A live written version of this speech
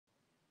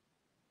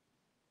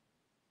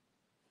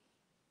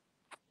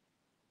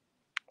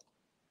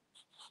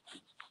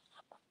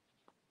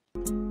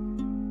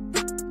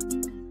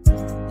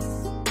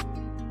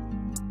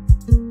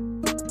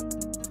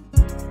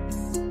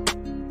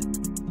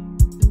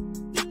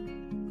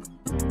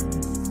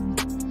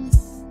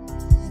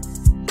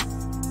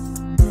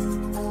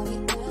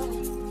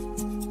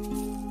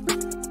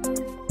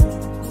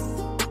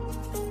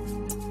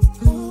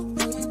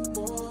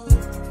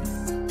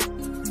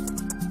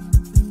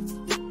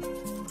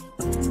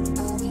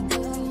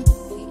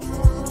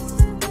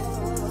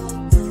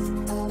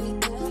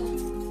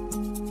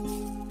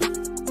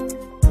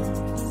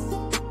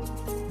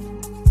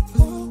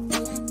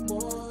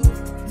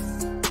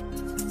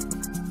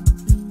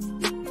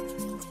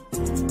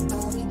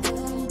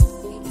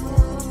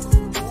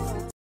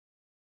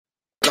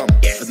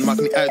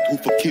maakt niet uit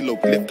hoeveel kilo,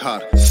 ik lift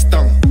haar.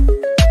 Stang.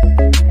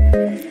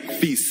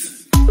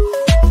 Vies.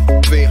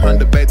 2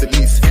 handen bij de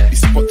lease. Die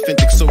spot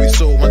vind ik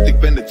sowieso, want ik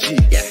ben de G.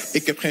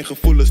 Ik heb geen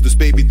gevoelens, dus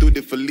baby doe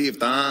dit verliefd.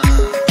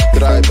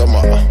 Draai dan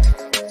maar.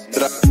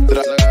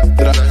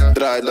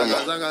 Draai dan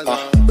maar.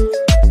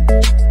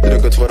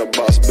 Druk het voor een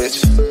baas, bitch.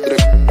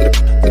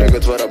 Druk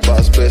het voor een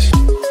baas, bitch.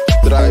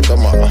 Draai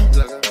dan maar.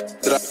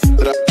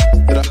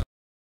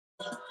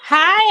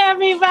 Hi,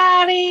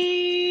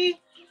 everybody.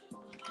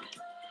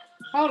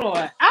 Hold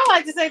on. I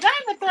like to say, did I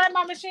even thread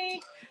my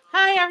machine?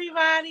 Hi,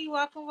 everybody.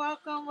 Welcome.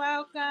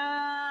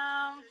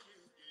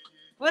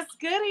 What's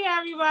good,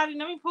 everybody?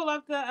 Let me pull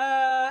up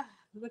the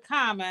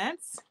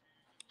comments.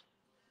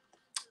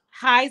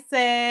 Hi,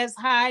 Sebs.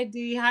 Hi,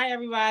 D. Hi,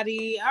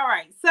 everybody. All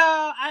right.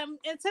 So I'm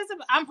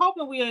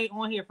hoping we ain't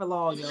on here for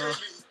long, y'all.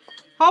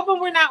 Hoping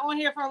we're not on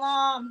here for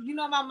long. You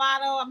know my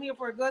motto. I'm here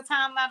for a good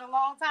time, not a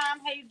long time.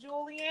 Hey,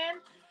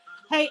 Julian.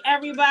 Hey,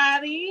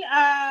 everybody.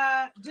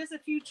 Just a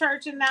few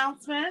church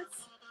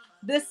announcements.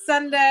 This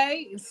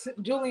Sunday,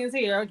 Julian's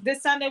here.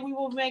 This Sunday, we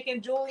will be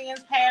making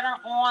Julian's pattern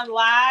on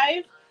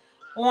live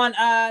on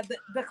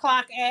the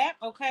Clock app.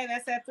 Okay,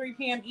 that's at 3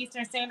 p.m.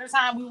 Eastern Standard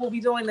Time. We will be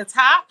doing the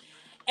top.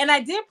 And I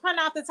did print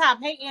out the top.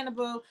 Hey,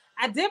 Annabelle.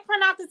 I did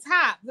print out the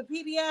top, the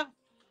PDF.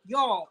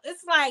 Y'all,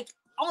 it's like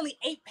only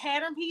 8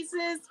 pattern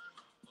pieces.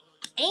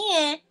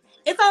 And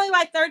it's only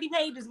like 30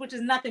 pages, which is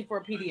nothing for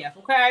a PDF,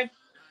 okay?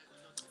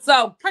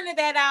 So printed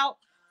that out.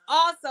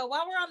 Also,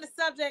 while we're on the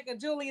subject of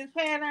Julian's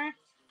pattern,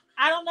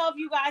 I don't know if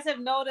you guys have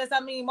noticed. I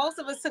mean, most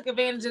of us took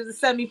advantage of the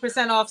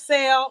 70% off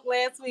sale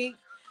last week.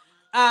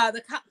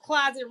 The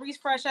closet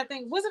refresh, I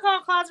think. What's it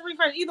called? Closet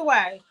refresh? Either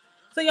way.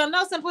 So y'all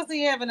know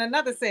Simplicity having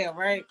another sale,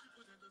 right?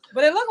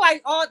 But it looked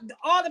like all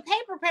the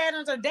paper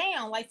patterns are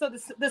down. Like, so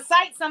the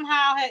site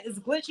somehow is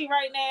glitchy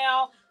right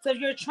now. So if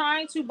you're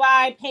trying to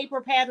buy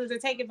paper patterns or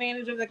take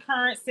advantage of the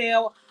current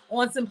sale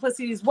on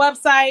Simplicity's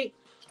website,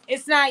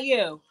 it's not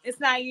you.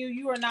 It's not you.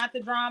 You are not the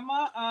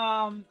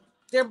drama.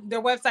 Their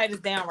website is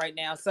down right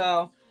now.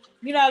 So,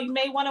 you know, you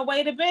may want to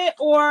wait a bit,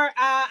 or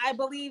I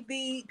believe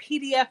the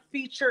PDF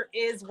feature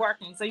is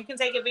working. So you can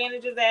take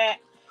advantage of that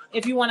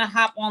if you want to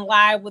hop on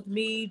live with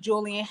me,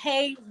 Julian.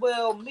 Hey,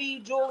 me,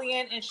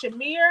 Julian, and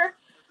Shamir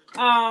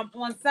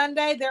on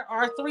Sunday. There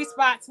are 3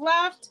 spots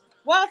left.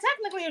 Well,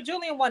 technically, if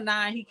Julian won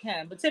 9, he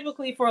can. But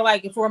typically,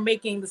 if we're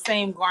making the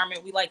same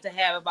garment, we like to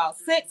have about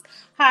 6.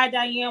 Hi,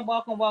 Diane.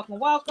 Welcome.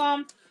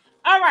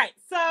 All right,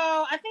 so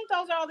I think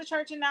those are all the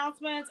church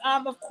announcements.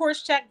 Of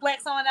course, check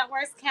Black Sewing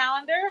Network's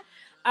calendar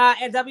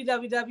at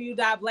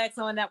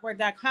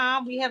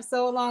www.blacksewingnetwork.com. We have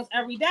sew-alongs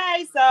every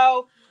day,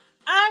 so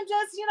I'm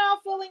just,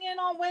 filling in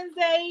on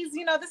Wednesdays.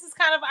 This is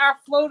kind of our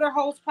floater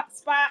host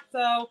spot,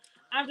 so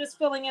I'm just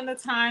filling in the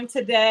time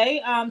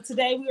today.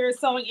 Today we are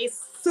sewing a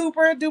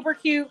super duper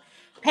cute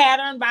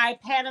pattern by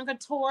Pattern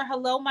Couture.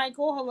 Hello,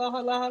 Michael.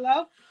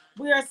 Hello.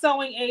 We are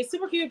sewing a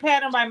super cute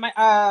pattern by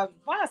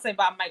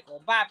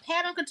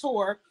Pattern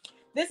Couture.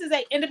 This is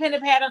an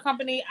independent pattern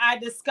company I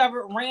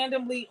discovered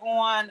randomly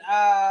on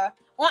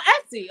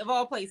Etsy, of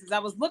all places. I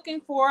was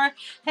looking for,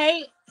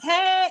 hey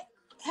Anna,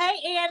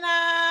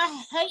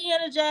 hey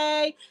Anna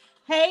J,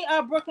 hey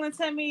Brooklyn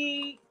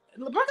Timmy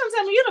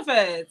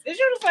Unifeds. It's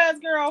Unifeds,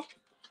 girl.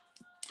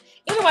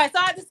 Anyway, so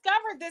I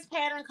discovered this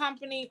pattern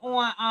company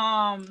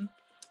on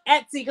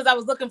Etsy because I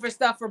was looking for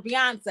stuff for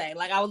Beyonce.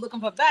 Like, I was looking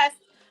for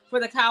vests for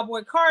the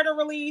Cowboy Carter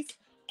release,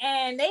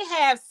 and they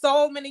have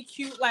so many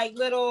cute like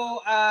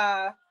little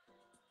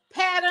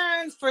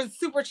patterns for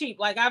super cheap.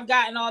 Like, I've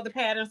gotten all the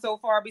patterns so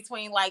far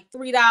between like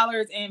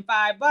 $3 and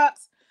 $5.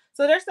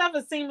 So their stuff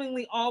is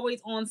seemingly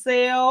always on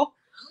sale.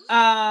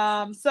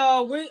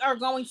 So we are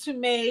going to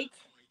make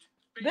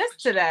this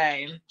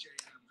today.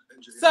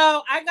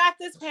 So I got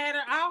this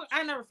pattern.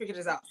 I never figured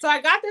this out. So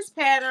I got this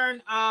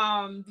pattern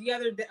the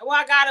other day. Well,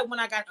 I got it when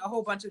I got a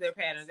whole bunch of their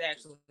patterns,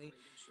 actually.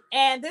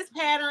 And this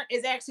pattern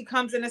actually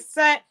comes in a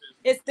set.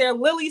 It's their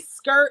Lily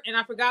skirt, and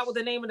I forgot what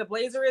the name of the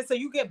blazer is. So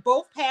you get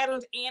both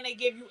patterns, and they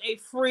give you a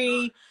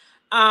free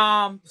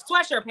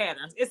sweatshirt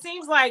patterns. It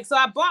seems like, so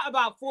I bought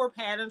about 4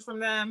 patterns from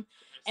them,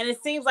 and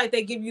it seems like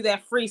they give you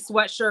that free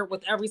sweatshirt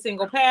with every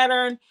single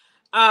pattern.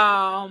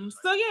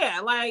 So yeah,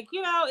 like,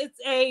 it's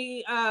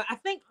a I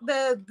think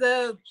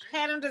the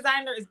pattern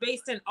designer is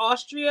based in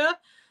Austria.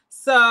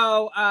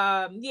 So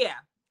yeah,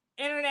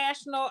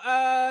 international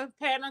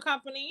pattern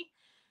company.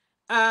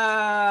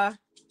 But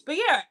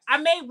yeah, I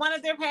made one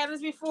of their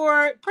patterns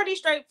before. Pretty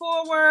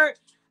straightforward.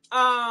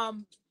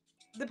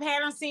 The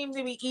patterns seem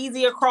to be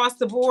easy across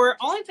the board.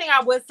 Only thing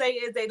I would say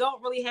is they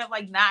don't really have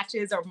like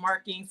notches or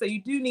markings. So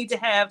you do need to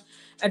have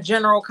a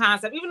general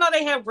concept. Even though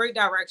they have great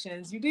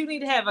directions, you do need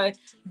to have a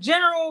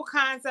general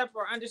concept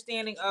or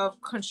understanding of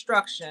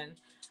construction.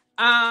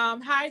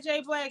 Hi,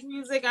 J Black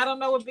Music. I don't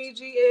know what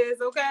BG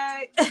is,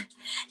 okay?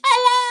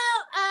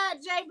 Hello,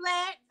 J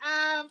Black.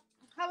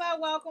 Hello,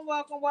 welcome.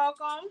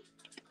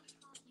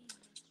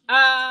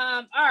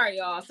 All right,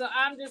 y'all. So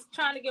I'm just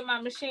trying to get my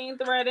machine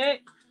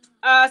threaded.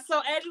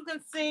 So as you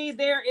can see,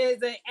 there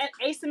is an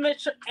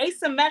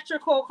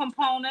asymmetrical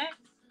component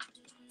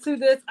to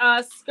this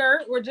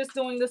skirt. We're just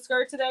doing the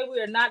skirt today. We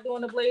are not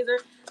doing the blazer.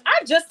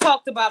 I just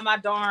talked about my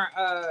darn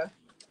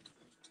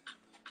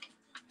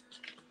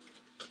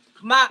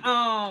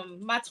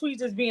my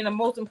tweezers being the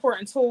most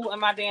important tool in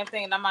my damn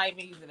thing, and I'm not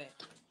even using it.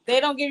 They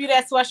don't give you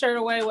that sweatshirt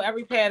away with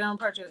every pattern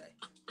purchase.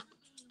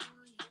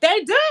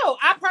 They do.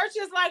 I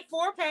purchased like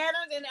 4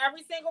 patterns, and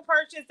every single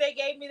purchase they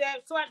gave me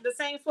the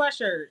same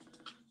sweatshirt.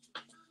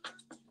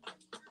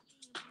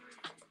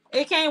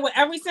 It came with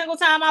every single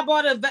time I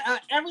bought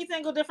every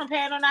single different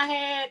pattern I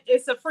had.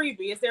 It's a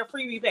freebie. It's their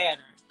freebie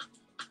pattern.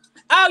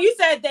 Oh, you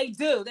said they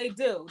do. They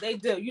do. They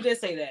do. You did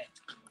say that.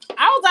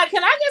 I was like,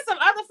 can I get some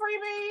other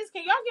freebies?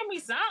 Can y'all give me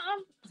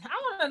something? I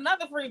want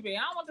another freebie.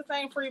 I don't want the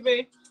same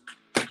freebie.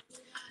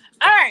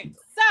 All right.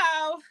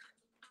 So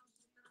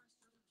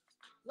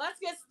let's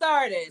get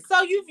started.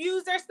 So you've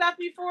used their stuff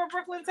before,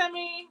 Brooklyn, to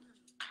me?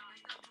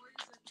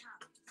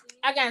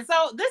 Again,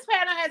 so this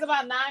pattern has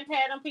about 9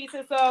 pattern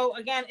pieces. So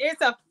again,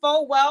 it's a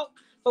faux welt.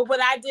 But what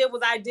I did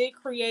was I did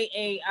create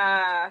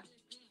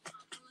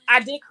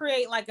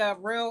like a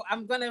real,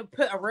 I'm going to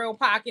put a real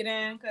pocket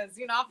in because,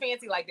 you know, I'm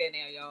fancy like that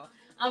now, y'all.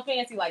 I'm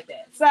fancy like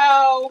that.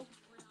 So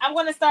I'm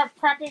going to start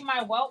prepping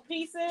my welt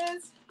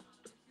pieces.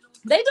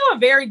 They do it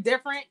very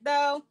different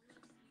though.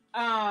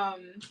 You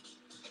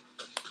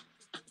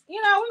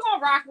know, we're going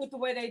to rock with the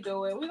way they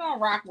do it. We're going to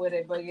rock with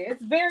it. But yeah,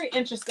 it's very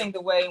interesting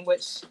the way in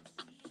which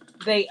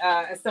they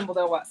assemble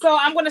their welt. So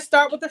I'm going to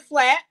start with the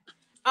flat.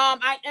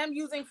 I am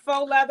using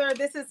faux leather.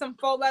 This is some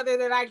faux leather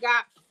that I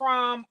got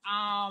from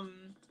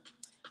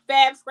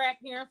Fab Scrap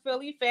here in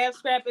Philly. Fab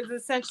Scrap is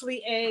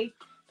essentially a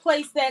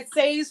place that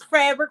saves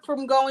fabric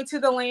from going to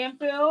the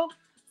landfill.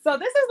 So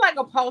this is like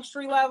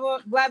upholstery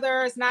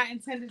leather. It's not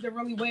intended to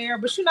really wear,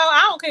 but you know,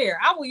 I don't care.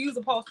 I will use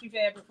upholstery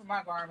fabric for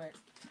my garments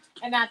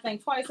and not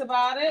think twice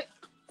about it.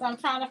 So I'm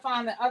trying to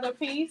find the other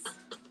piece.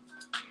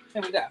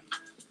 Here we go.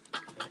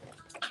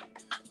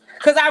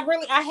 Because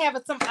I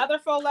have some other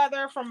faux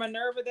leather from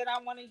Minerva that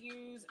I want to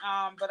use,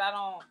 but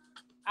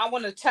I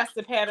want to test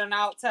the pattern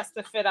out, test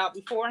the fit out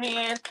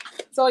beforehand.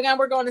 So again,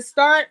 we're going to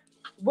start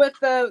with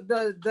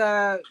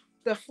the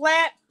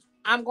flat.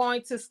 I'm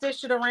going to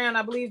stitch it around.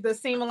 I believe the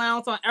seam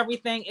allowance on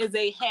everything is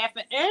a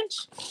 1/2 inch.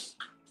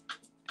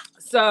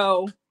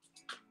 So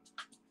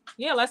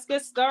yeah, let's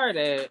get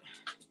started.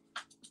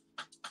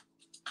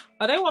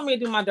 Oh, they want me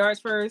to do my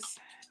darts first.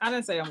 I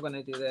didn't say I'm going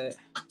to do that.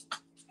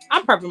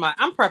 I'm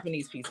prepping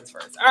these pieces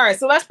first. All right,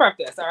 so let's prep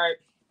this. All right.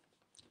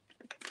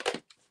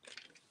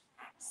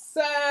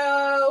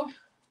 So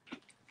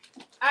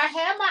I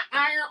have my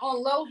iron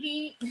on low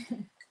heat.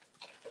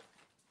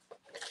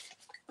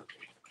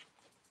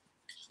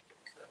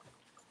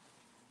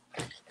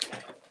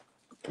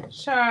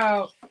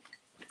 Child.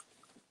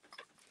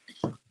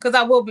 Because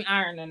I will be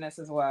ironing this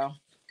as well.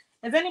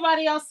 Is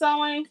anybody else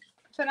sewing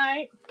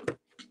tonight?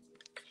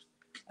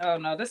 Oh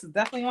no, this is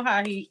definitely on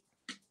high heat.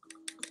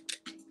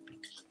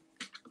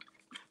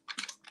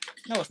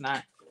 No, it's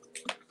not.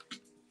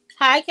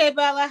 Hi, K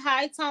Bella.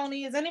 Hi,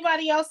 Tony. Is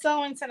anybody else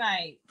sewing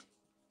tonight?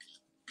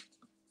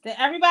 Did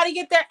everybody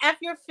get their F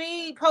Your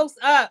Feed post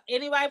up?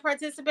 Anybody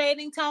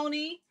participating,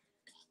 Tony?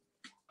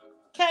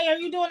 Kay, are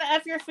you doing the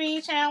F Your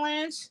Feed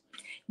challenge?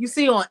 You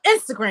see on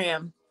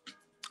Instagram,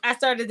 I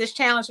started this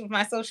challenge with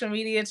my social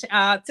media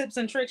tips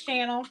and tricks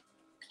channel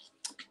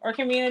or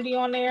community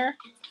on there.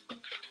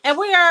 And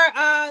we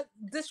are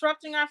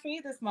disrupting our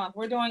feed this month.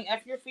 We're doing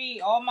F Your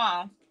Feed all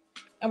month.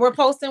 And we're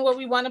posting what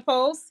we want to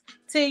post.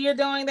 T, you're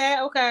doing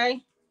that?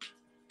 Okay.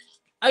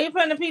 Are you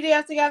putting the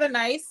PDF together?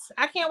 Nice.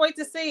 I can't wait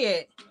to see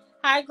it.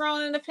 High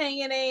grown and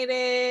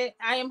opinionated.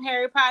 I am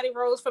Harry Potty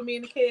Rose for me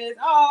and the kids.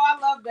 Oh, I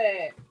love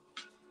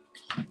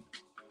that.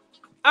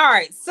 All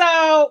right.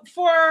 So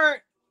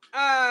for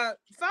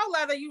faux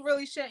leather, you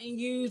really shouldn't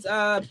use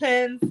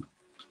pens.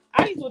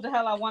 I use what the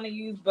hell I want to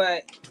use,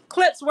 but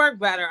clips work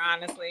better,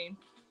 honestly.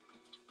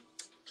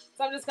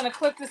 So I'm just gonna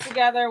clip this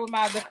together with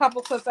the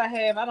couple clips I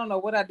have. I don't know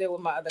what I did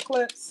with my other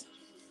clips.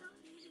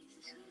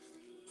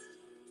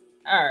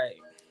 All right.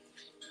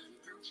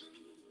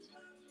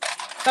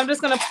 So I'm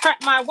just gonna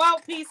prep my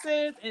welt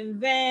pieces and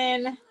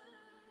then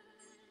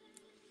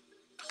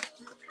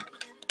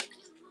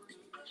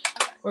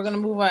we're gonna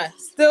move on.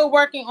 Still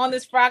working on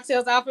this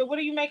Frocktails outfit. What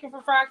are you making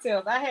for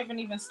Frocktails? I haven't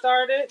even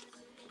started.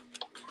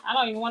 I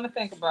don't even want to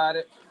think about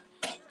it.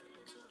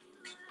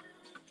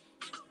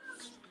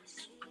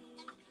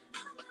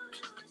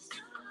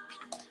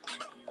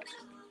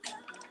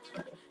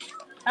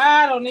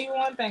 I don't even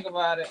want to think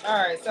about it. All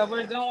right, so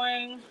we're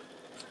doing.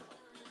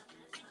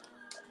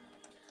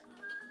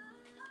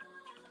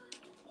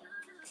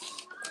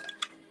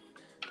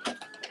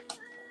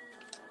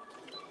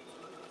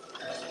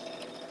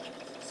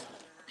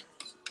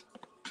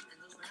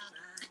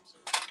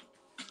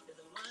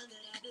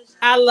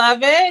 I love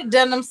it.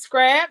 Denim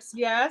scraps,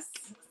 yes.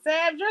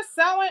 Sam, you're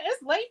sewing.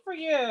 It's late for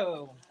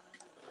you.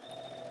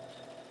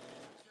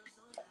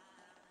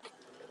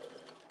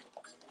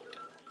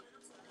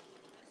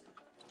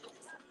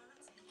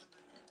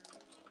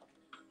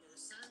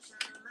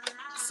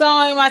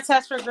 Sewing my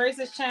Test for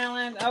Graces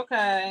challenge.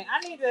 Okay, I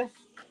need to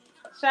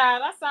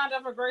Child, I signed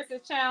up for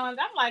Grace's challenge.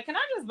 I'm like, can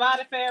I just buy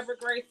the fabric,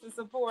 Grace, to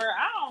support?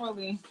 I don't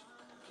really,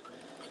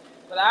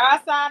 but I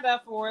signed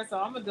up for it, so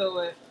I'm gonna do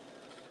it.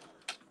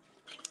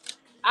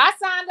 I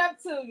signed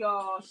up too,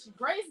 y'all.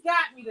 Grace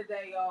got me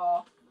today,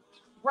 y'all.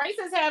 Grace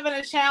is having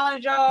a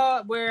challenge,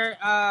 y'all,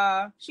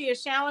 where she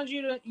has challenged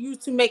you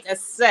to make a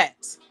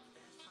set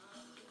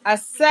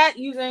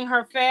using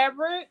her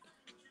fabric.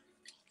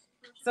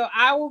 So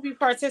I will be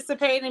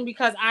participating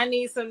because I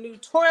need some new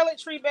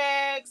toiletry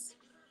bags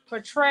for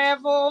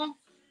travel.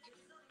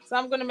 So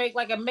I'm going to make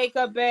like a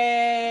makeup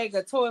bag,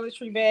 a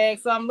toiletry bag.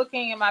 So I'm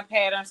looking in my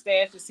pattern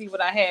stash to see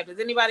what I have. Does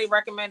anybody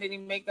recommend any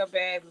makeup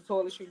bags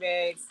or toiletry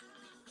bags?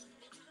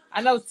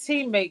 I know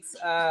T makes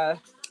stuff.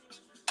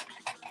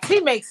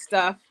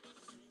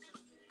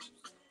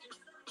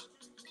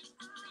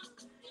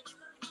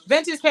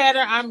 Vintage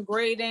pattern, I'm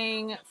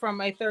grading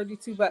from a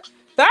 32, but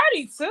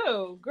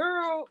 32,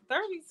 girl,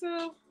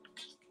 32.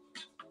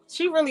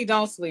 She really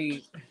don't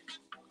sleep.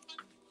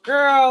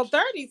 Girl,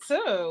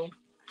 32.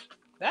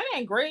 That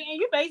ain't great. And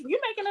you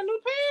making a new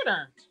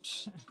pattern.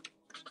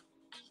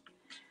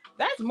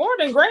 That's more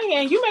than great.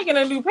 And you making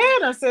a new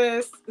pattern,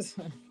 sis.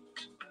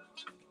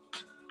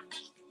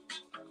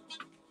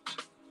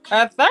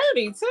 A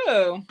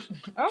 32.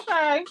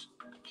 Okay.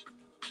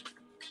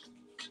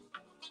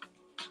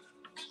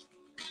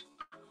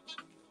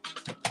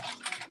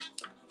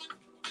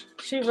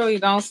 She really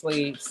don't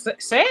sleep.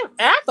 Sam,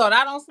 I thought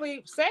I don't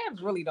sleep. Sam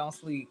really don't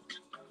sleep.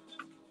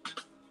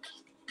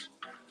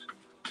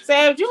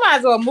 Sam, you might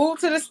as well move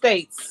to the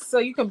States so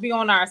you can be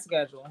on our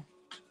schedule.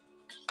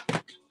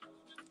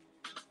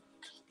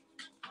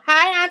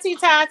 Hi, Auntie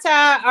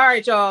Tata. All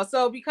right, y'all.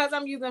 So because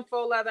I'm using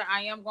faux leather,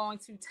 I am going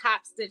to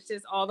top stitch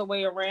this all the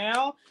way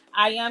around.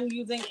 I am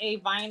using a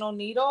vinyl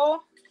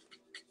needle.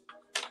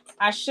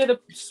 I should have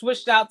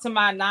switched out to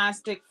my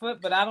non-stick foot,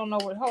 but I don't know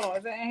what. Hold on,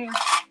 is that in here?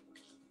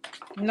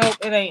 Nope,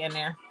 it ain't in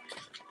there.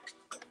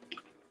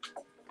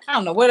 I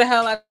don't know where the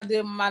hell I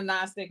did with my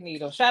non-stick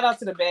needle. Shout out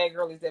to the bag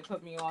girlies that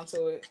put me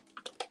onto it.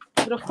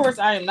 But of course,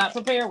 I am not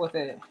prepared with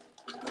it.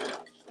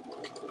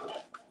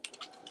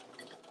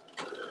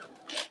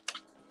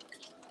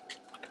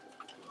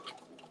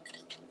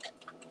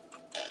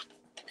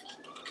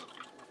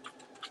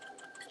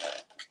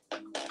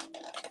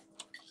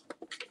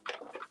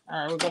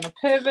 All right, we're going to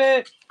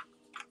pivot.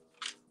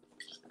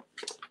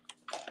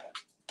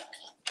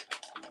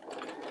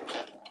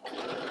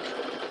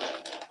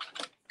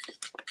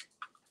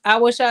 I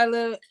wish I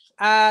lived.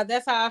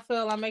 That's how I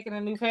feel. I'm making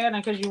a new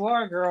pattern because you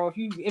are, girl.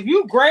 If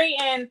you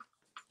grading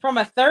from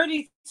a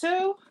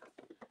 32,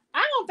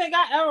 I don't think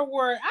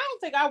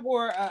I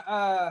wore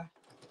a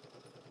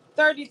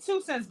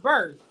 32 since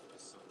birth.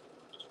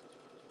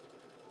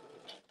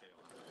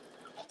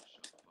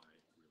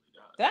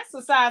 That's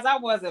the size I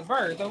was at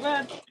birth.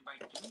 Okay.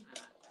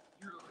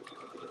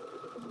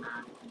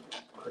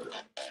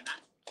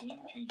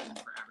 Game-changing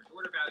for average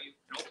order value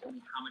and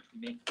ultimately how much we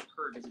make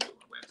per visit to our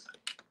website.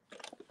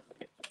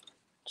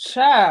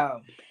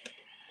 Ciao.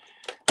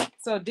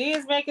 So D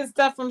is making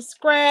stuff from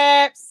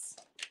scraps.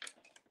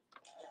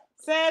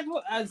 Sad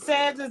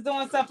is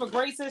doing stuff for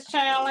Grace's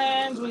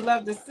challenge. We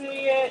love to see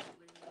it.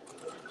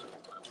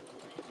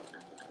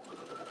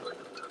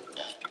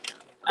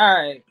 All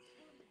right.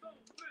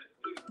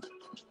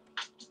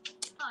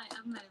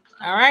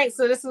 All right.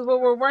 So this is what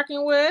we're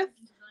working with.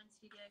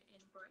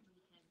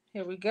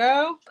 Here we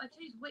go.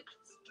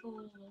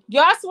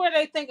 Y'all swear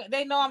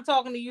they know I'm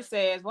talking to you,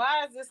 Sad.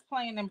 Why is this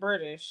playing in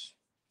British?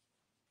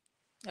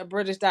 A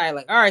British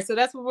dialect. All right. So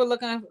that's what we're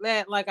looking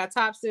at. Like I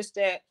top stitched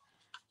that.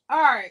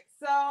 All right.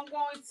 So I'm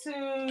going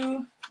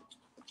to.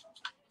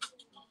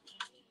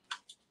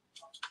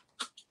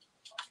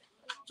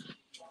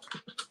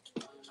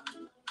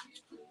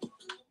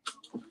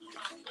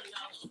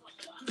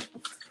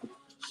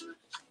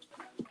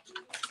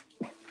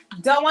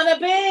 Don't want to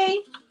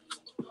be.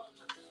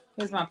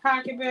 Here's my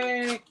pocket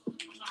bag.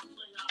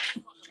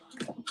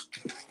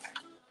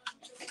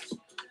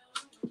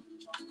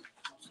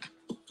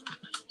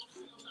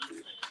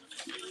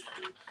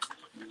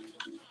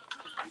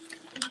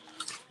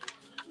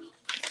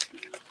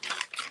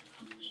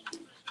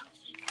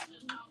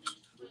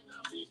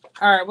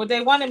 All right, what they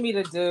wanted me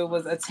to do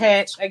was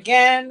attach.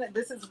 Again,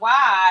 this is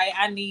why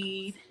I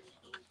need.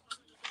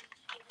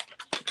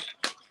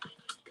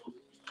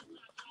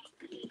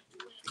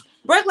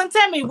 Brooklyn,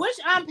 tell me, which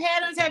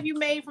patterns have you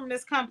made from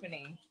this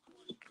company?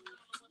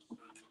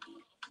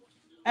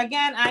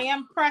 Again, I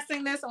am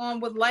pressing this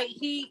on with light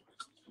heat,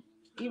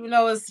 even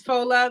though it's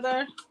faux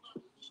leather.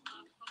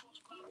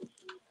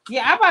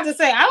 Yeah, I'm about to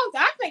say, I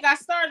think I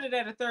started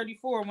at a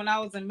 34 when I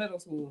was in middle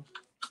school.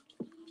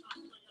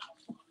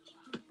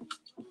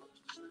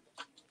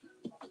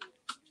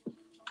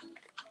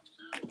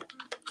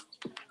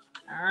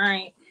 All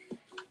right.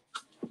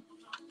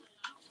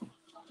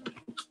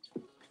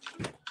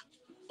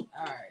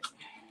 All right.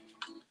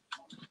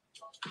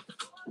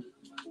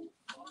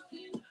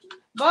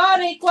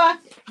 Boricua,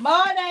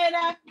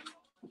 Morena.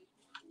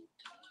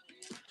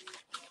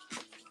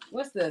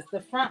 What's this?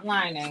 The front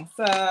lining.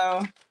 So,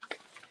 all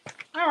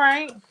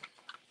right.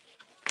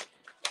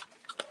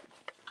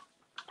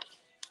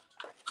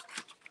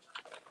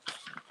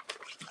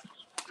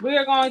 We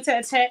are going to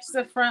attach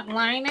the front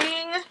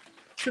lining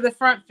to the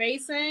front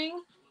facing.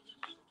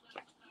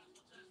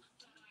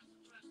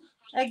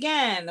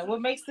 Again, what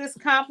makes this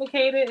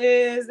complicated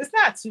is it's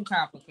not too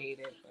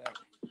complicated, but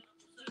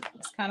I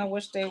just kind of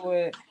wish they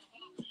would.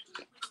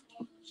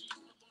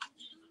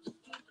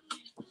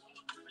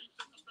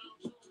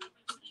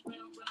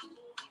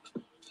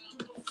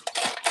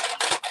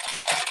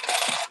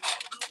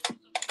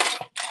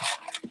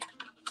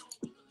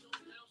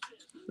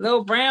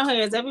 Little brown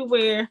hairs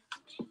everywhere.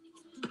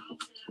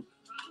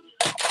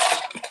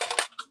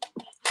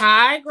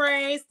 Hi,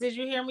 Grace. Did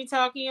you hear me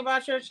talking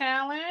about your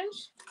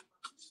challenge?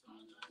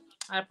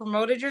 I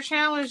promoted your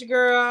challenge,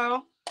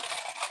 girl.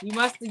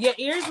 Your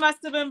ears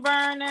must have been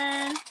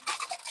burning.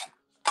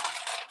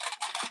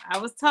 I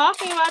was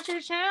talking about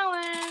your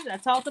challenge. I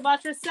talked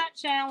about your set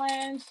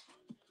challenge.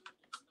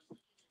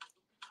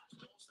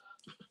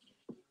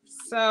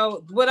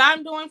 So what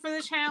I'm doing for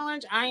the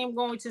challenge, I am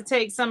going to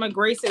take some of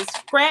Grace's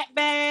scrap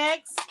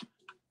bags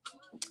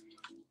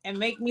and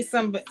make me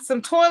some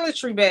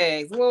toiletry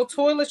bags, a little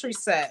toiletry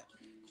set.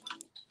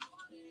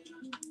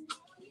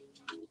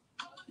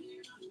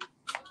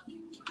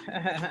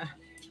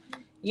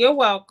 You're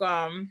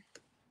welcome.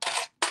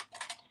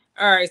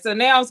 All right, so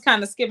now I was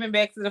kind of skipping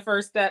back to the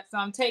first step. So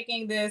I'm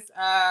taking this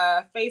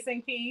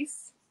facing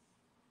piece.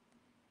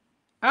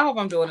 I hope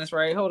I'm doing this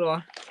right. Hold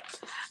on.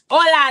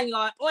 Hola,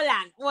 y'all.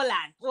 Hola.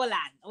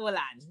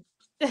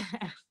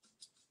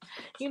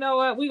 You know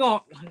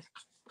what?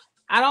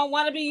 I don't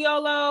want to be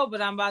YOLO,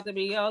 but I'm about to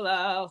be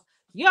YOLO.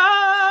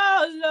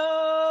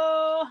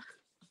 YOLO.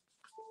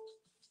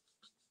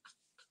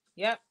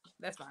 Yep,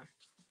 that's fine.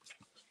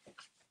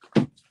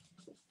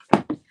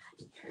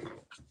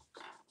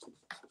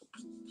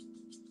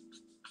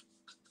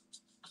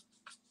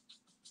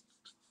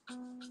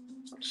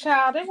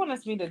 Child, they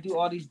want me to do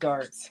all these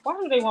darts. Why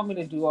do they want me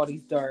to do all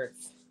these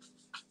darts?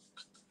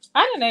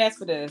 I didn't ask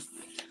for this.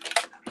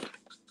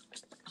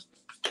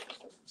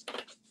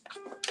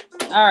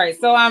 All right,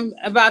 so I'm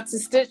about to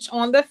stitch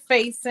on the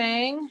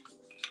facing,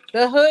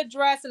 the hood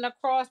dress, and the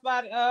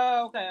crossbody.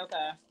 Oh, okay.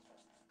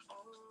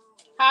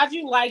 How'd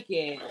you like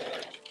it?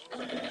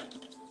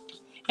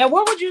 And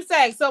what would you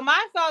say? So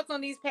my thoughts on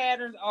these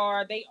patterns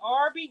are they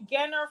are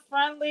beginner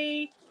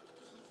friendly,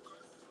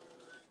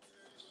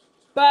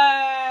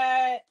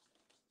 but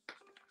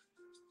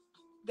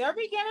they're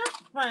beginner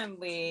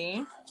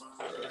friendly.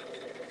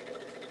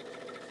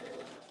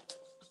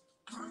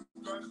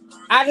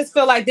 I just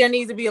feel like there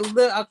needs to be a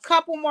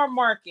couple more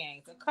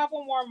markings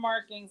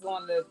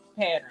on the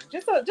pattern.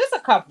 Just a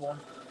couple.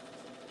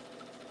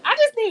 I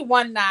just need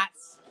one knot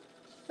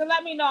to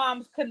let me know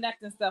I'm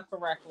connecting stuff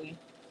correctly.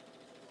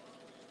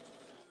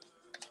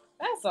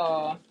 That's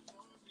all.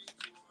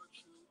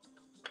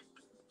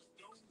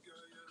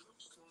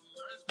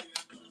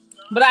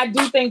 But I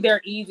do think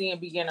they're easy and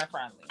beginner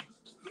friendly.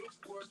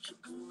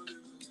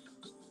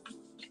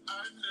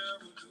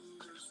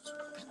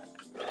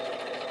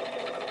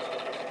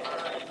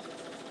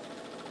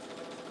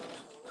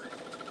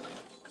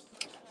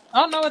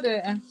 Oh, no, it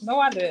didn't. No,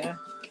 I didn't.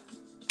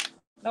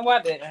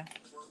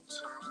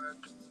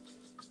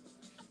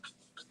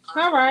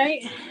 All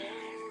right.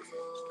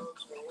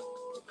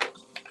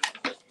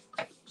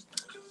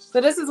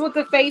 So this is what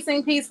the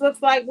facing piece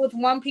looks like with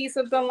one piece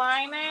of the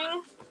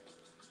lining.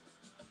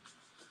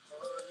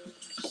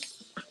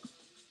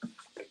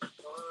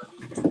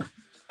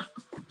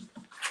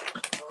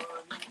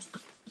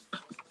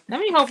 Let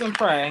me hope and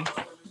pray.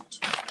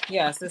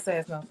 Yes, it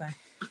says nothing.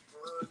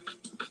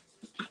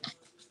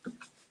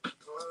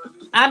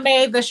 I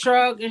made the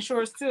shrug and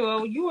shorts too.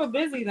 Oh, you were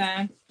busy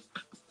then.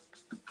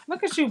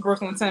 Look at you,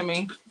 Brooklyn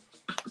Timmy.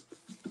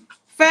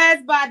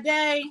 Feds by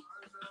day,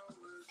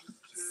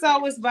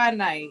 so is by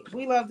night.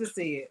 We love to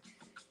see it.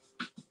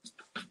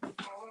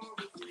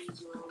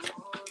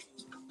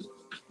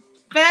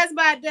 Feds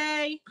by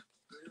day.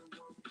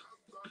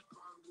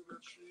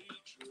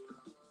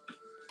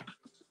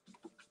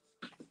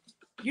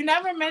 You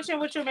never mentioned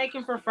what you're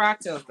making for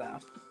fractals, though.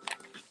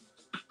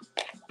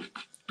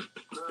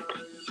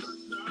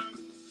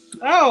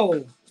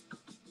 Oh,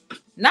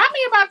 not me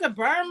about to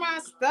burn my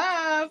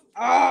stuff.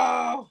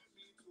 Oh.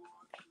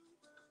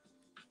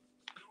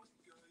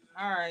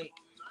 All right.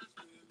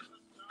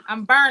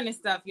 I'm burning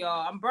stuff,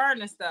 y'all.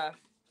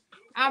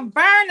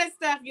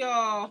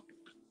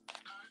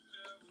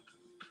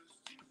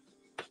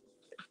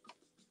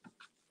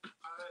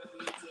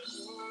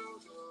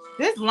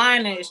 This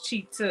liner is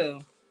cheap, too.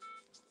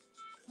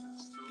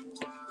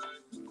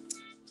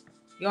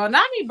 Y'all,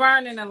 not me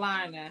burning the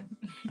liner.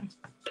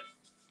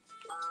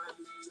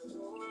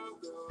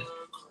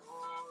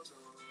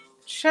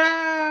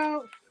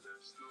 Child.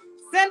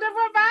 Send a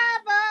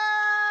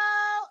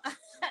revival.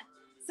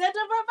 Send a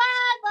revival.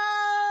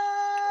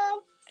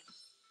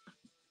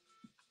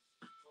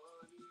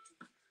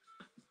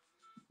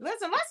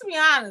 Listen, let's be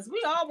honest.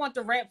 We all want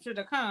the rapture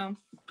to come.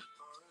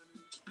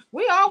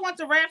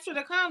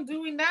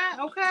 Do we not?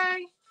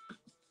 Okay.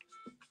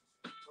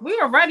 We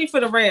are ready for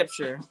the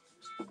rapture.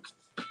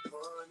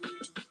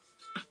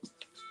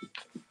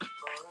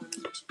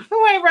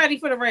 Who ain't ready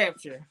for the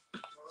rapture?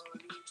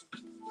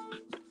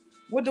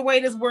 With the way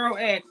this world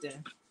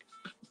acting.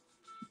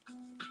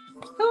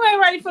 Who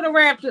ain't ready for the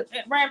rapture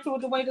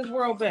with the way this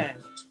world been?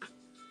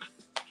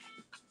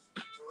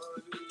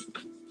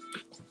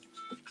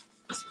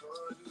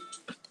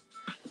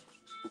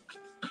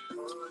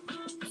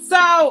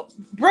 So,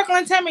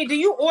 Brooklyn, tell me, do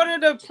you order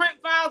the print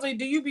files or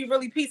do you be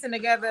really piecing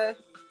together?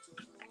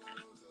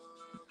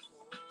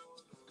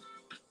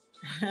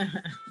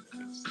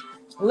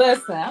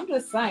 Listen, I'm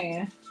just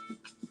saying.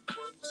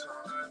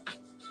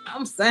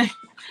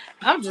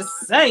 I'm just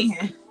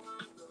saying.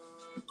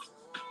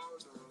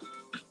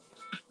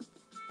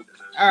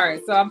 All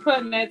right, so I'm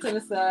putting that to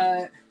the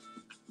side.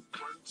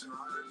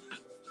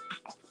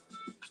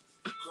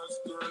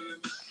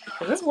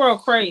 This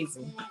world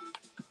crazy.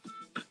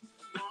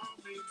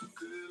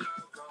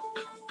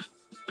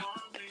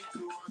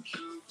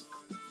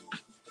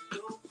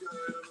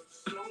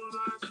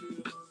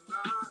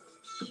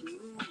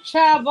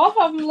 Child, both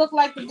of them look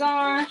like the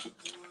darn.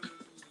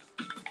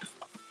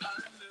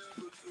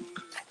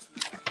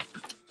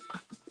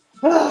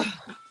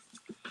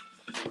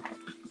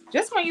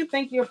 Just when you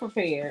think you're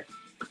prepared.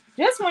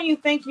 Just when you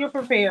think you're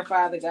prepared,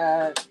 Father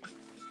God.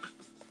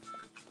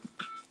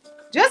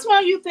 Just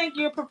when you think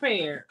you're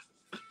prepared.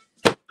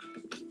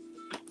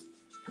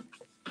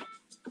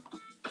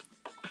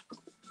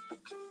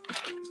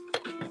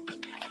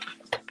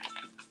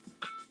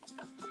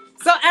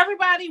 So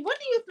everybody, what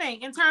do you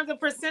think in terms of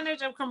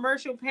percentage of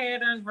commercial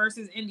patterns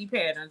versus indie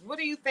patterns? What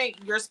do you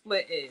think your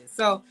split is?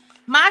 So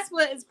my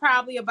split is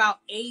probably about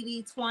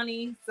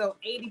 80-20. So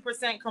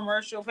 80%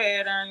 commercial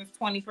patterns,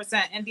 20%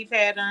 indie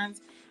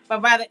patterns.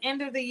 But by the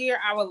end of the year,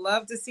 I would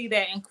love to see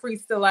that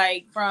increase to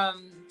like 35%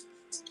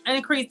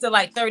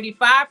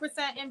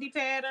 indie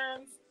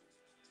patterns.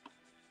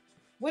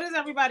 What does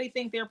everybody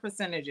think their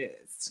percentage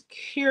is?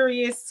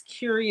 Curious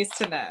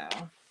to know.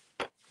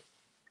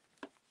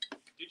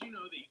 Did you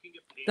know that you can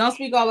get paid? Don't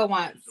speak all at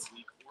once.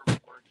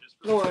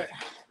 Lord.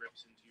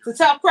 It's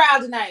a tough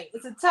crowd tonight.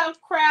 It's a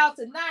tough crowd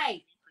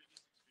tonight.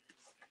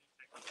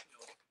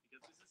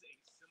 Because this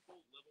is a simple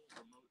little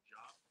remote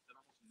job that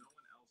almost no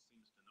one else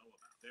seems to know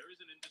about. There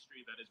is an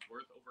industry that is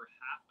worth over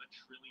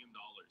 $500 billion,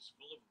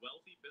 full of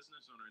wealthy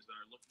business owners that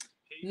are looking to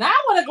pay. Not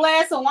with a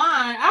glass of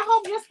wine. I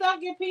hope your stuff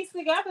get pieced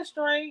together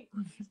straight.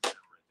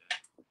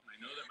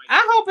 I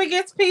hope it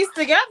gets pieced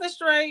together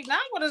straight.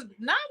 Not with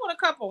a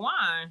cup of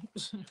wine.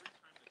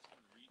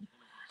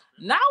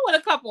 Not with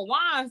a cup of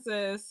wine,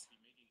 sis.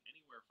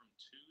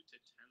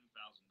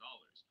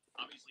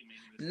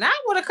 Not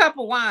with a cup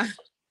of wine.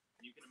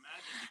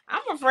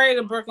 I'm afraid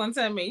of Brooklyn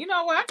Timmy. You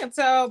know what? I can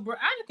tell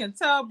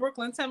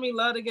Brooklyn Timmy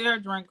love to get her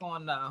drink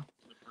on though.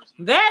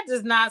 That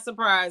does not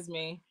surprise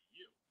me.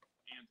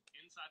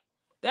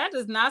 That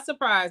does not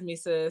surprise me,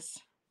 sis.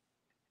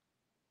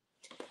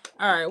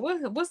 All right, what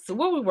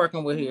we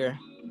working with here?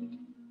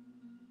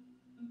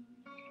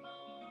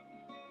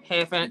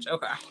 1/2 inch,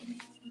 okay.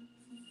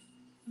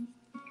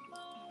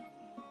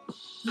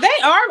 They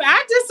are.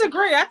 I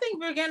disagree. I think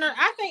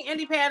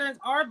indie patterns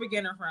are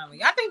beginner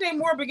friendly. I think they're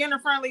more beginner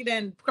friendly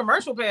than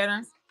commercial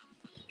patterns.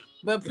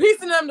 But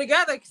piecing them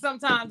together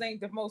sometimes ain't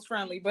the most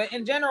friendly. But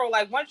in general,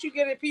 like once you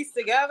get it pieced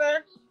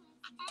together,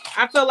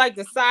 I feel like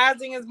the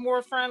sizing is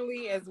more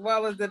friendly as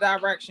well as the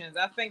directions.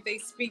 I think they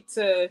speak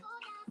to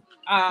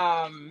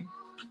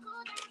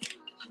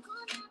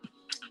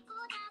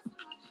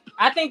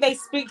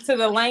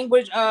the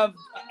language of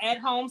at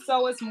home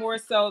sewers more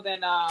so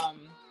than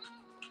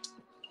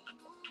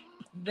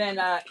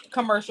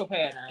commercial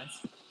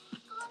patterns.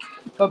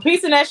 But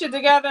piecing that shit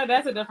together,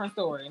 that's a different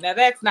story. Now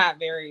that's not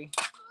very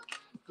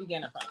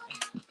beginner friendly.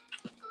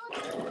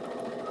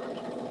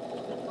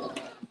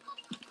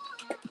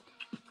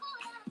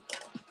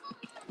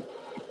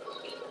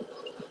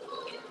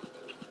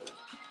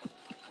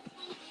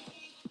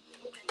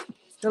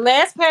 The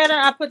last pattern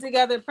I put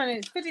together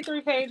printed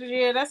 53 pages.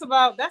 Yeah, that's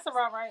about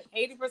right.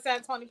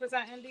 80%,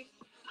 20% indie.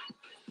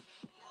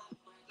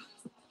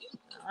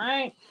 All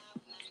right.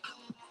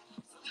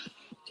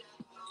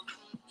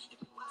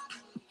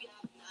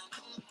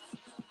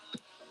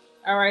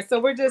 All right, so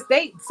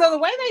so the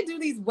way they do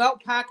these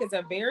welt pockets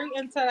are very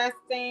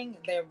interesting.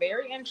 They're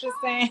very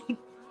interesting.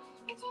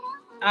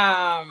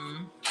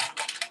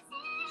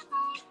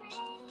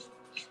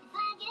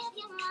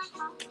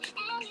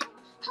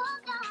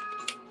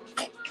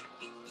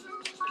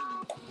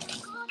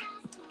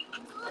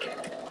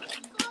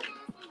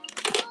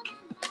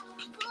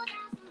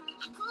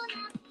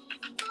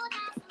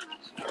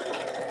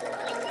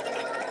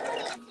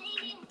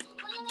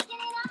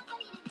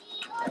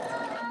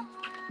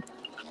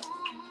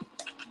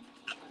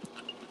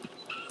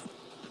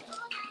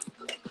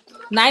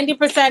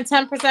 90%,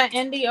 10%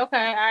 indie. Okay,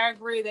 I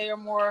agree. They are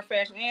more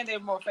fashion and they're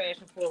more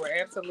fashion forward.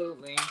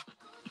 Absolutely.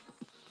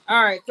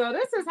 All right, so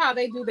this is how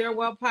they do their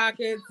welt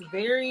pockets. So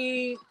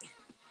they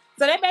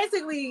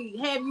basically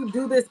have you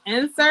do this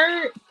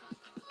insert,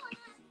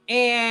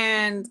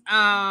 and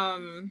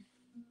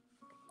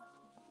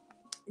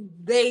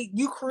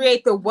you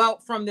create the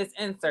welt from this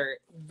insert.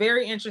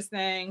 Very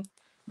interesting.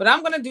 But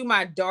I'm going to do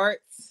my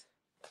darts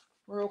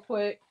real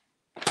quick.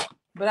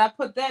 But I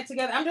put that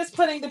together. I'm just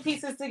putting the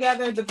pieces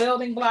together, the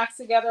building blocks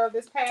together of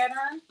this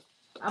pattern.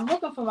 I'm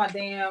looking for my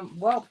damn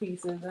welt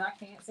pieces, and I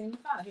can't seem to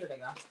find it. Here they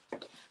go.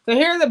 So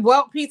here are the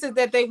welt pieces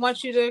that they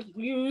want you to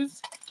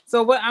use.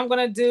 So what I'm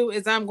going to do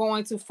is I'm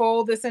going to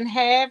fold this in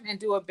half and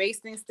do a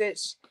basting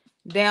stitch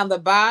down the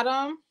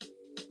bottom,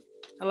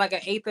 like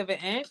 1/8 of an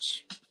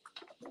inch.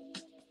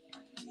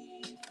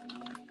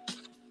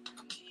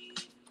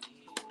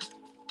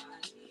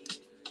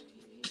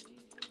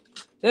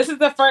 This is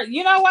the first.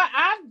 You know what?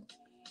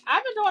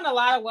 I've been doing a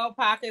lot of welt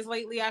pockets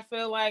lately. I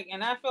feel like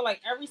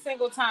every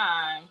single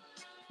time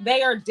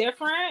they are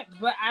different,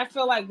 but I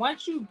feel like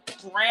once you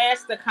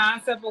grasp the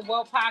concept of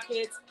welt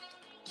pockets,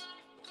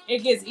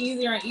 it gets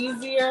easier and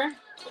easier.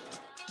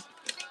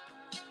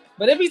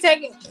 But it be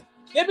taking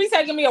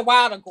me a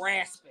while to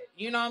grasp it.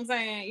 You know what I'm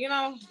saying? You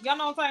know, y'all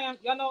know what I'm saying?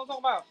 Y'all know what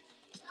I'm talking about.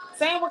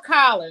 Same with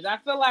collars. I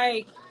feel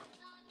like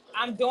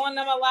I'm doing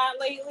them a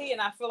lot lately,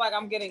 and I feel like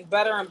I'm getting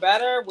better and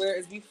better.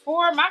 Whereas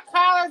before, my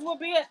collars would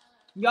be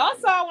y'all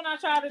saw when I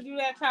tried to do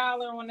that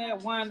collar on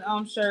that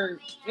one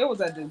shirt. It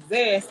was a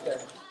disaster.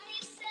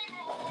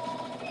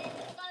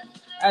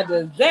 A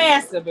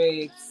disaster,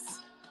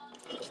 babes.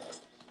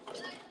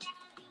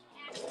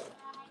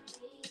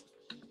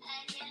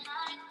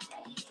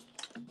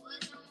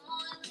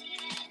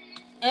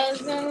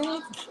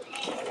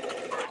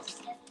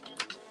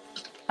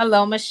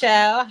 Hello,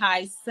 Michelle.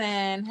 Hi,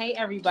 Sin. Hey,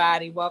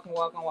 everybody. Welcome.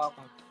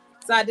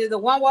 So I did the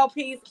one welt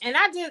piece, and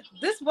I did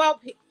this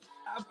welt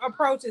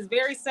approach is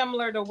very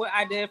similar to what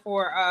I did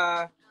for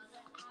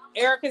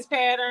Erica's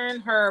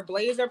pattern, her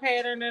blazer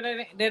pattern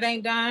that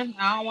ain't done.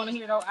 I don't want to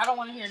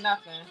hear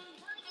nothing.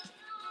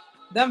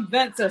 Them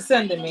vents are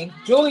sending me.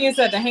 Julian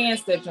said the hand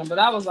stitch them, but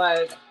I was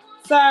like,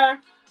 sir,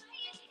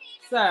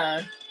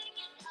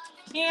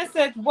 hand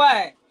stitch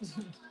what?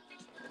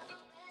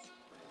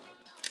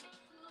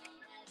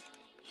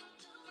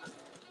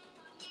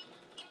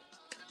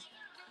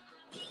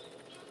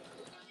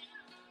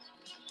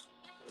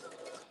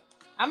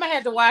 I'm gonna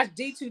have to watch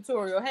D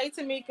tutorial. Hey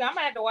Tamika, I'm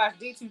gonna have to watch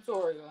D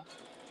tutorial.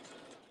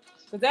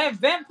 Cause that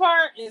vent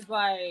part is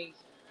like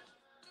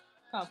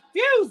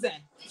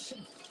confusing.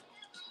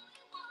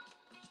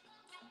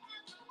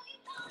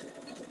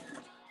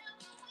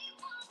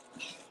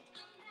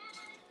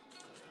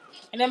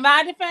 And in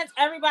my defense,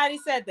 everybody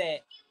said that.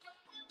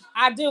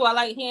 I do. I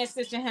like hand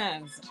stitching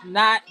hems,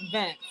 not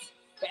vents.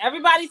 But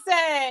everybody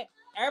said,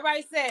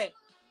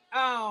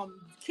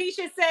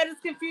 Keisha said it's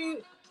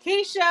confused.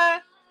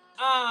 Keisha,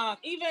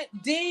 even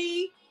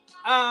D,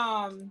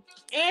 and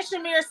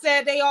Shamir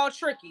said they all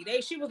tricky.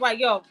 She was like,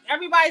 yo,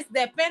 everybody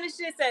that finished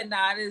it said,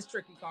 nah, it is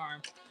tricky,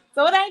 Carm.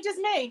 So it ain't just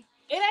me.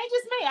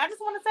 I just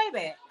want to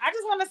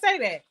say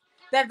that.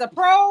 That the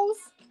pros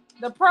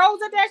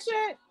of that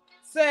shit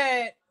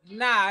said,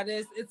 nah,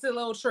 it's a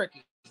little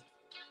tricky.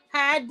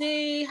 Hi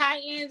D, hi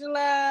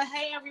Angela,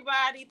 hey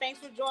everybody, thanks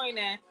for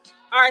joining.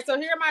 All right, so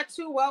here are my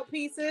 2 welt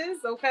pieces,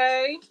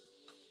 okay?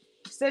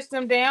 Stitch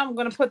them down. I'm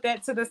gonna put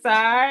that to the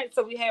side.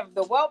 So we have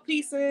the welt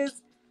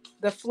pieces,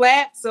 the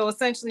flap. So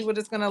essentially what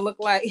it's gonna look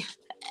like,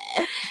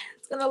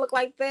 it's gonna look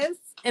like this.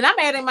 And I'm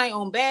adding my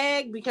own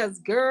bag because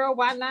girl,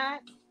 why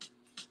not?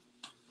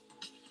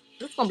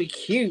 It's gonna be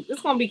cute.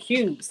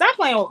 Stop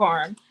playing with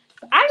Carm.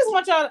 I just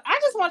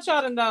want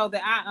y'all to know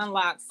that I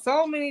unlocked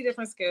so many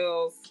different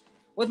skills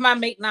with my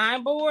Make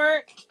 9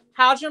 board.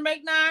 How's your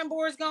Make 9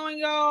 boards going,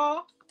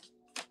 y'all?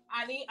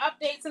 I need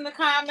updates in the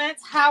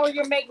comments. How are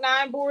your Make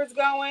 9 boards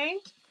going?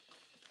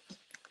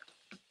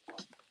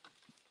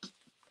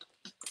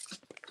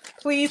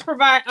 Please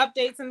provide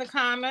updates in the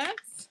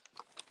comments.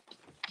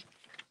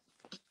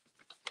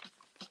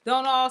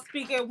 Don't all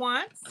speak at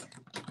once.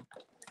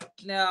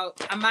 Now,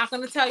 I'm not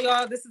going to tell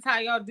y'all this is how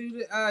y'all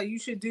do you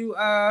should do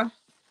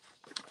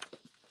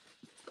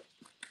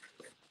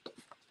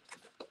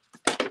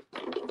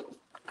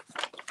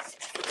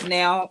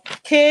now,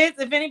 kids,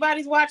 if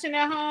anybody's watching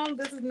at home,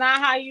 this is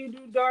not how you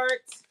do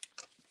darts.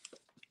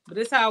 But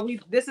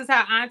this is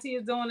how Auntie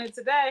is doing it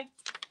today.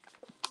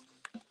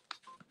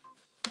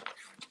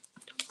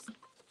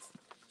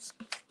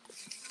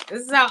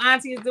 This is how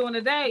Auntie is doing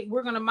today.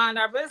 We're gonna mind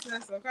our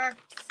business, okay?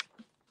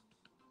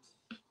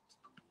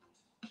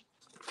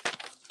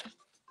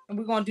 And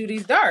we're gonna do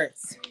these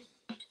darts.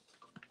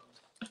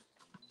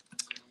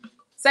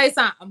 Say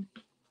something.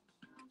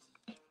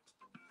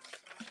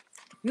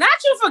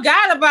 Not you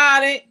forgot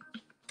about it.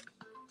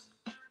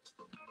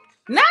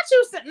 Not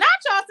y'all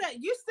said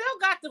you still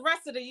got the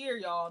rest of the year,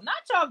 y'all. Not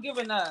y'all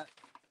giving up.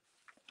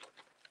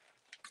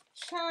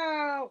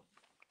 Child.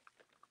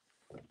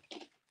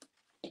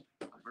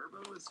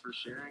 Verbo is for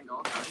sharing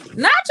all kinds.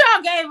 Not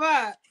y'all gave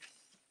up.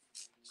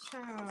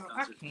 Child,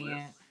 I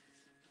can't.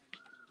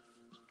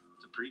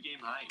 It's a pregame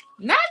hype.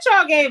 Not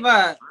y'all gave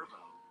up. Verbo,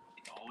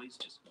 it's always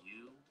just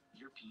you,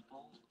 your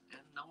people,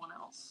 and no one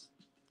else.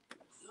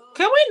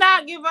 Can we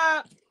not give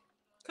up?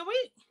 Can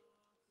we?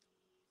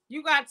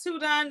 You got 2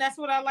 done. That's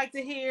what I like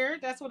to hear.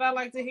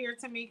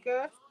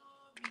 Tamika.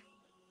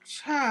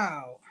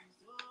 Child.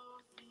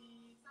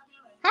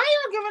 How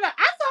y'all giving up?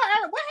 I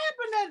thought, what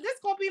happened to this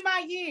gonna be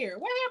my year?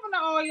 What happened to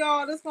all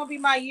y'all? This gonna be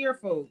my year,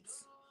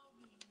 folks.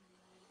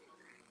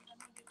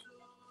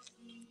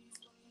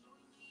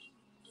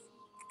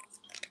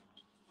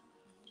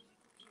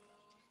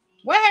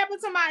 What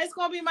happened to my, it's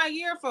gonna be my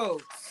year,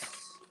 folks?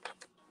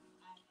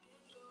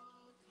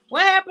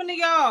 What happened to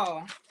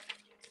y'all?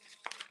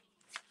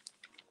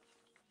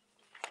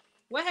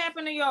 What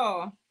happened to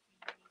y'all?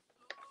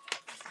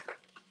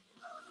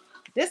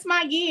 This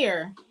my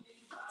year.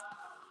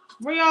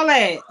 Where y'all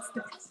at?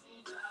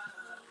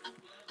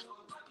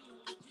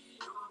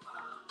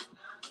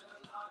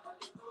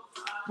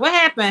 What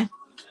happened?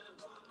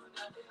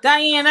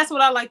 Diane, that's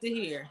what I like to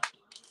hear.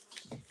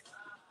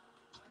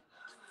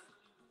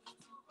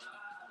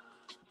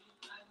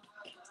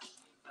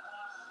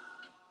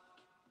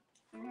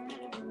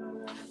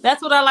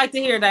 That's what I like to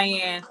hear,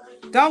 Diane.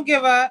 Don't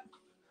give up.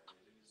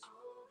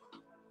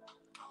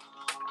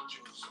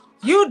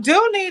 You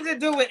do need to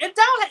do it. It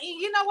don't,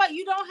 you know what?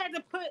 You don't have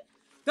to put,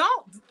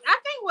 don't, I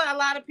think what a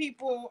lot of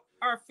people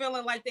are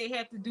feeling like they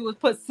have to do is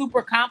put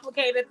super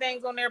complicated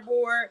things on their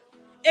board.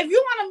 If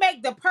you want to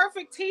make the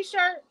perfect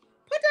t-shirt,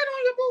 put that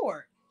on your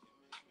board.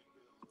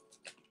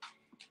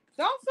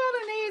 Don't feel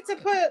the need to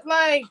put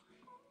like,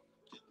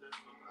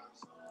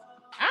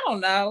 I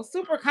don't know,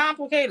 super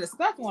complicated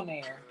stuff on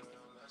there.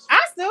 I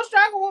still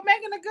struggle with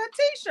making a good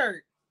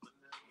t-shirt.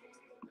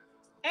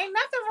 Ain't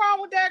nothing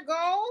wrong with that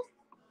goal.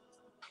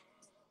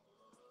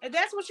 If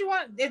that's what you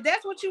want, if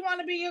that's what you want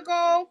to be your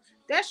goal,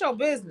 that's your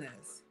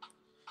business.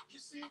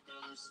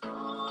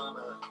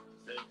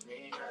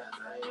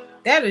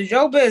 That is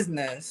your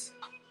business.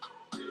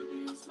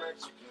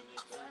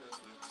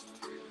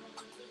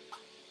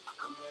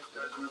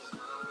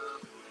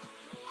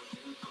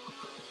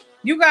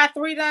 You got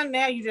 3 done.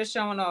 Now you just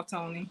showing off,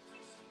 Tony.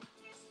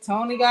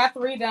 Tony got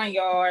 3 done,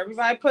 y'all.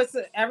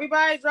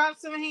 Everybody drop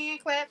some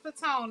hand claps for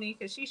Tony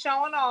because she's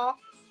showing off.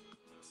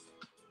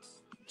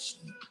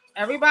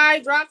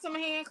 Everybody drop some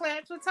hand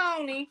claps for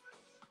Tony.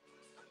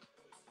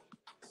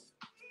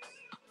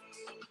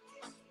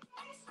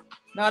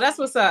 No, that's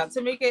what's up,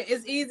 Tamika.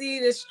 It's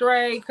easy to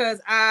stray because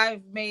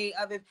I've made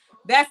other.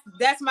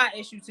 That's my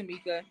issue,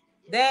 Tamika.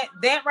 That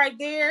right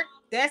there.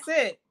 That's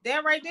it.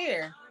 That right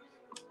there.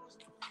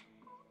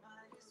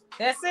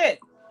 That's it.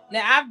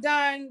 Now I've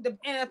done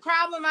and the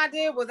problem I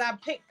did was I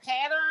picked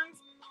patterns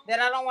that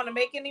I don't want to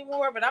make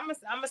anymore, but I'm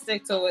gonna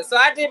stick to it. So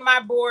I did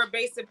my board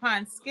based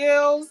upon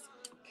skills,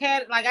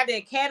 like I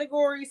did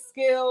categories,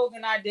 skills,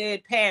 and I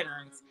did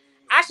patterns.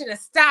 I should have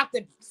stopped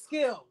at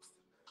skills.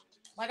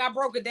 Like I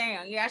broke it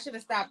down. Yeah, I should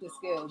have stopped at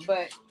skills,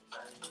 but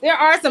there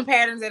are some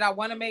patterns that I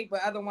want to make,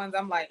 but other ones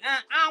I'm like,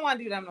 I don't want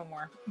to do them no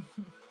more.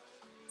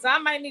 So I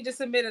might need to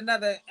submit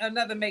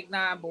another make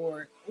 9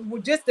 board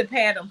with just the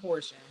pattern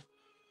portion.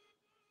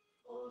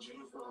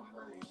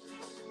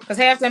 Because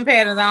half them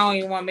patterns I don't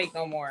even want to make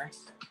no more.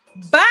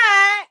 But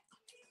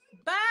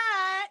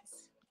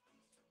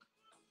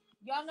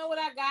y'all know what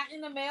I got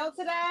in the mail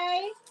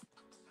today?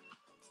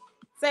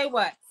 Say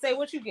what? Say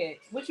what you get.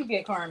 What you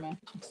get, Carmen?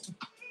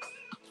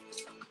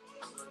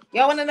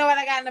 Y'all want to know what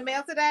I got in the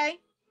mail today?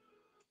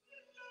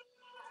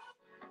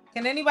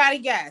 Can anybody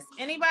guess?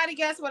 Anybody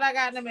guess what I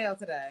got in the mail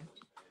today?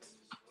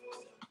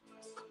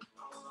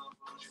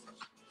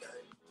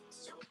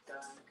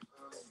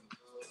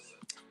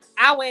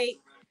 I'll wait.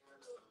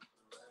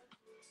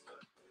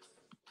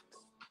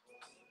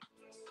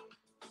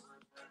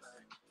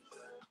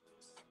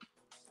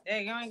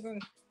 Hey, y'all ain't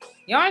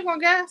gonna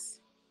guess?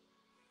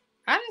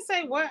 I didn't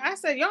say what. I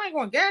said y'all ain't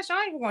gonna guess. Y'all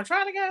ain't even gonna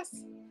try to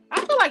guess.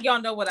 I feel like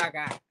y'all know what I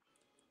got.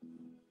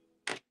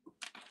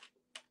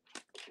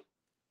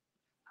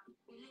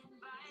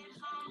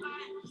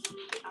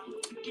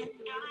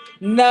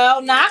 No,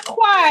 not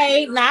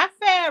quite. Not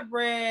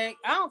fabric.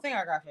 I don't think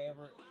I got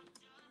fabric.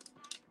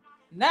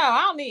 No,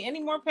 I don't need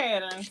any more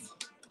patterns.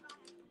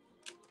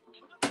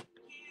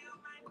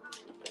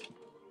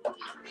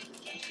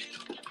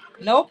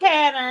 No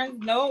patterns.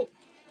 Nope.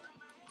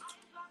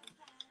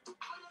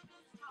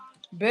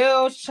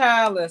 Bill's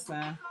child,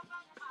 listen.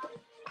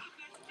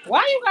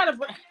 Why you gotta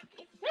bring?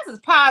 This is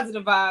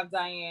positive vibes,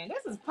 Diane.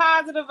 This is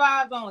positive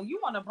vibes only. You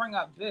want to bring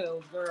up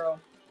bills, girl?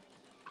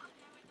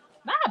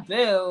 Not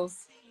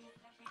bills.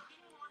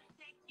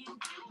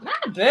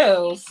 Not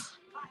bills.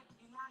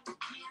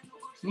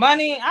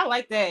 Money. I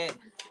like that.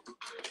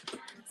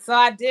 So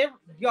I did,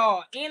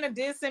 y'all. Anna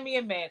did send me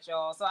a mat,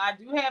 y'all. So I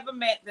do have a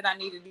mat that I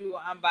need to do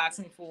an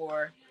unboxing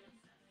for.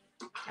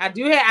 I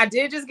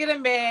did just get a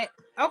mat.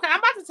 Okay, I'm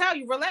about to tell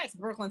you. Relax,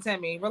 Brooklyn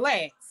Timmy.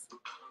 Relax.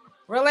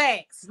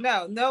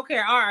 No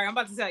care. All right, I'm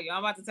about to tell you.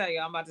 I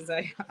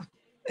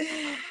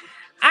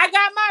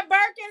got my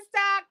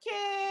Birkenstock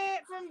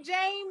kit from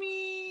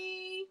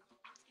Jamie.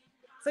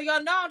 So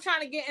y'all know I'm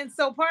trying to get in.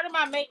 So part of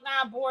my Make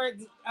 9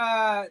 board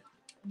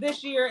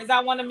this year is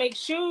I want to make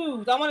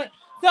shoes.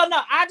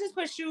 I just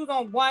put shoes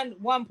on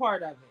one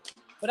part of it.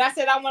 But I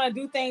said I want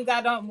to do things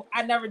I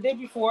never did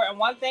before, and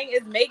one thing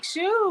is make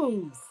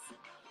shoes.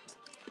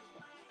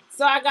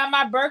 So I got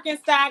my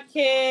Birkenstock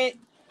kit.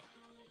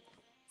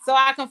 so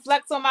I can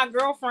flex on my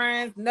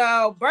girlfriends.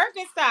 No,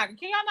 Birkenstock.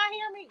 Can y'all not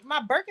hear me?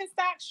 My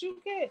Birkenstock shoe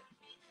kit.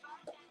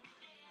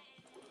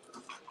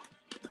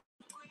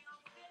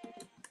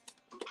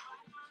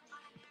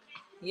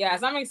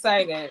 Yes, I'm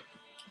excited.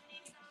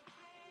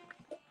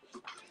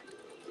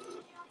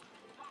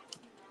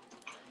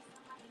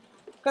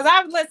 Cause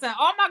I've listened,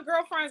 all my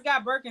girlfriends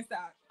got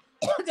Birkenstock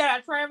that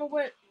I travel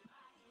with.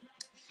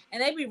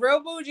 And they be real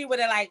bougie with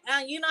it, like,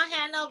 you don't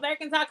have no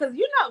Birkenstock. Cause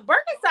you know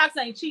Birkenstocks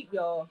ain't cheap,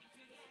 y'all.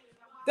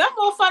 Them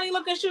little funny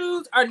looking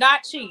shoes are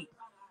not cheap.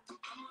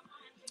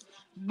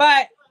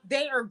 But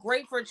they are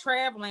great for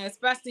traveling,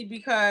 especially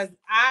because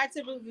I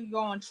typically go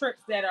on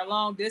trips that are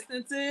long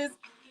distances.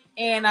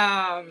 And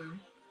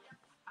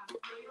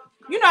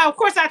you know, of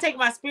course I take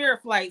my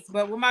Spirit flights,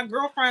 but with my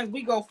girlfriends,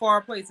 we go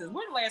far places.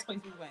 Where's the last place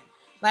we went?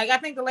 Like I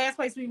think the last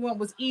place we went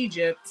was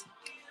Egypt.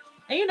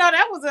 And you know,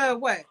 that was a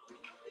what,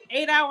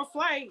 8-hour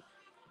flight.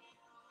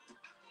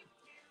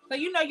 So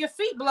you know your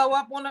feet blow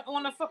up on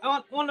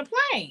the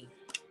plane.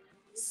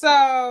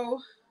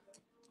 So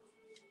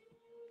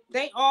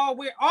they all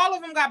wear, all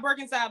of them got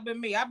Birkenstock but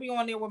me. I be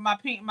on there with my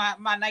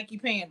Nike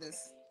Pandas,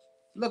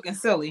 looking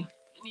silly.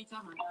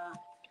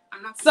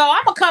 So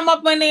I'm gonna come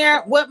up in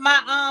there with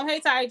my hey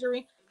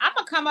Tidri, I'm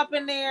gonna come up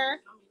in there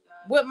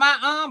with my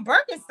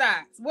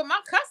Birkenstocks, with my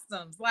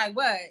customs. Like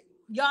what?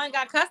 Y'all ain't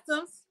got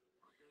customs?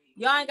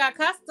 Y'all ain't got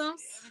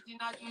customs?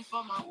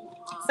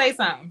 Say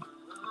something.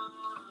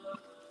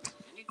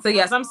 So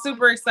yes, I'm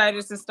super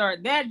excited to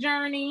start that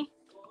journey.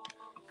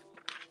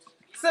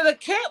 So the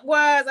kit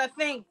was, I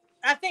think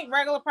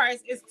regular price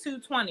is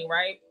 $220,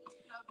 right?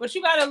 But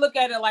you got to look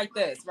at it like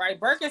this, right?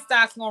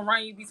 Birkenstock's gonna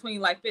run you between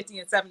like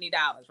 $50 and $70,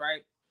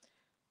 right?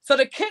 So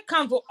the kit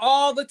comes with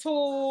all the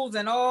tools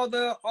and all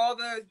the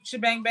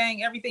shebang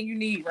bang, everything you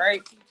need,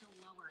 right?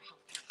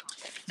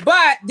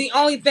 But the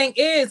only thing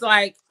is,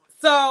 like,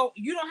 so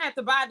you don't have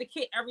to buy the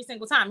kit every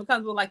single time. It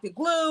comes with like the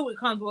glue, it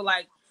comes with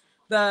like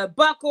the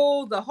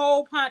buckle, the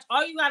hole punch.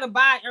 All you gotta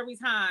buy every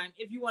time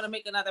if you want to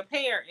make another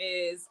pair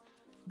is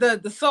the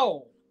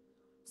sole.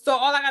 So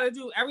all I gotta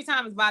do every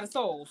time is buy the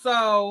sole.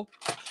 So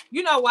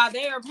you know, while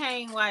they are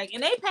paying like,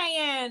 and they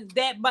paying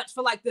that much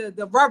for like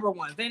the rubber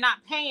ones. They're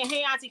not paying,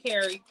 hey Auntie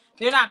Carrie,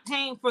 they're not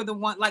paying for the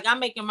one, like I'm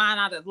making mine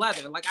out of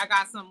leather. Like I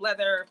got some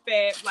leather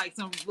fab, like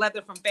some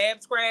leather from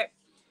Fab Scrap.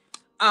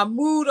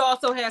 Mood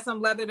also has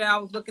some leather that I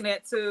was looking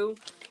at too.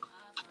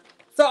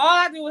 So all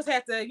I do is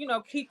have to, you know,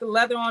 keep the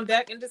leather on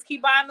deck and just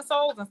keep buying the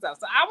soles and stuff.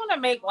 So I want to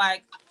make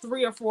like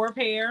 3 or 4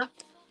 pair.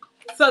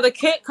 So the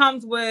kit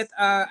comes with,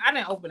 I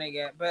didn't open it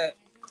yet, but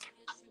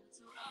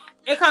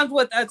it comes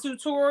with a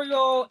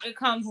tutorial. It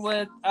comes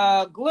with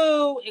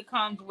glue. It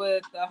comes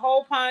with a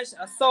hole punch,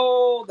 a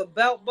sole, the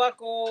belt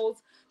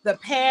buckles, the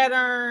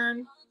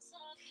pattern.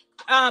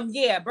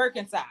 Yeah,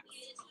 Birkenstocks.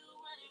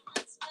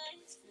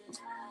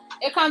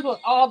 It comes with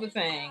all the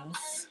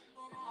things.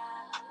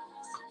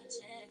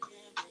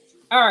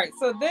 All right,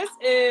 so this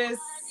is,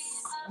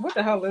 what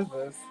the hell is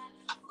this?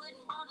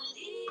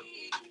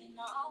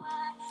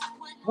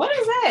 What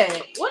is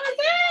that? What is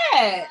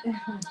that?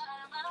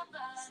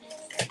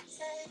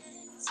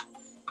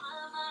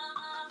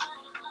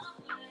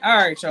 All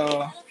right,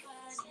 y'all.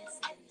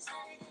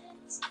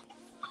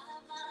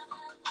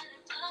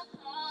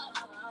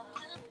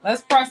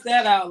 Let's press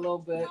that out a little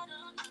bit.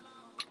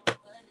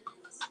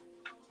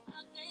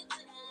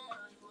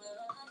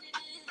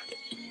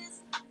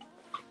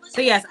 So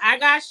yes, I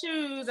got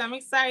shoes. I'm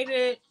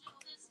excited.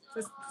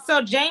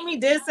 So Jamie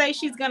did say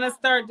she's gonna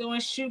start doing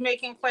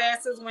shoemaking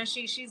classes when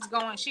she's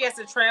going. She has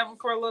to travel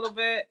for a little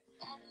bit,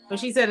 but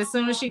she said as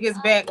soon as she gets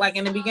back, like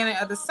in the beginning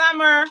of the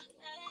summer,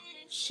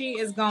 she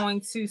is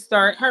going to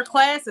start her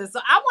classes. So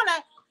I want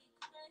to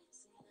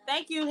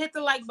thank you. Hit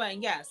the like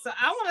button. Yes. So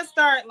I want to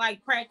start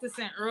like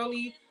practicing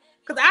early.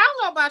 Cause I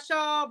don't know about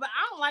y'all, but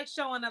I don't like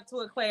showing up to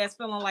a class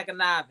feeling like a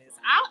novice.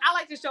 I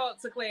like to show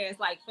up to class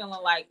like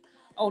feeling like,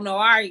 oh no,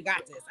 I already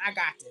got this. I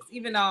got this.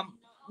 Even though I'm,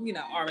 you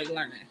know, already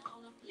learning.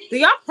 Do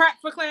y'all prep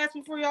for class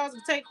before y'all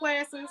take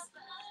classes?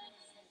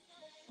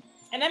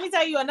 And let me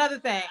tell you another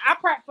thing. I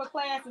prep for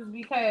classes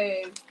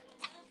because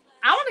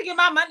I want to get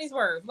my money's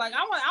worth. Like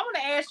I want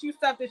to ask you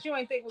stuff that you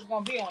ain't think was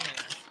gonna be on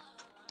there.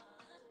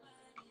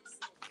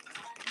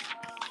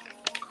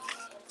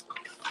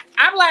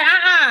 I'm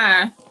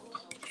like,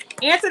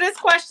 answer this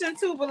question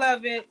too,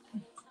 beloved.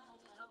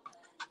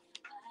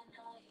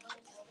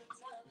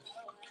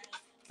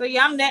 So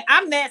yeah,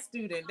 I'm that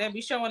student that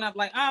be showing up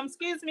like,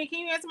 excuse me, can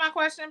you answer my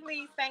question,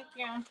 please? Thank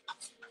you.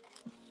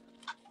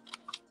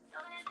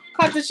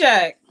 Cut the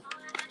check.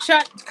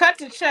 Cut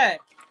the check.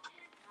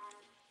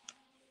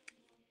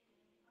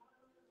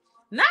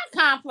 Not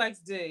Complex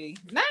D.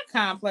 Not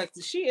Complex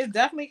D. She is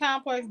definitely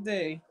Complex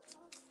D.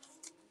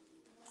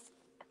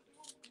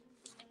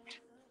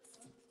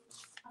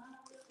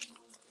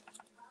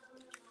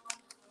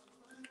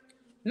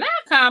 Not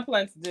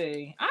Complex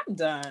D. I'm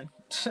done.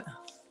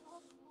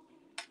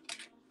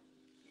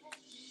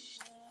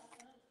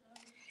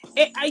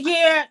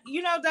 Yeah,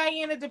 you know,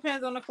 Diane, it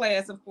depends on the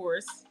class, of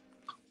course.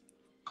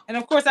 And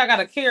of course, I got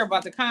to care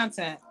about the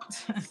content.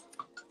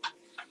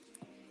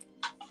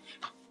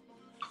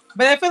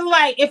 But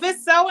if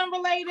it's sewing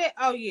related,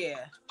 oh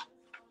yeah.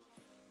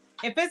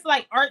 If it's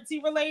like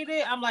artsy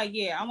related, I'm like,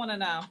 yeah, I want to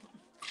know.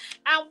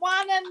 I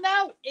want to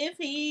know if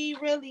he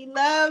really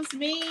loves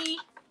me.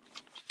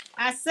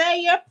 I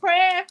say a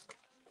prayer.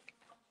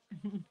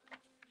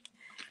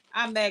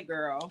 I'm that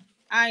girl.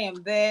 I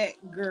am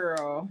that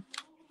girl.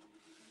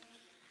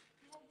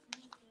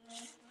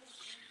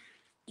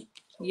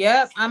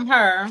 Yep, I'm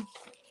her.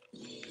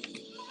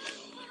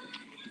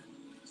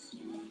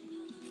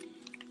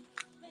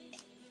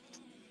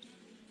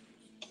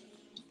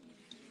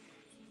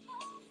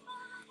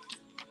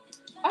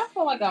 I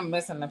feel like I'm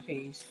missing a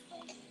piece.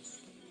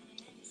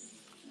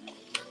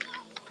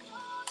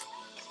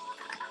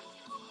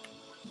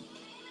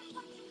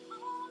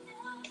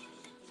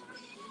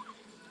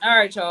 All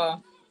right,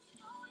 y'all.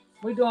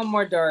 We're doing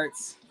more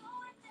darts.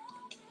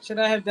 Should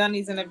I have done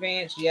these in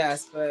advance?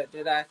 Yes, but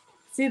did I?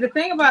 See, the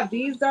thing about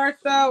these darts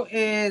though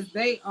is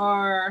they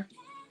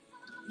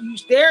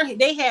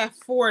have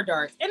 4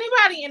 darts.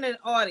 Anybody in the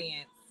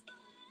audience?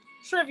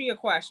 Trivia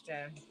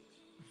question.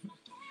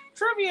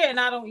 Trivia, and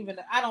I don't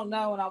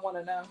know, and I want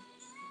to know.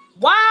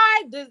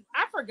 Why did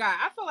I forgot?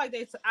 I feel like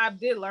I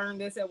did learn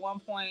this at one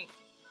point,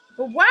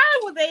 but why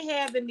would they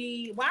have the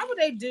need? Why would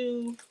they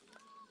do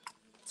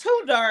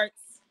 2 darts?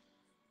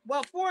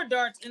 Well, 4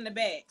 darts in the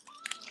back.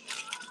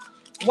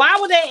 Why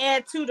would they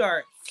add 2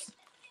 darts?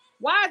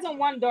 Why isn't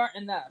 1 dart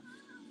enough?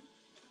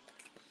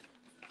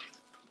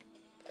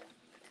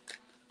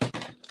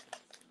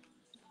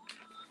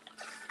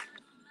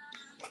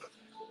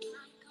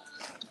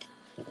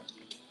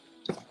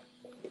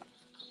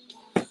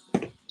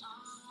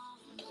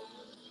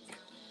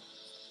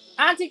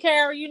 Auntie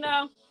Carrie, you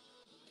know?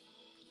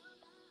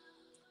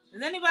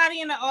 Does anybody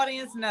in the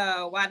audience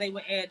know why they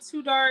would add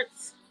 2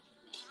 darts?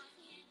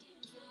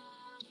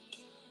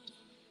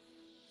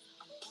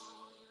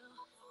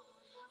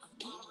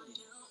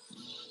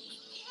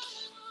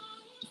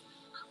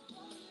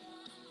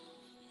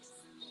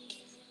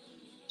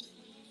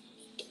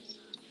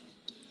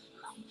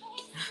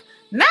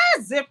 Not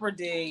Zipper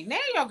D. Now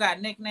y'all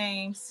got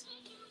nicknames.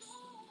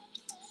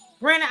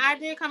 Granted, I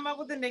did come up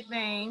with the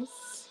nicknames.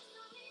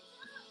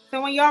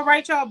 So when y'all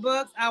write y'all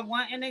books, I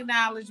want an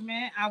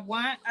acknowledgement. I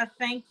want a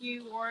thank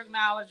you or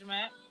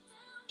acknowledgement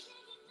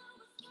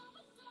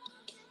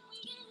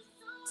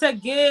to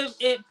give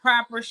it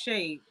proper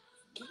shape.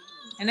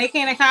 And they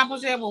can't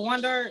accomplish that with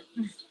 1 dart.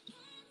 I'm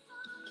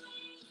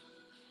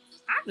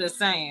just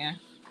saying.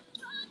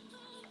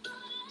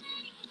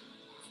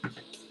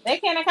 They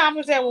can't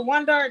accomplish that with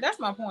 1 dart. That's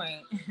my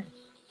point.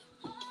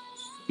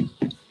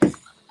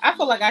 I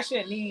feel like I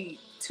shouldn't need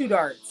 2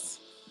 darts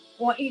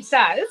on each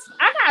side.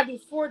 I gotta do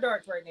 4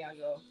 darts right now,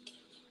 yo.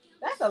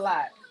 That's a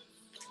lot.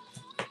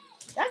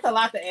 That's a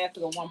lot to ask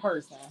of one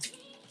person.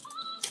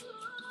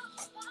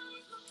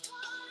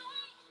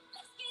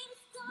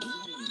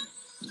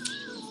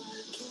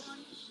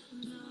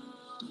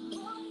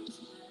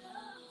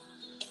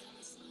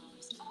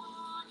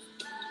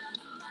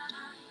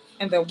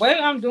 And the way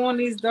I'm doing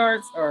these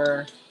darts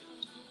are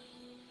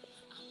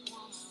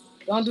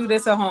don't do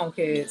this at home,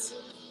 kids.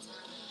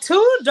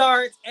 2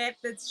 darts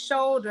at the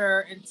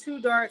shoulder and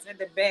 2 darts at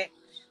the back.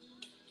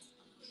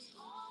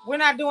 We're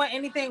not doing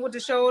anything with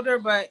the shoulder,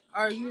 but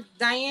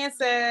Diane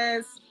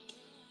says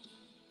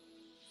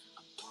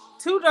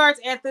 2 darts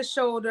at the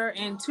shoulder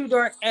and 2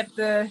 darts at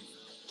the.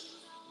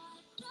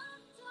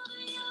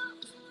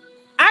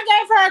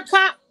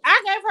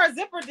 I gave her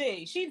zipper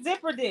D. She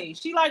zipper D.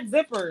 She likes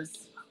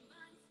zippers.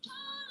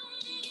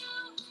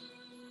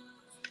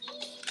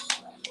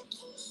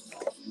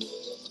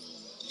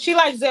 She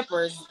likes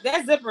zippers.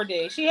 That's zipper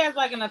D. She has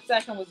like an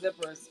obsession with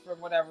zippers for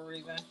whatever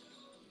reason.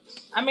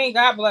 I mean,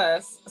 God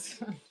bless.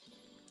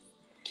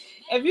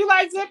 If you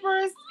like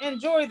zippers,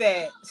 enjoy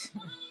that.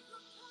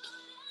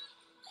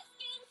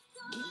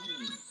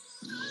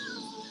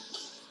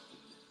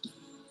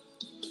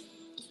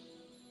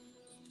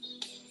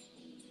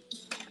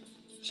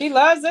 She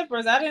loves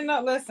zippers. I didn't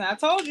know. Listen, I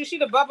told you she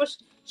the Bubba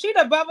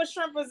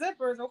Shrimp of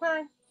zippers.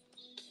 Okay.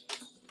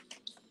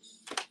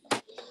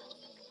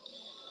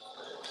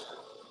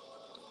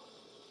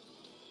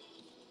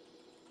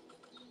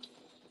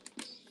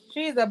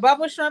 She's a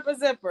Bubba Shrimp of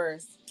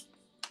zippers.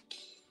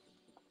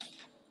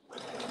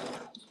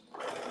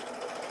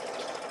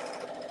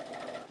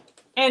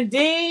 And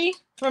D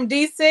from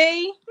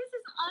DC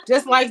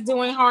just likes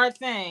doing hard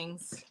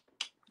things.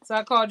 So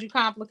I called you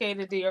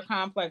complicated D or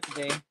complex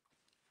D.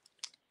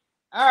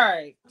 All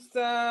right.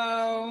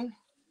 So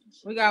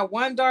we got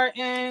 1 dart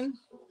in.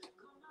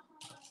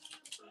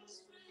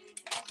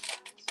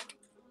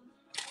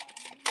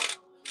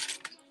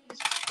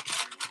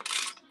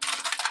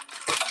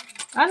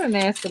 I didn't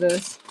ask for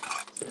this.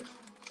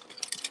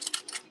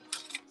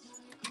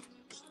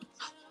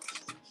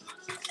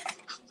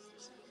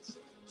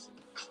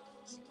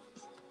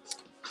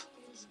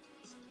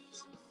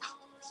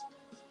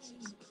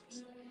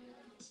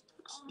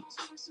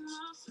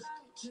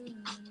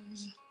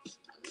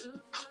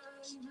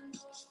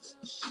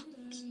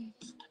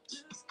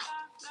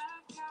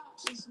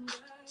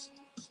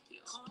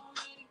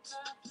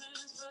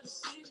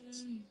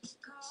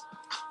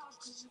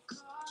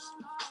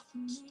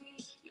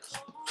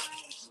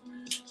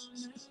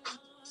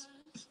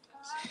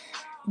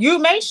 You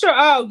make sure.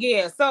 Oh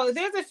yeah. So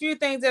there's a few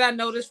things that I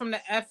noticed from the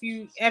F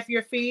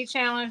your feed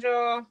challenge,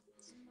 y'all.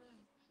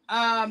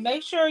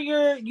 Make sure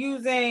you're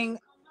using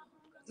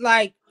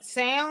like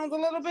sounds a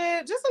little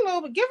bit, just a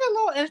little bit. Give it a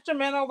little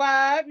instrumental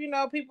vibe. You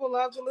know, people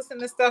love to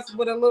listen to stuff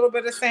with a little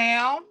bit of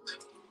sound.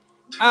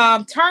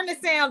 Turn the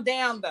sound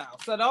down though,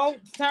 so don't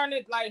turn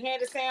it like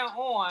have the sound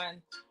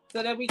on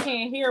so that we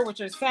can't hear what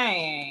you're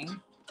saying.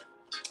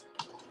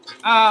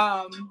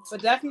 But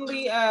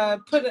definitely add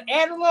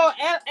a little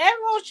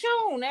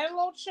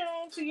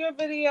tune to your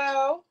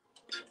video.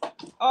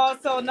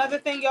 Also, another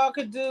thing y'all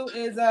could do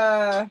is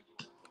add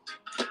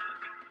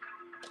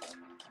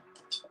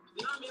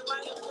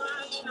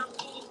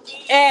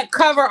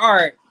cover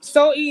art.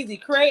 So easy.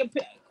 Create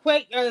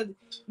quick.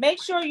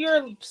 Make sure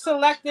you're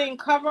selecting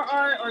cover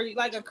art or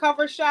like a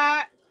cover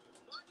shot.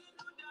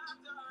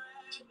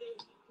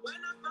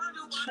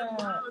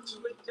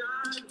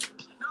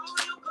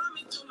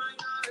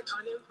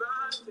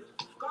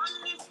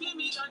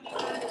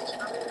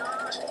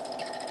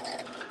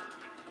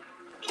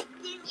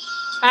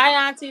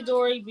 Hi, Auntie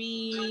Dory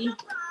B.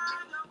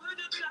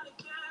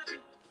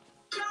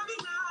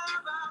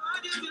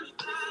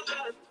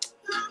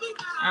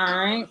 All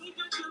right.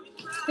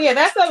 Yeah,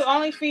 that's the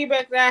only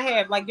feedback that I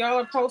have. Like, y'all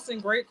are posting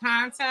great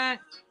content.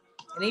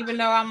 And even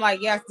though I'm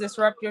like, yes,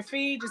 disrupt your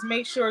feed, just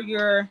make sure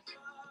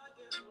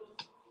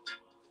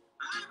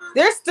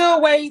there's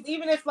still ways,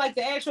 even if like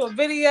the actual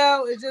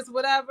video is just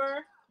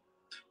whatever.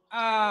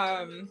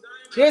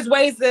 There's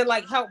ways to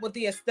like help with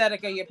the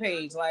aesthetic of your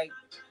page. Like,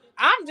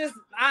 I'm just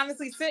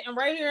honestly sitting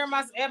right here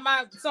at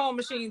my sewing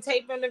machine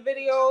taping the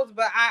videos,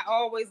 but I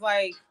always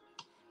like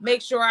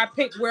make sure I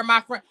pick where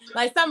my friend,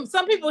 like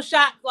some people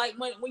shot like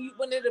when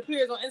it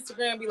appears on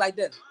Instagram be like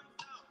this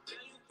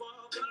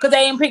because they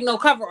ain't pick no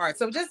cover art.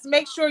 So just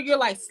make sure you're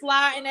like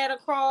sliding that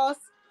across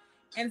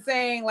and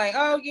saying like,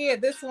 oh yeah,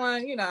 this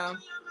one, you know.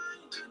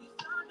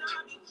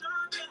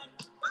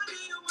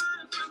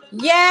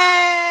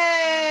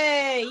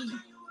 Yay!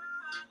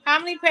 How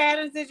many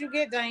patterns did you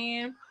get,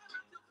 Diane?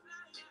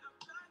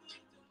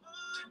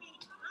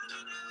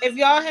 If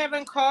y'all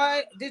haven't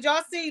caught, did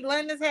y'all see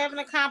Linda's having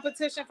a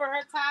competition for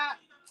her top?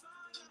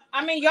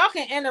 I mean, y'all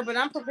can enter, but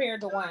I'm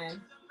prepared to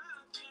win.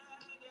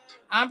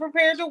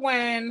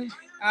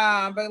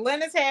 But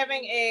Linda's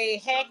having a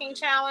hacking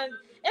challenge.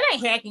 It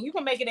ain't hacking. You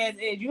can make it as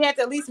is. You have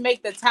to at least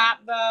make the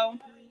top, though.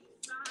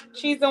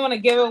 She's doing a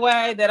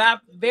giveaway that I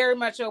very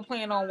much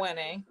plan on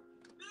winning.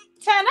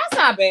 10, that's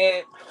not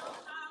bad.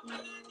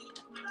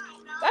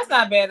 That's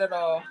not bad at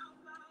all.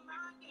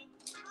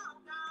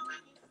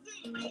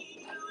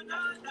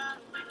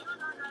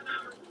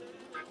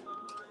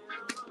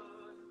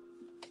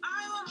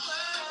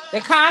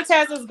 The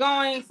contest is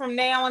going from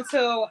now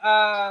until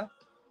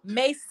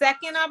May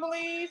 2nd, I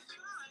believe.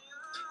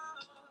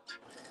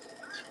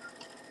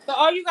 So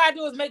all you gotta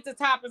do is make the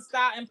top and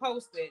style and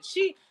post it.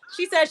 She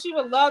said she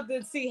would love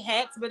to see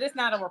hacks, but it's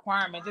not a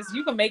requirement. Just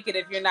you can make it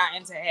if you're not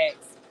into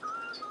hacks.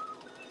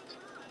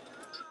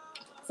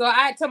 So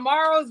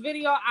tomorrow's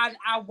video,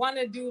 I want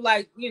to do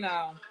like, you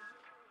know,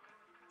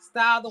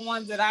 style the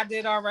ones that I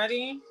did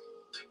already.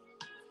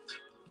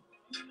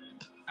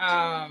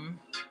 All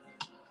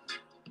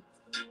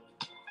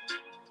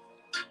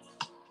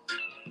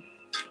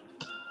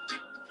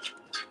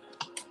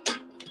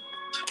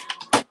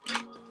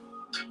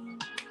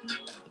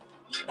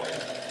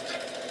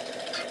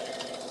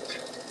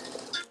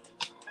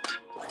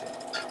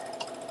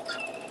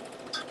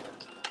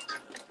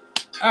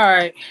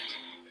right.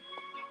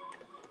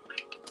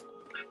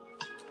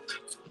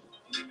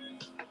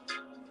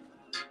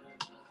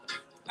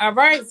 All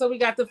right, so we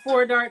got the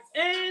 4 darts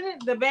in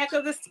the back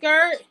of the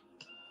skirt.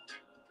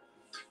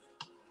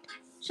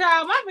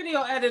 Child, my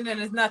video editing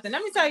is nothing.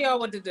 Let me tell y'all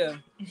what to do.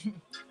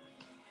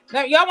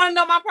 Now, y'all want to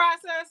know my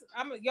process?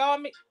 Y'all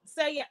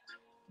say yeah.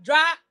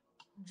 Drop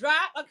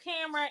a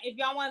camera if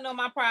y'all want to know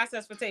my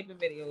process for taping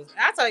videos.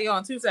 I'll tell y'all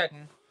in 2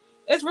 seconds.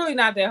 It's really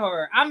not that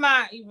hard. I'm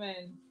not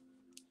even.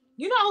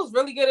 You know who's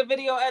really good at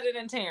video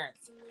editing?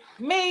 Terrence.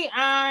 Me,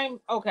 I'm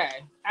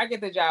okay. I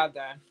get the job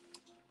done.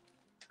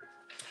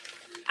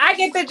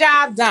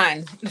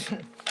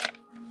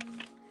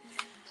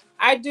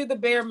 I do the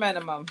bare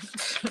minimum.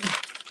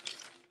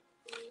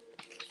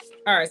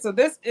 All right, so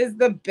this is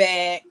the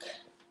back.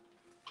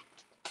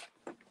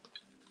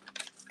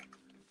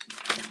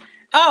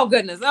 Oh,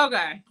 goodness.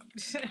 Okay.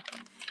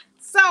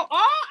 So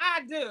all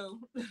I do,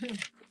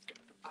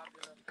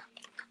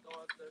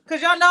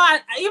 because y'all know,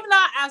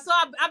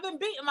 I've been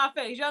beating my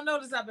face. Y'all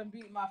notice I've been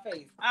beating my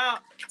face.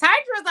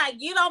 Tydra's like,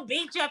 you don't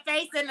beat your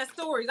face in the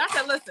stories. I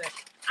said, listen,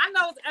 I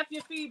know it's F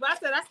your feed, but I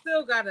said, I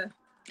still got to,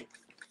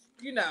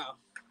 you know.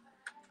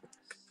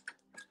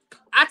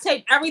 I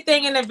tape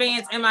everything in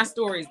advance in my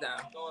stories, though.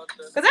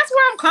 Because that's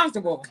where I'm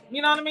comfortable.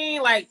 You know what I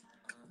mean? Like,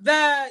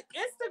 the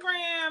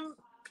Instagram,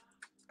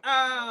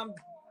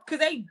 because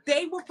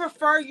they would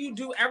prefer you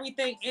do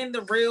everything in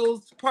the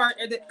reels part.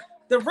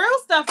 The real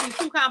stuff is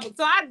too complicated.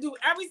 So I do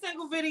every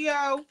single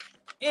video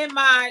in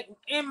my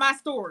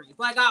stories,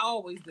 like I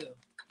always do.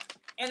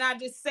 And I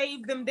just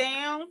save them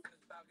down.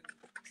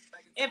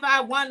 if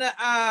I want to,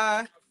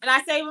 and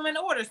I save them in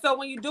order. So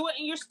when you do it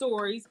in your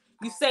stories,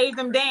 you save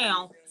them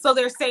down so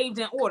they're saved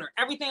in order.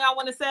 Everything I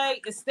want to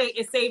say is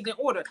saved in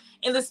order.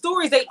 In the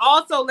stories, they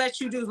also let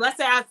you do. Let's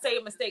say I say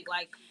a mistake,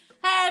 like,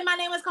 "Hey, my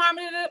name is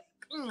Carmen,"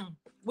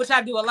 which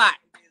I do a lot.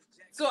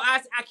 So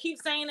I keep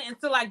saying it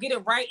until I get it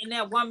right in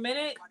that 1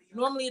 minute.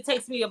 Normally, it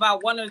takes me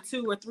about 1 or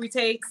 2 or 3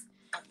 takes.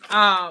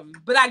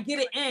 But I get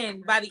it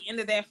in by the end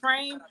of that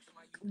frame.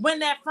 When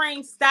that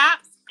frame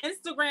stops,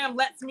 Instagram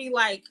lets me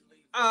like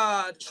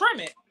trim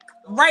it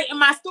right in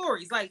my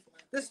stories. Like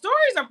the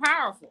stories are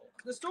powerful.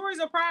 The stories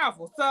are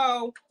powerful.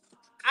 So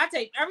I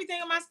take everything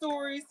in my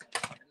stories.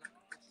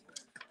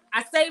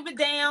 I save it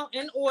down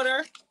in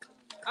order.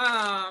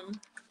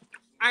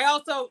 I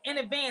also in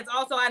advance,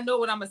 also I know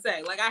what I'm gonna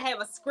say. Like I have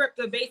a script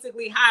of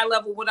basically high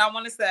level what I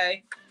want to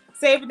say.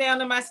 Save it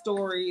down in my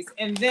stories,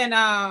 and then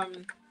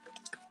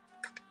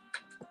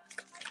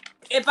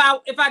if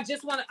I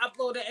just want to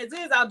upload it as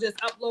is, I'll just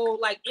upload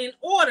like in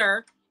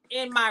order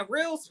in my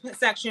reels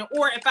section.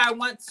 Or if I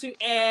want to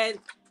add,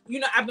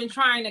 I've been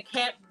trying to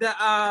cap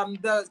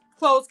the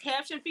closed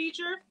caption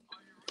feature.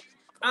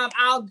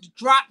 I'll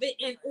drop it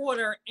in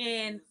order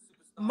in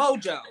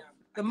Mojo,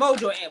 the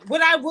Mojo app.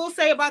 What I will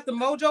say about the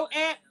Mojo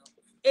app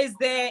is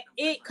that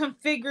it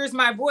configures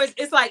my voice.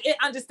 It's like it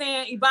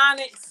understands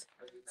Ebonics,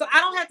 so I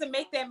don't have to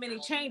make that many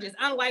changes.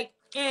 Unlike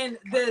in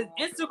the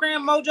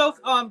Instagram Mojo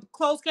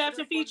closed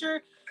caption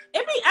feature,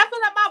 it be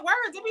effing up my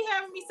words. It be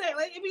having me say,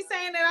 like, it be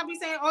saying that I'll be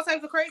saying all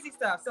types of crazy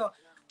stuff. So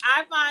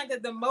I find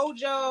that the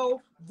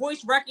Mojo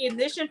voice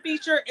recognition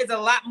feature is a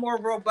lot more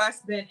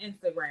robust than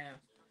Instagram.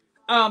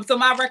 So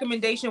my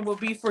recommendation would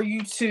be for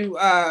you to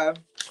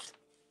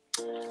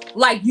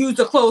like use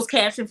the closed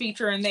caption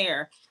feature in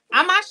there.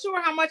 I'm not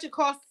sure how much it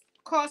costs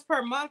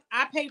per month.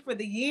 I pay for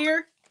the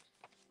year,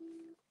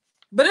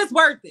 but it's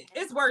worth it.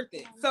 It's worth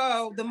it.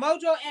 So the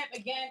Mojo app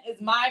again is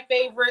my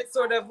favorite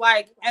sort of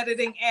like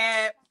editing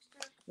app.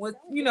 With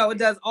it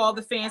does all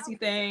the fancy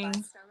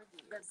things.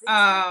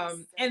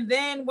 And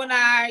then when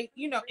I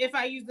if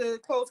I use the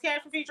closed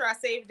caption feature, I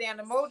save it down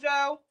to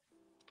Mojo.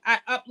 I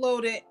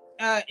upload it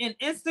in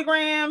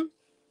Instagram,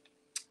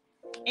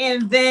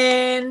 and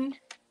then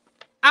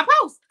I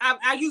post.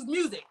 I use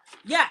music.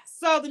 Yeah.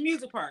 So the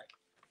music part.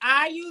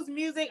 I use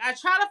music. I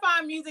try to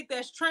find music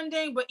that's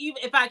trending, but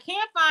even if I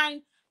can't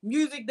find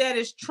music that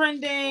is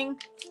trending,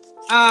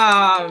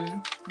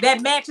 that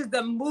matches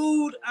the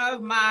mood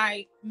of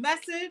my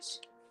message,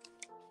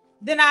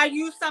 then I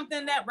use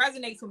something that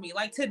resonates with me.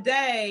 Like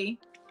today,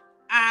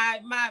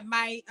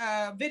 my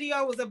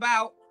video was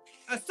about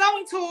a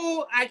sewing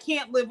tool I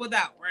can't live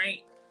without,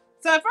 right?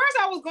 So at first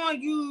I was going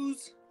to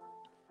use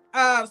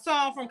a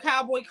song from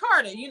Cowboy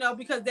Carter,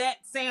 because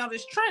that sound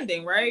is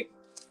trending, right?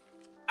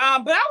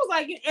 But I was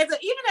like, even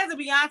as a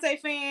Beyonce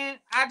fan,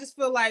 I just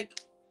feel like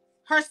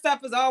her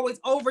stuff is always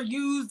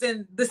overused,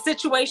 and the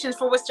situations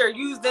for which they're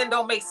used in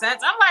don't make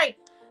sense. I'm like,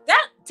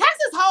 that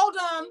Texas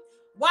Hold'em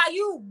while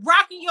you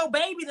rocking your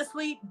baby to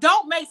sleep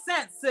don't make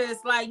sense, sis.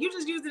 Like you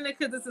just using it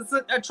because it's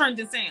a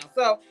trending sound.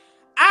 So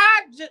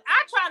I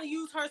try to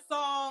use her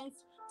songs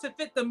to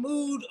fit the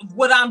mood of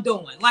what I'm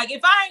doing. Like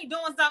if I ain't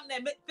doing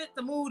something that fits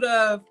the mood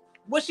of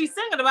what she's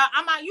singing about,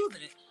 I'm not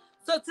using it.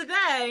 So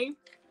today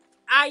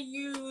I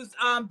use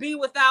Be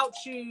Without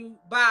You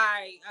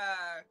by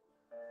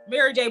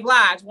Mary J.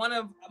 Blige, one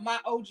of my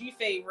OG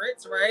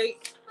favorites,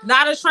 right?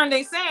 Not a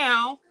trending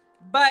sound,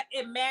 but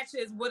it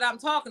matches what I'm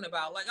talking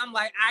about. Like I'm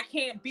like, I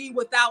can't be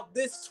without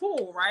this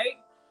tool, right?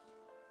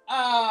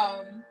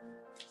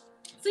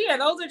 So yeah,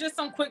 those are just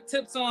some quick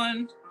tips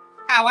on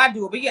how I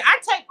do it. But yeah, I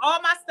take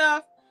all my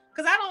stuff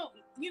because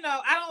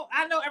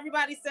I know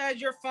everybody says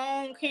your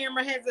phone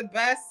camera has the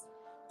best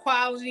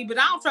quality, but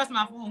I don't trust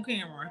my phone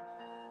camera.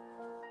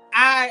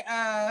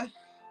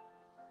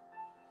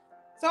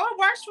 So it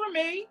works for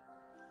me.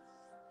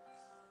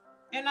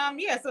 And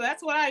so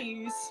that's what I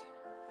use.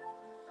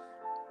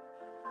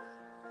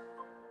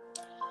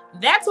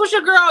 That's what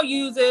your girl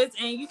uses,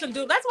 and you can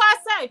do. That's why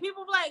I say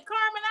people be like,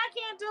 Carmen, I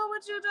can't do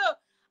what you do.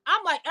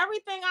 I'm like,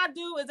 everything I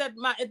do is at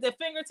the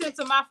fingertips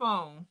of my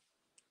phone.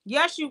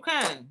 Yes, you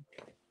can.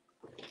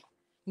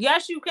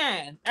 Yes, you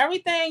can.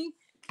 Everything,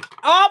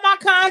 all my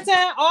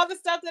content, all the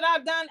stuff that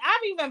I've done.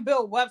 I've even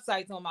built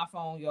websites on my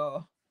phone,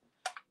 y'all.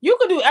 You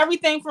can do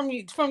everything from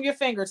your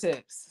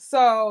fingertips.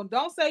 So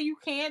don't say you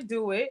can't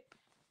do it.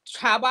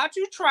 How about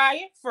you try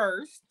it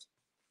first?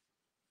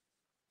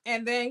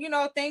 And then,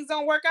 if things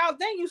don't work out,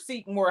 then you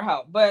seek more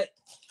help. But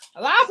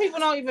a lot of people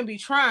don't even be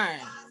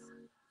trying.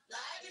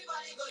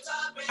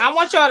 I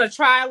want y'all to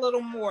try a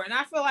little more. And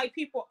I feel like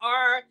people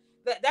are.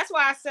 That's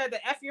why I said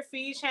the F Your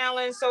Feed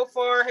challenge so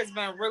far has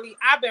been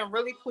I've been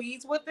really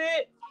pleased with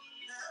it.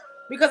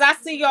 Because I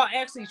see y'all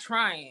actually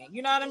trying.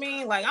 You know what I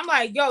mean? Like, I'm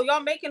like, yo,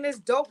 y'all making this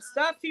dope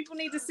stuff. People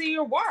need to see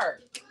your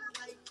work.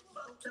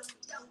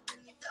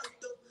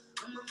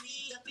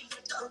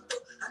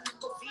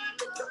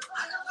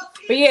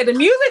 But yeah, the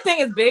music thing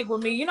is big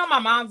with me. My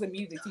mom's a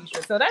music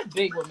teacher, so that's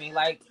big with me.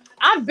 Like,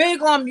 I'm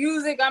big on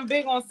music, I'm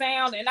big on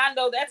sound, and I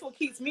know that's what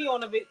keeps me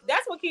on the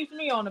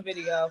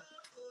video.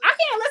 I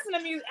can't listen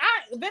to music.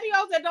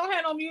 Videos that don't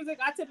have no music,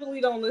 I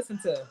typically don't listen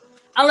to,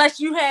 unless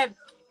you have.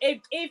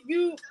 If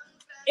you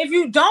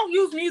don't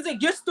use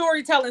music, your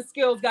storytelling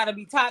skills got to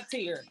be top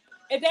tier.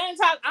 If they ain't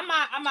talk,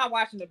 I'm not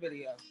watching the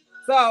video.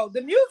 So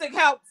the music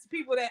helps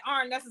people that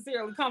aren't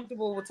necessarily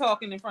comfortable with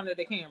talking in front of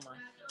the camera.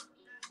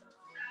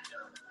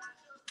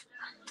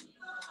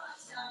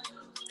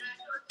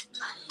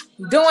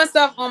 Doing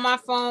stuff on my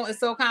phone is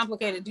so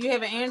complicated. Do you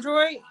have an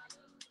Android?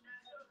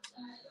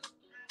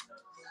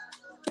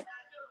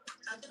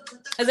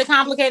 Is it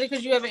complicated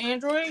because you have an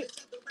Android?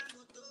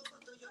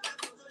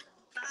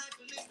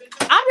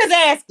 I'm just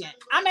asking.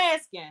 I'm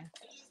asking.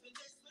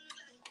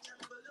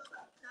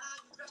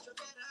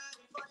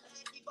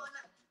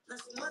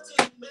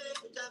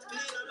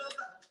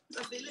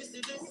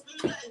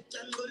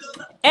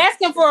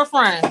 Asking for a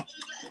friend.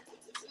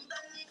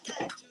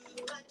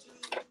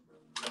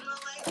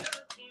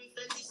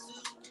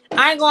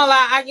 I ain't gonna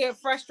lie, I get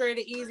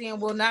frustrated easy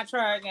and will not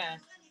try again.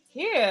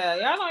 Yeah,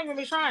 y'all don't even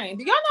be trying.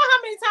 Do y'all know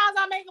how many times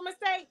I make a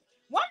mistake?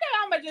 One day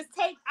I'm gonna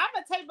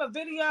tape a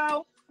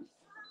video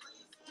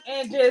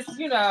and just,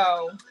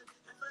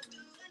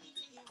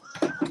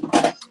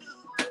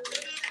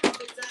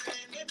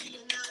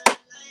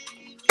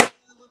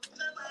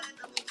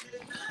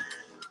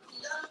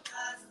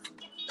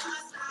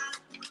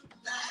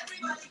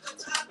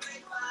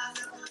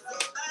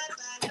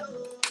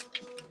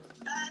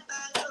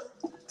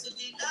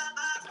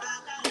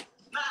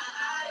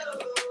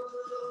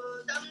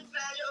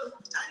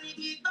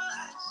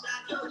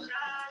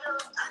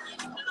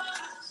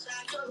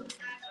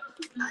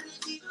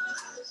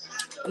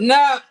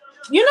 No,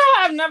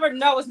 I've never.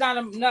 No, it's not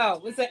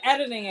it's an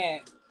editing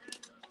app.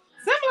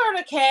 Similar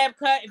to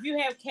CapCut. If you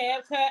have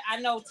CapCut, I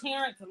know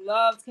Terrence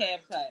loves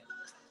CapCut.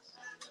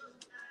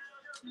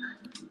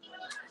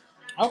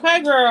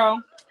 Okay,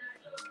 girl.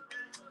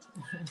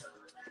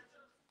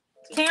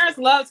 Terrence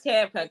loves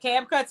CapCut.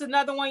 CapCut's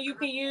another one you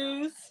can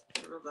use.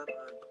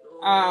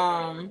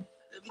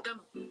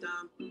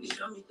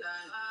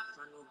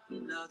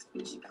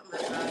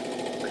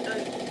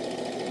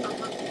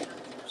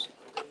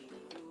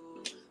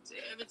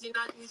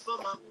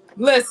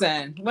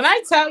 Listen, when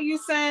I tell you,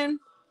 Sin,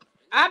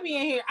 I'll be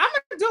in here. I'm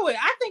gonna do it.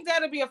 I think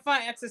that'll be a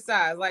fun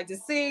exercise, like to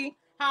see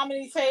how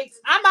many takes.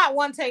 I'm not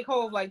one take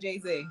hold like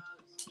Jay-Z.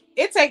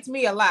 It takes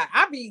me a lot.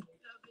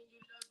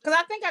 Because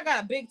I think I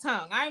got a big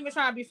tongue. I ain't even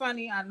trying to be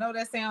funny. I know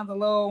that sounds a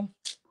little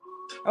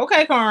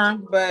okay,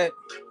 Karan, but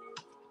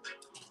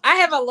I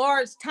have a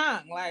large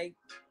tongue. Like,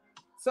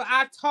 so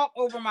I talk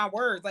over my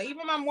words. Like,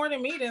 even my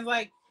morning meetings,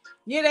 like,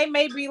 yeah, they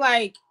may be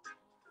like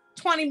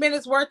 20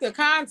 minutes worth of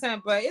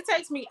content, but it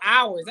takes me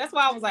hours. That's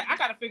why I was like, I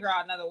got to figure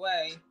out another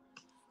way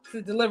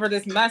to deliver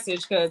this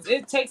message because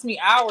it takes me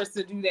hours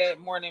to do that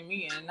morning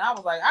meeting. And I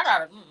was like, I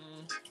got to,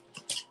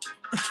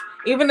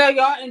 even though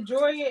y'all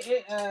enjoy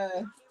it,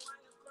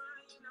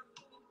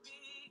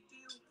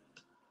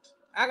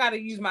 I got to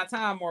use my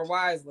time more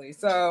wisely.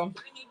 So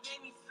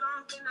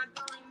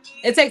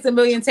it takes a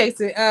million takes.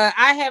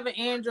 I have an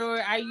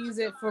Android. I use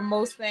it for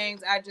most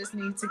things. I just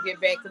need to get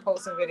back to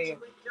posting video.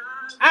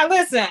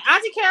 Listen,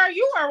 Auntie Kara,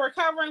 you are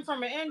recovering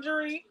from an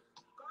injury.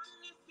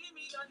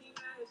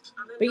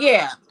 But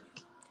yeah,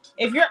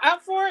 if you're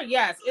up for it,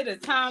 yes, it is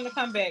time to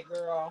come back,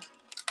 girl.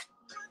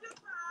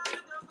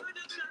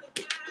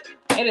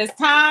 It is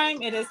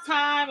time. It is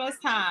time. It's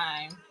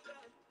time.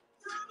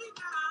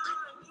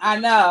 I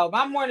know.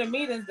 My morning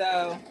meetings,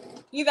 though,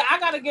 either I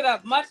got to get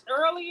up much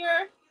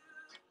earlier.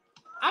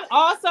 I'm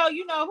also,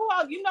 who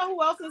else?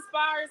 Who else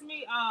inspires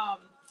me?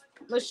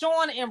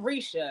 LaShawn and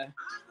Risha.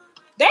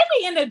 They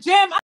be in the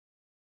gym.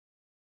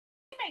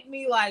 They make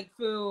me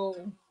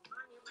feel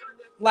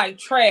like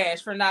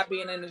trash for not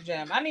being in the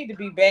gym. I need to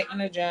be back in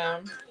the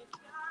gym.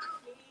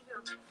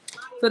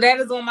 So that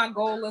is on my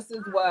goal list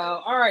as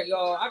well. All right,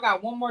 y'all. I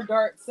got one more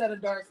set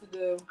of darts to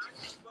do.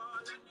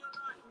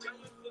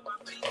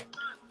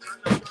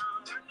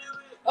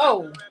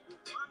 Oh,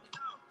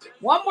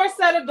 one more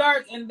set of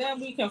darts, and then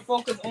we can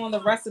focus on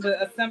the rest of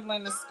the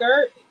assembling the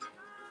skirt.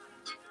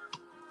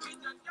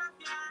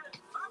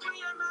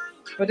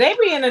 But they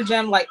be in the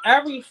gym like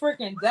every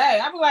freaking day.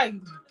 I be like,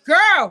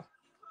 girl.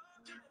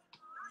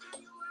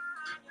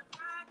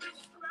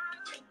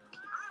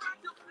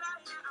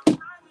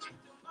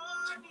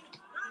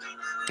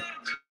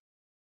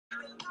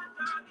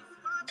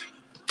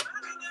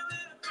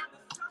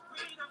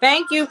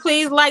 Thank you.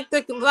 Please like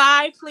the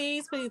live,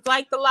 please. Please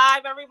like the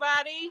live,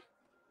 everybody.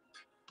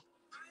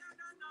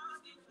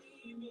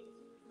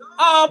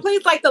 Oh,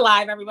 please like the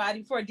live, everybody,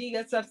 before D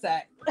gets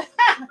upset.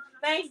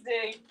 Thanks,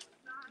 D.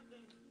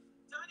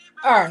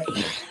 All right.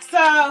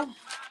 So,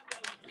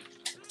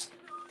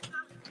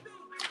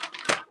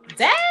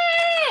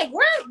 dang,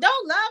 where's no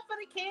love for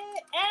the kid?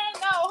 Ain't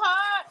no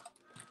heart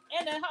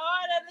in the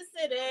heart of the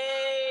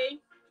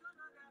city.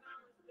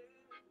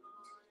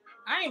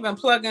 I ain't even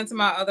plug into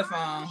my other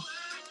phone.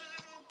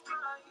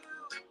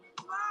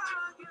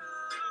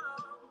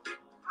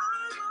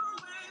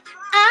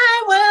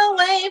 I will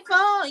wait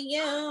for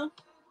you.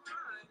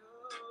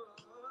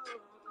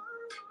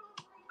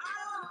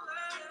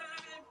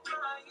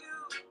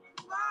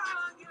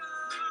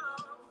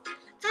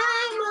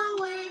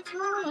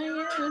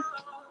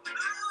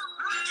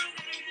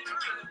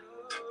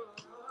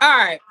 All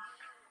right.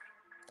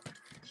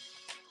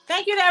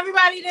 Thank you to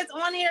everybody that's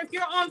on here. If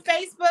you're on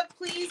Facebook,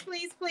 please,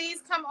 please,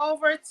 please come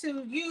over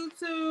to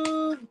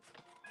YouTube.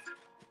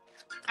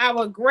 I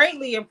would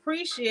greatly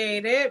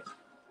appreciate it.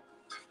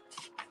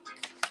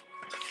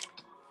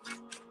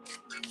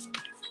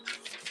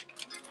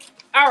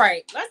 All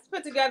right, let's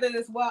put together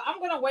this. Well, I'm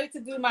going to wait to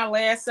do my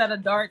last set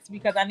of darts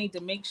because I need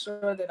to make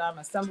sure that I'm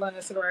assembling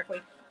this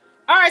correctly.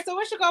 All right, so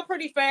we should go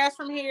pretty fast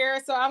from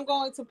here. So I'm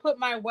going to put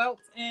my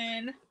welts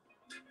in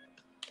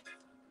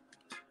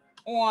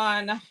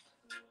on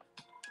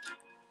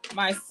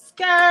my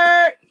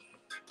skirt.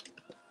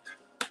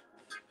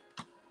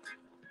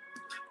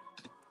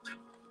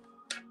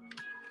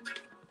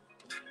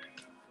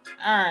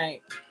 All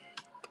right.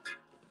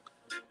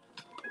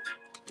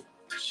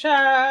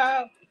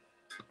 Child,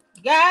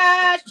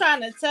 God's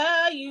trying to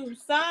tell you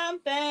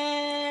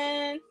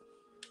something.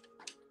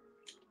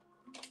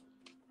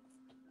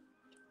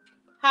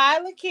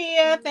 Hi,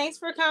 Lakia. Thanks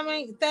for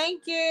coming.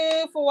 Thank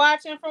you for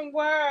watching from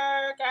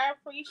work. I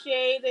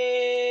appreciate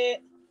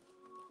it.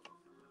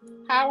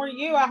 How are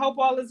you? I hope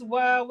all is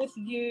well with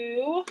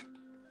you.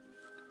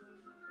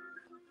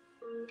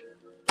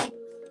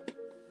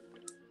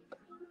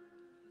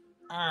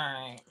 All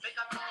right.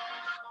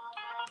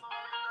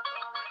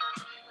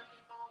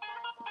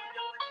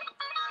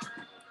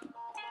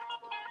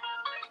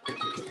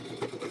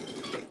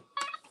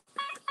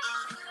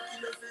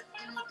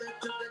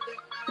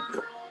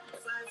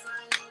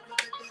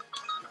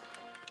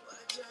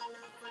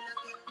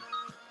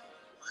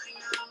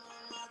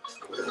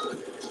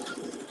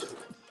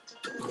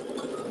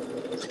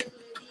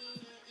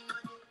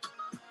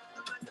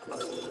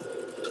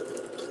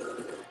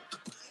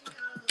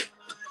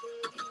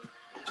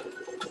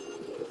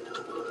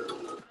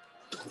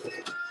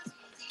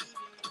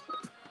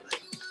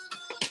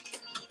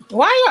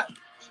 Why?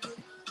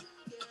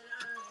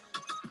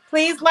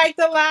 Please like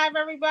the live,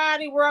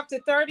 everybody. We're up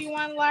to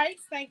 31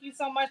 likes. Thank you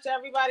so much to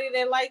everybody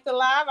that liked the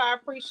live. I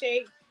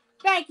appreciate.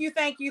 Thank you,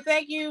 thank you,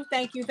 thank you,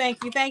 thank you,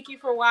 thank you, thank you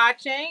for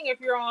watching.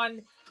 If you're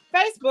on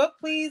Facebook,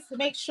 please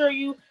make sure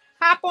you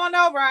hop on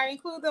over. I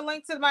include the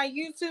link to my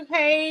YouTube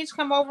page.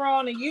 Come over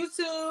on the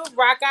YouTube.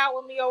 Rock out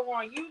with me over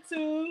on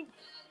YouTube.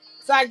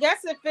 So I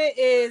guess if it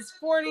is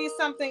 40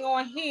 something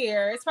on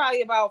here, it's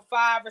probably about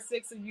 5 or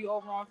 6 of you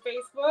over on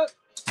Facebook.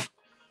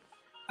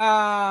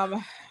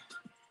 All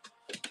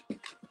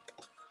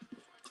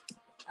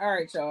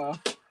right, y'all.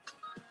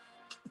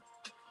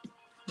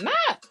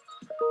 Not.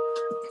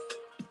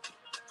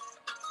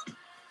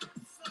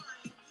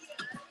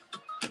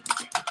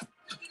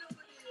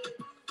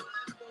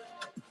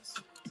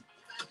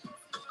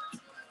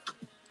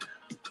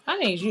 I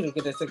need you to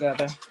get it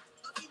together.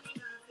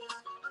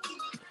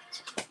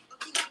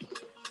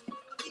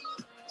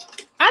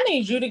 I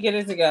need you to get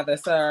it together,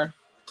 sir.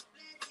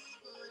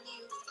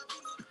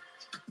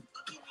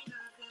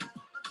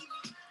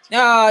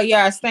 Oh,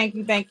 yes. Thank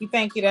you, thank you,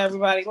 thank you to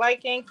everybody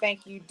liking.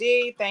 Thank you,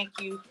 D. Thank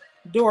you,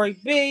 Dory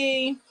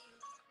B.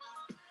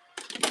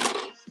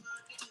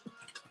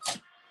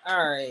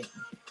 All right.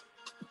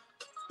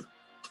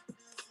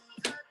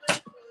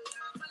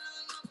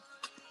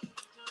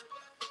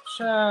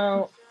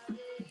 So,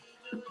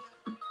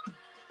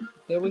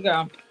 here we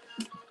go.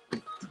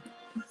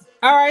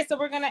 All right, so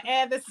we're going to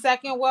add the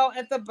second welt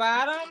at the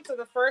bottom. So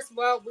the first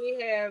welt,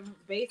 we have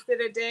basted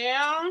it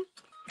down.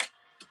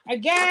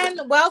 Again,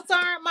 welts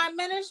aren't my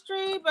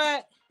ministry,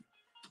 but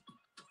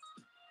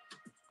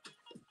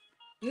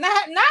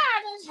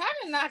I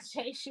did not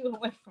chase you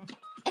away from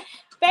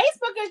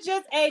Facebook. Is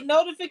just a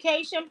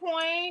notification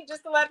point,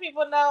 just to let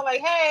people know,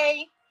 like,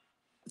 hey,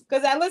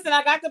 because listen,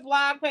 I got the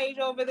blog page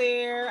over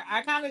there.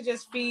 I kind of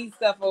just feed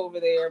stuff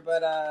over there,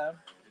 but all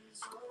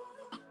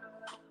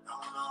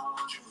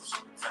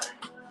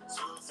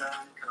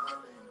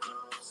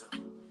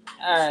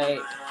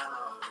right.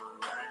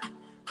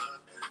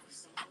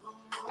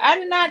 I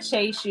did not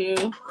chase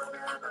you.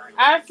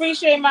 I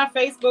appreciate my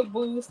Facebook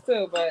boost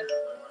too, but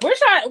we're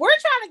trying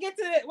to get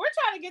to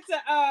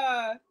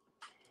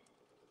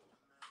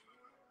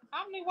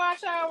how many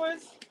watch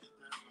hours?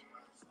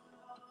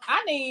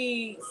 I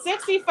need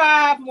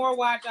 65 more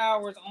watch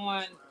hours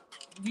on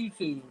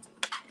YouTube.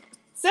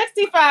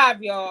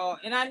 65, y'all,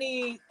 and I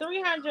need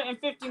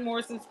 350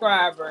 more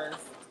subscribers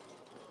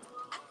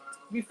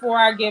before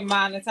I get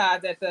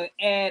monetized at the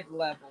ad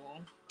level.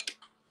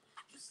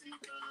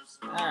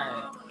 All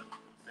right.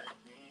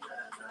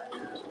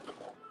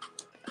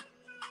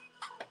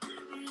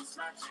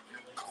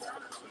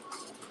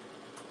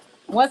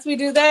 Once we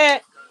do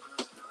that,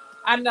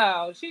 I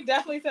know she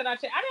definitely said I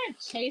didn't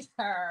chase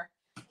her.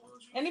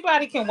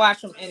 Anybody can watch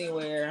from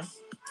anywhere.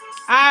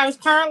 I'm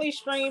currently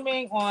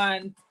streaming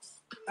on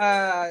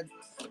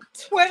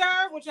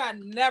Twitter, which I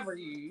never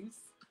use.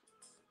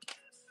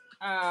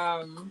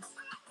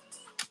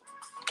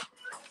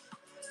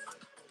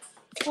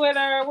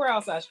 Twitter. Where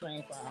else I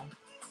stream from?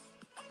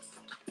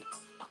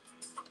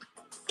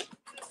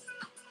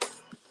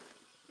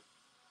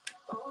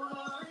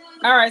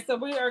 All right, so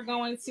we are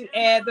going to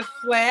add the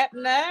flap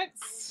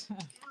next.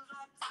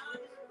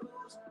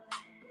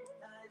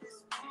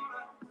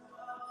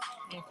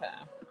 Okay.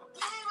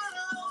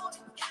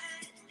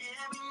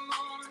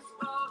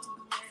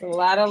 It's a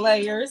lot of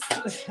layers.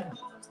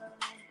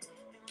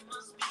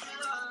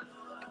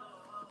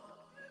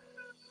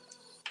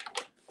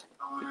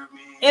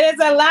 It is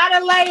a lot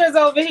of layers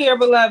over here,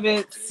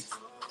 beloveds.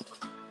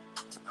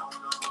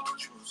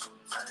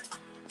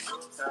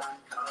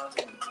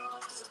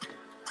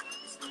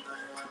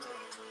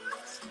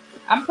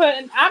 I'm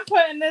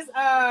putting this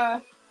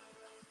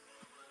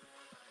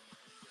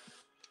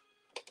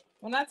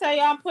when I tell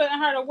you I'm putting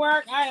her to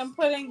work, I am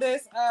putting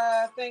this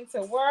thing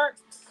to work.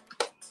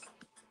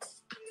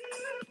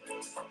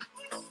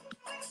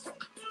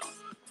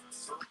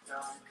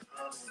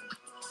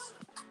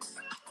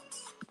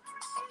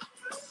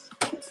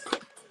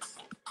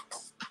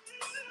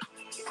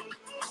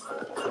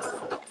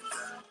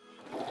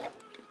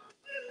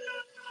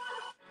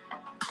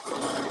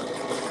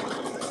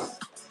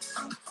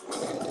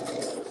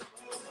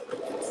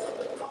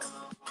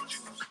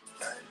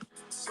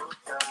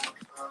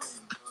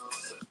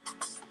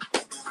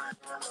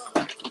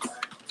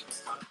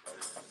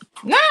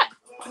 Not.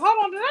 Hold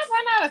on. Did I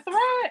run out of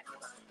thread?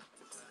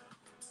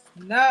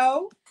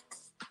 No.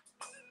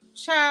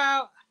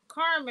 Child,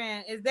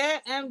 Carmen, is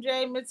that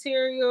MJ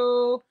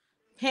material?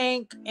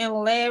 Pink and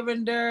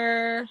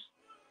lavender.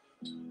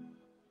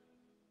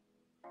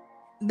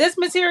 This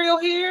material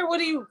here? What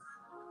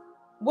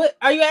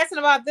are you asking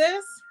about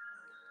this?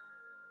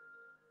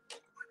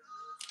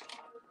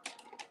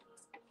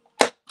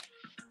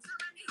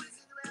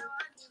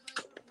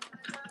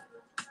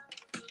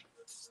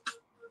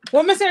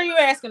 What material are you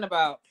asking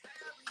about?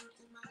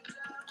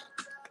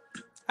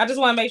 I just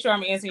want to make sure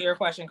I'm answering your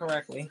question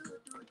correctly.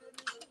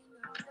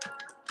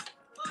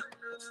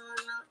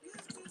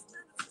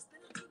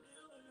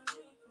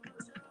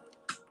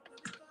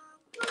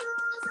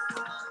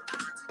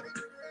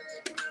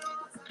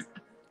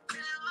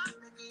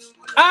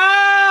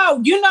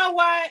 Oh, you know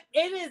what?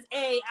 It is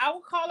I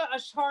would call it a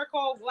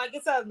charcoal, like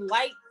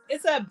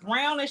it's a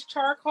brownish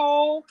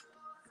charcoal.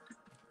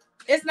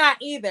 It's not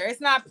either. It's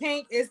not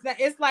pink.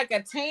 It's like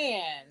a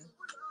tan.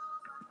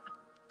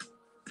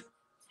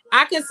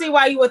 I can see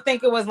why you would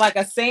think it was like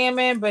a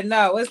salmon, but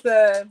no, it's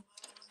a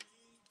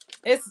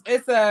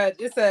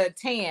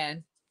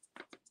tan.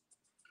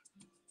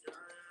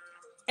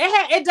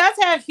 It does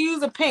have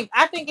hues of pink.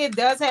 I think it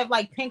does have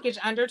like pinkish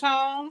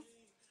undertones.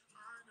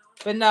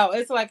 But no,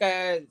 it's like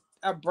a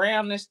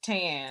brownish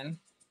tan.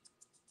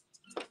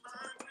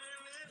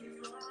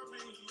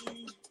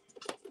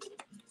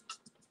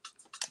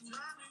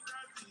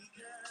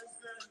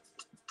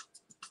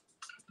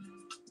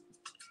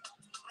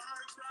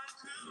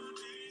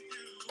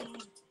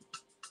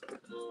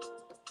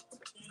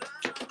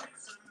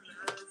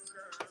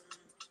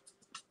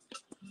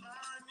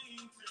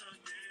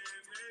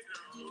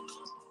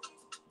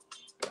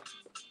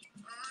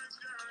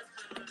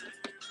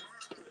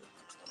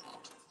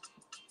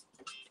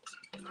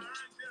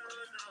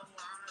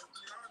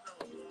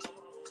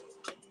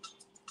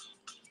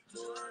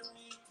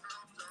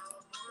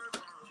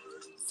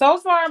 So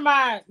far,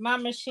 my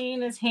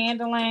machine is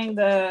handling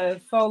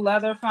the faux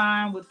leather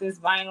fine with this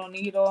vinyl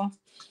needle.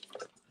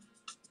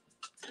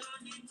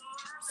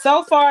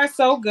 So far,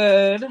 so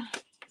good.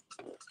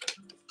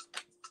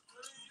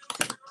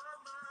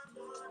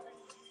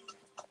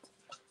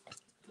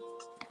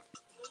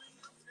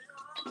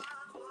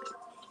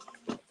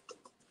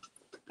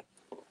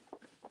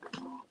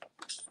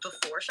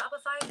 Before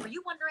Shopify, were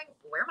you wondering,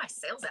 where are my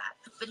sales at?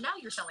 But now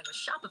you're selling with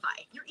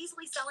Shopify. You're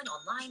easily selling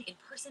online, in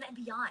person, and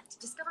beyond.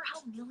 Discover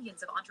how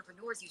millions of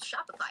entrepreneurs use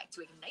Shopify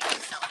to ignite their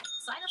selling.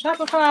 Sign up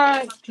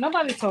Shopify.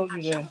 Nobody told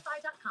you that.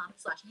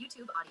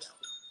 Shopify.com/YouTube audio.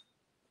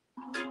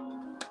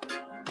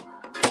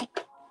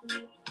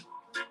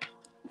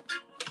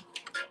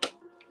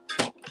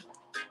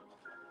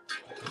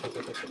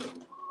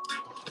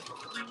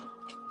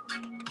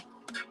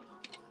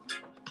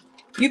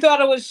 You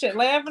thought it was shit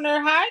lavender?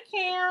 Hi,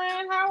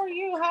 Karen. How are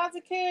you? How's the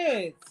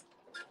kids?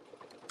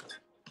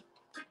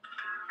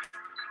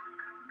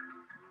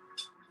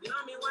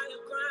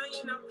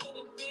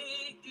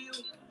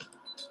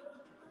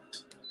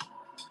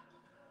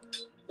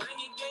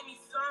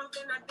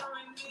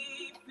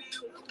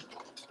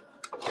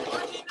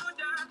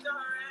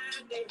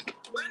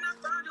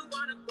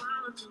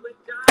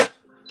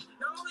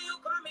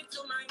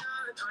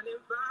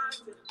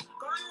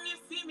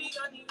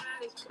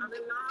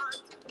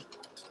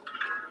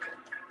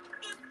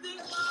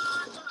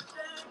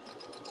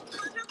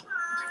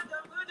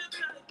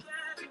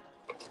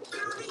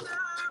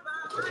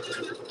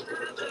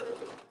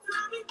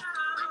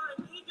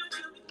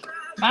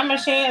 My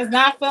machine is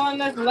not feeling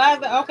this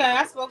leather. Okay,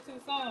 I spoke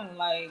too soon.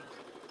 Like,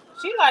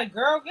 she like,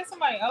 girl, get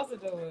somebody else to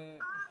do it.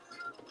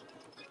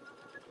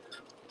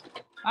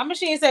 My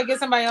machine said, get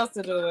somebody else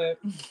to do it.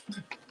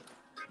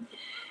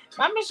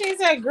 My machine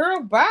said,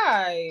 girl,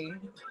 bye.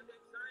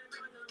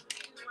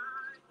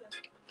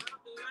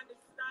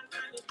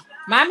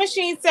 My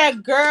machine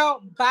said,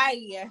 girl,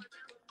 bye.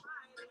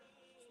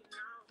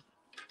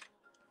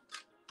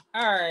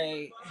 All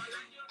right.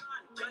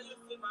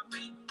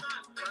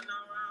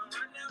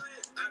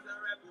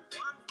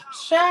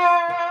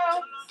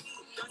 Show.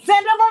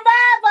 Send a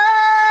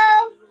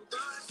revival.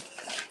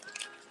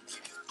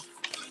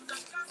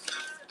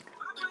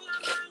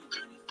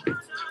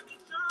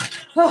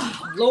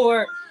 Oh,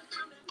 Lord.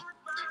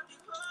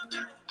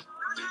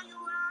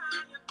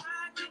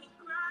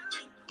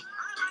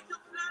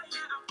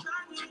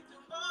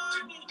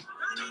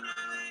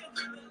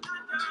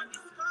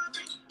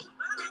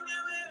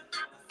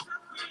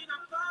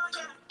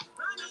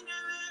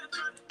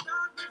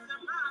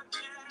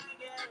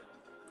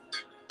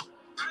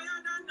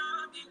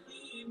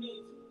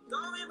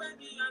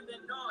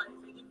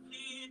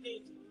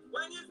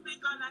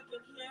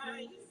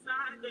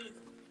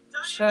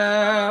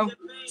 Show.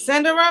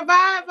 Send a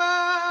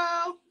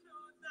revival.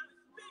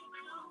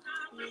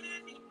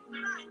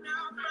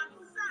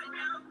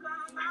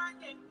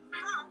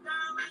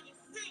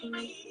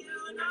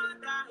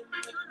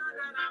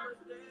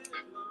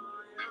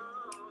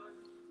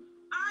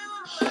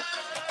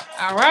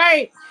 All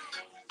right.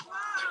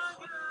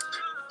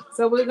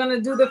 So we're gonna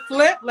do the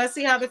flip. Let's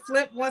see how the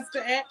flip wants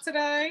to act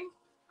today.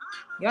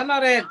 Y'all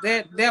know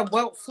that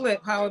welt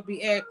flip, how it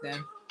be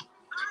acting.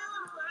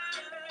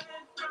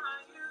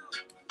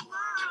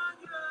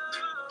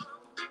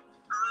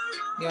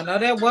 Y'all know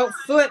that welt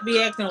flip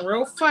be acting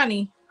real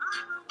funny.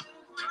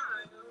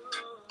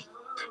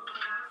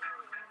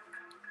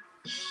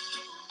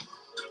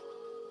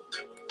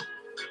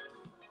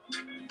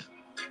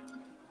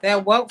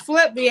 That welt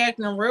flip be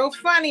acting real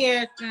funny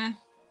acting.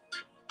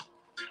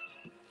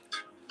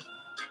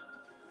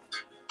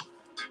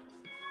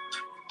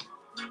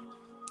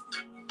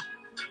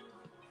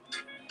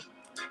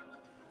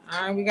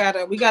 All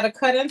right, we gotta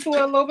cut into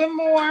it a little bit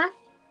more.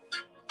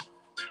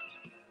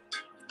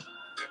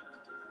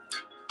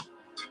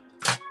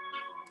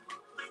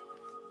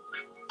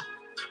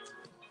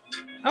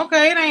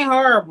 Okay, it ain't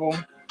horrible.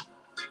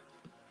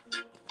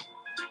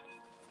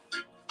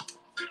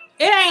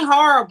 It ain't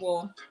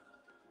horrible.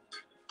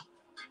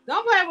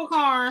 Don't play with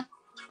corn.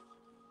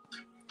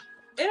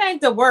 It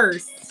ain't the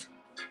worst.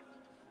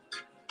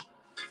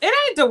 It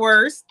ain't the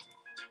worst.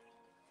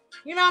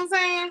 You know what I'm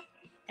saying?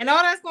 And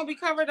all that's gonna be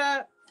covered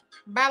up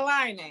by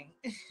lining.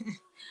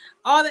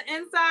 All the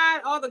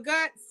inside, all the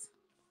guts.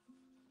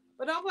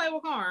 But don't play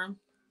with corn.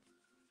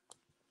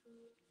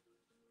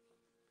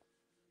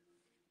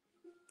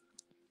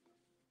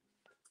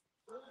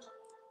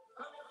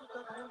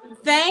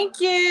 Thank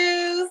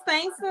you.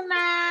 Thanks a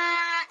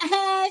lot.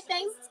 Hey,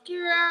 thanks,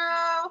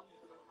 girl.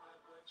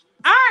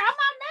 All right, I'm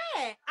not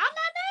mad. I'm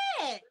not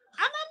mad.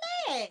 I'm not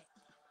mad.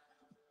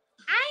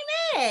 I ain't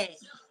mad.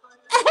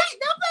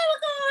 Don't play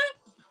with corn.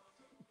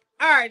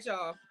 All right,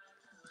 y'all.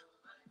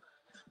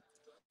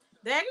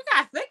 Dang, it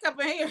got thick up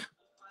in here.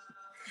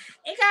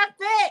 It got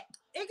thick.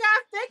 It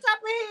got thick up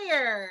in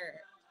here.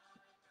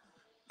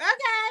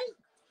 Okay.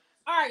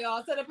 All right,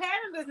 y'all. So the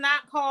pattern does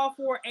not call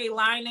for a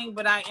lining,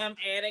 but I am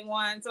adding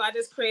one. So I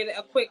just created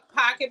a quick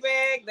pocket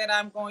bag that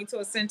I'm going to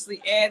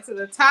essentially add to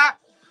the top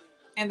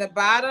and the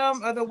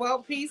bottom of the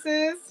welt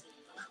pieces.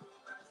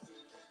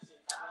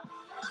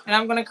 And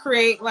I'm going to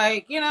create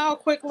like, you know, a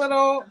quick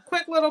little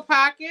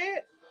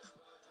pocket.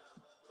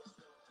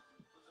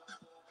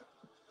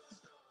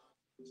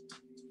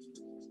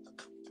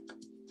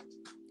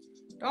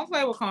 Don't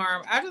play with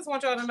Carm. I just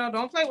want y'all to know,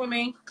 don't play with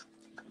me.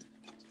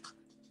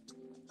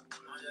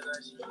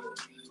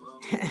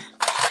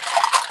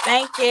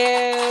 Thank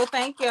you.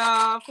 Thank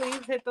y'all.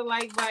 Please hit the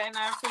like button.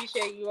 I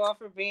appreciate you all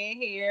for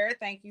being here.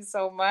 Thank you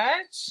so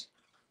much.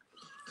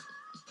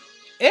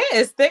 It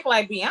is thick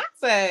like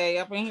Beyonce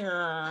up in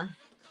here.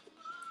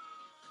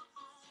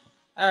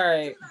 All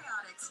right.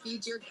 Probiotics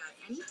feed your gut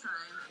anytime,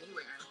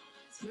 anywhere.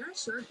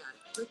 Nourish your gut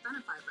with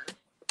Benefiber.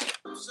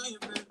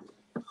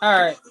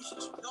 All right.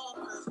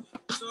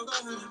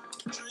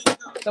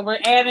 So we're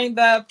adding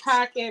the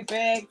pocket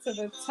bag to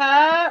the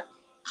top.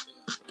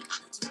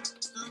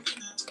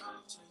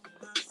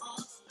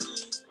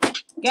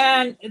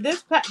 Again,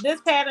 this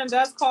pattern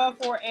does call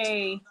for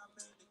a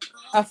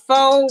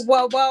faux.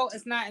 Well,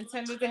 it's not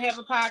intended to have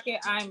a pocket.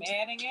 I'm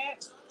adding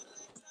it.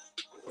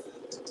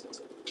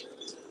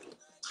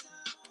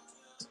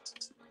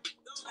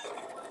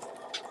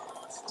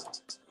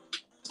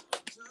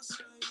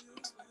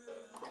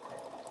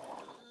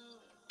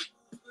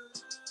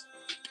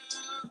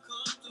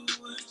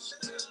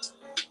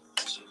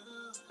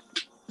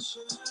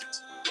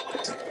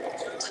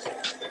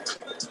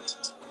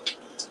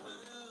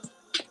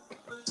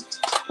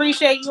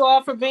 Appreciate you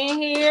all for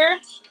being here.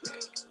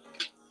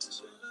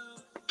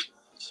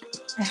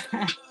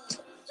 All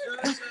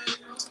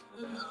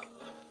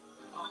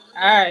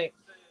right.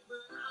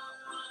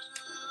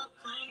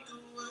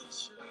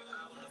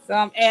 So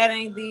I'm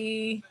adding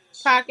the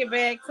pocket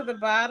bag to the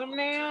bottom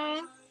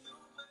now.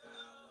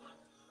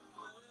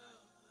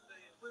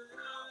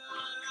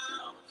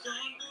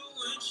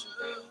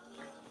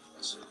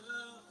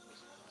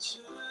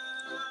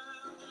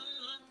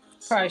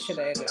 Probably should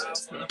have added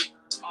this here.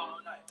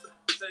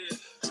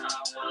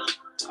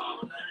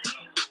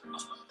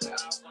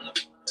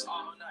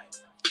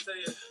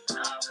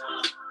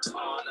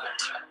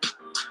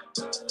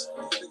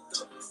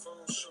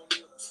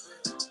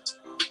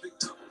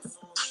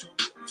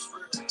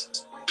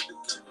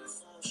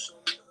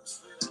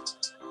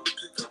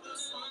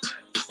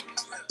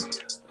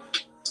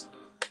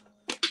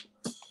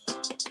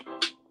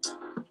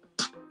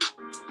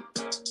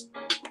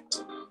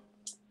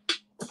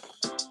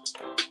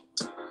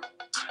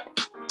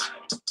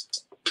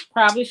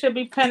 Probably should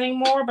be pinning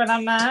more, but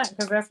I'm not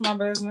because that's my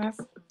business.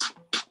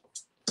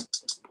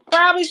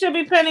 Probably should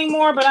be pinning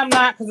more, but I'm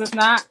not because it's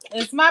not.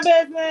 It's my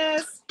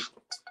business.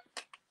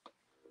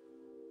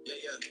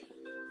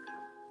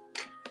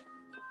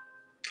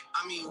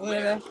 I mean,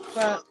 Where the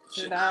fuck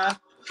should I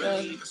go? I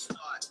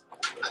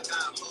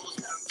got hoes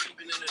that I'm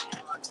keeping in the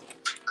dark.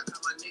 I got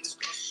my niggas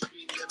cross the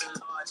street living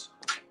large.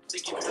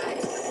 Thinking back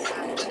to the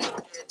fact that they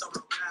dead, throw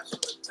my raps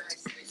on the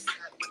backs, they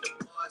stack with the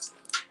bars.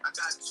 I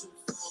got 2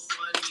 phones,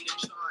 one need to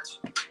charge.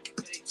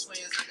 They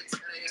twins, I can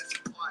tell they ass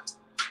apart.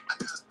 I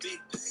got big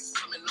bags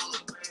coming on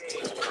the way.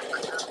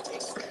 I got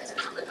big stacks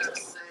coming out of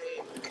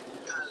save.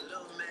 Got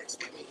Lil Max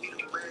with me, he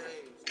the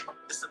wave.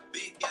 It's a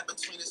big gap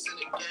between us in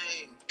the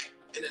game.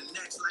 In the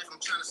next life, I'm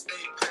trying to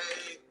stay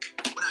paid.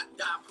 When I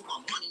die, put my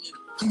money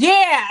in.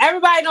 Yeah,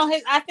 everybody don't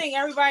hit. I think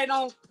everybody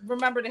don't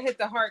remember to hit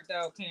the heart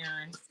though,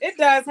 Karen. It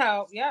does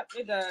help. Yep,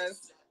 it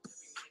does.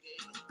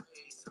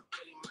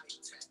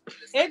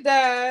 It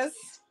does.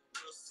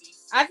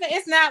 I think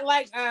it's not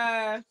like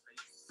the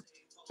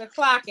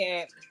clock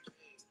app.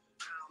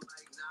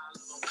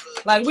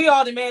 Like we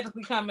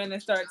automatically come in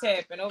and start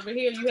tapping. Over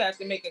here, you have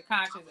to make a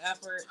conscious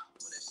effort.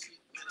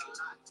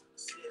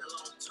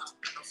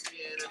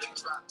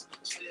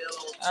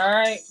 All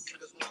right.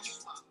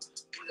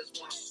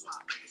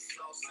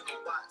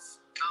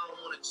 I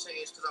don't want to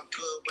change because I'm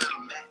good where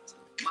I'm at.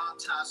 Mom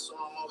ties, so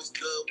I'm always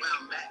good where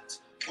I'm at.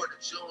 Word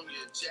to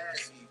Junior,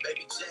 Jazzy,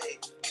 Baby J.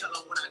 Tell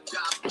them when I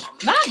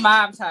got. Not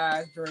mob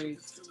ties, Drake.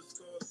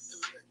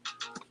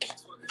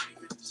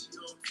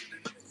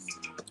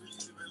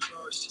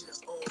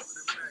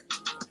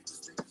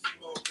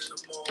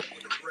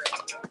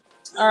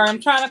 All right,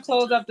 I'm trying to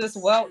close up this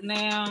welt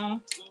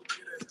now.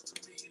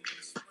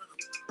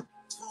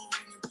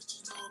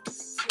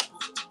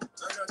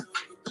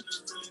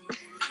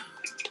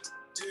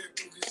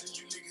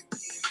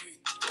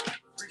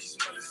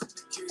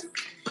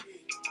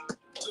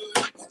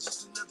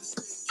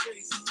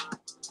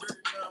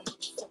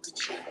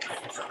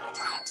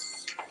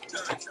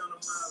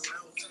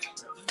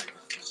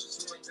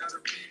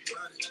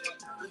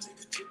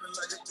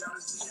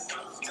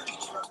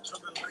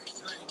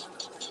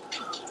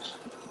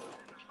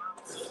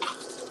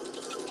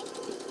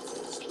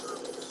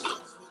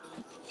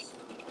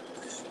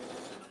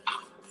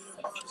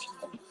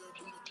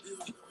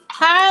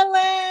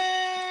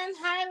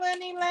 Hi,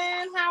 Lenny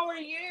Lynn. How are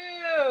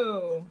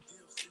you?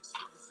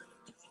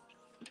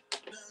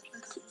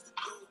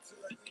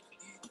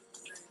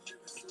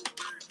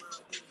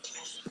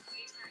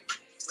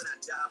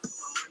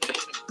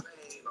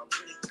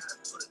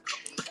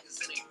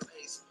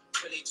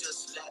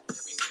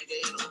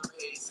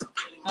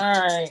 All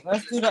right,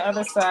 let's do the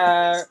other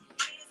side.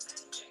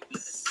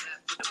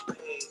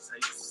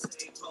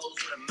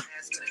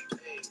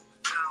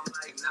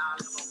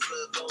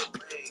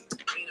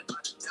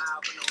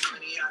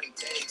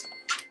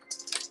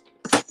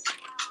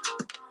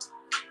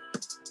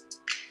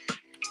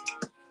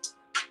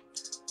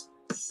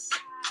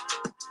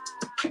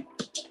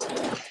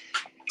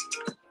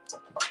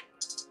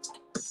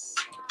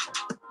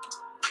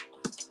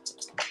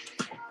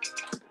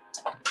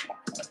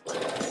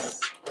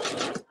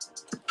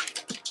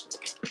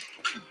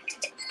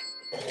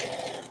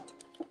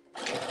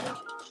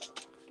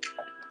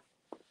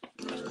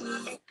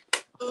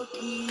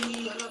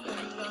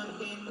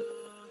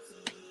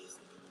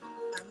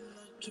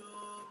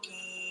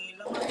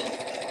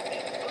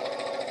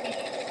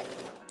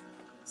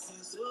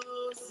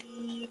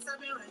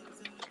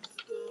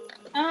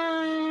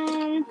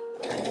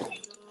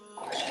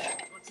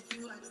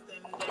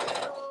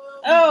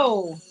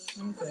 Oh.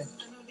 Okay.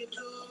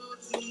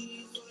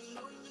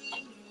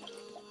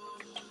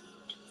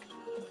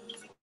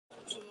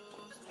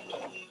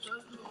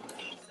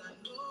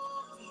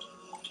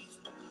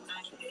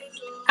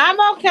 I'm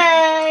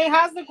okay.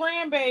 How's the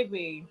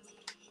grandbaby?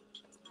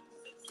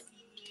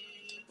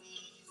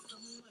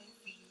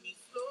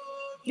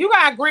 You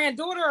got a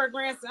granddaughter or a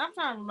grandson? I'm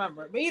trying to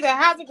remember. But either,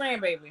 how's the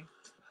grandbaby?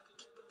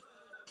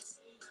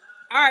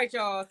 All right,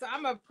 y'all. So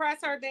I'm going to press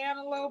her down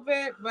a little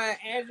bit. But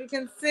as you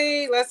can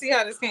see, let's see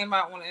how this came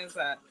out on the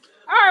inside.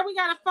 All right, we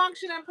got a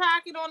functioning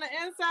pocket on the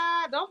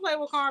inside. Don't play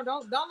with Carm.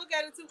 Don't look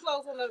at it too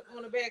close on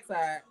the back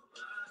side.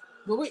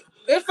 But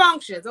it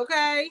functions,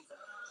 okay?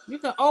 You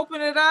can open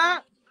it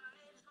up.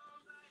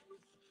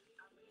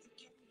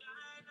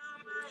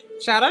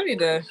 Shout, I need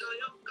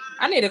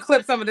to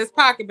clip some of this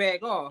pocket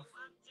bag off.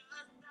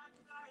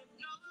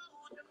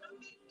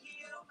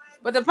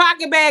 But the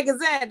pocket bag is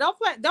in. Don't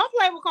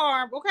play with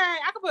Carm, okay?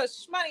 I can put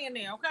money in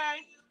there,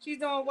 okay? She's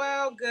doing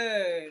well,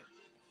 good.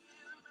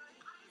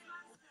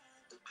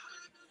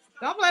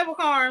 Don't play with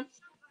Carm.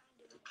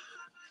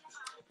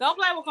 Don't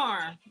play with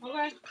Carm,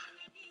 okay?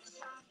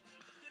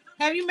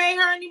 Have you made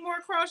her any more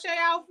crochet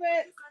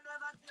outfits?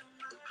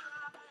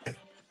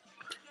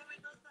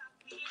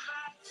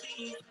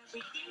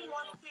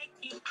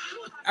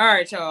 All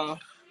right, y'all.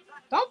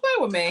 Don't play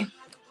with me.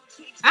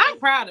 I'm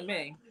proud of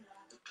me.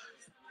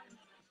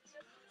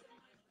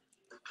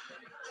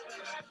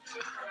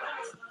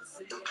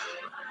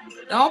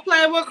 Don't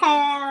play with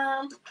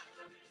Carm.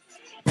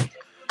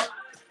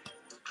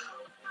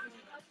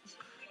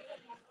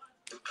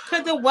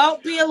 Could the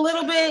welt be a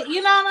little bit,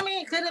 you know what I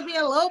mean? Could it be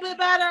a little bit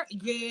better?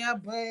 Yeah,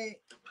 but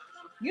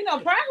you know,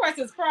 progress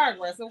is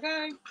progress,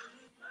 okay?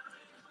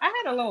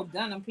 I had a little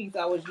denim piece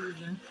I was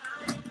using.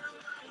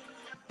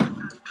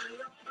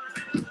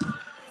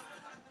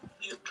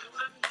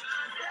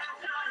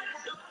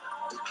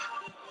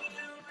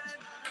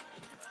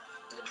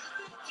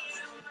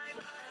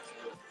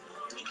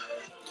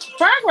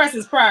 Progress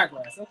is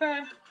progress,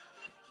 okay?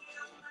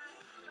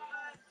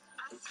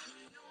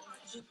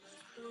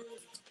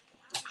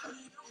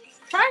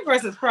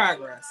 Progress is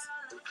progress.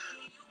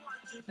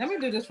 Let me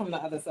do this from the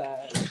other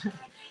side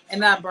and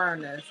not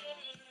burn this.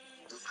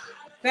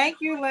 Thank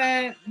you,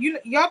 Lynn.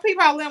 Y'all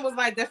people how Lynn was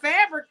like the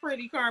fabric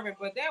pretty, Carmen,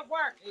 but that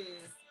work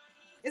is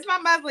it's my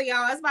muslin,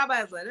 y'all. It's my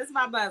muslin. It's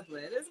my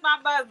muslin. It's my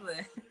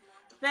muslin.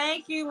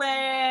 Thank you,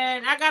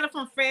 Lynn. I got it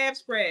from Fab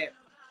Scrap.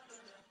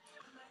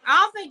 I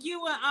don't think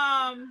you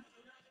and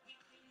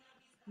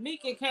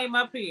Mika came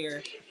up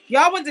here.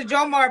 Y'all went to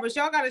Joe Mar, but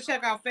y'all gotta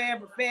check out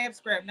Fab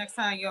Scrap next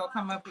time y'all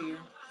come up here.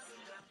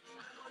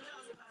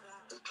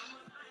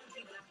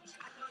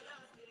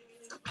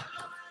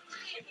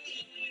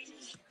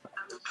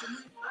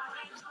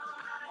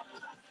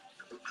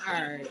 All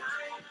right.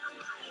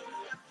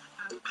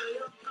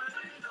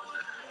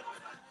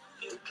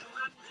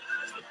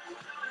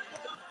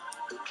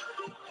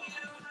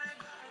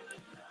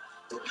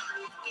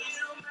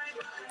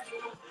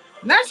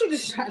 Now she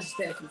just shot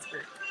Stephanie's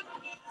skirt.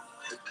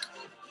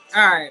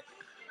 All right.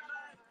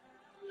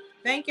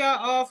 Thank y'all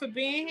all for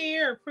being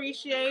here.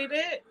 Appreciate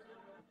it.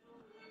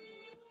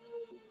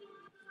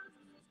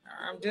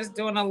 I'm just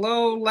doing a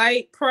low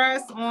light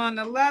press on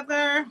the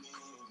leather.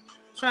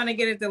 Trying to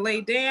get it to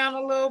lay down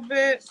a little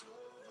bit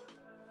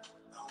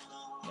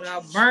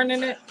without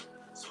burning it.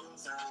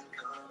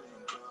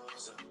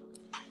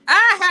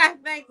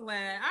 Thank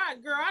Lynn.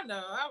 Girl, I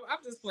know. I'm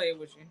just playing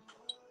with you.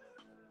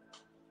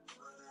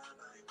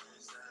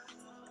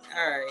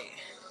 All right.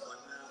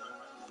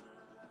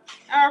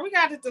 All right, we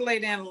got it to lay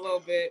down a little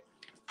bit.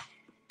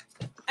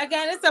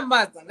 Again, it's a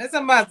muslin. It's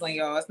a muslin,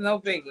 y'all. It's no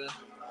biggie.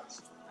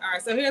 All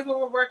right, so here's what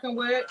we're working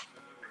with.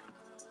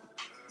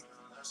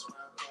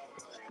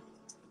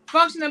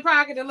 Functioning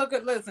pocket and look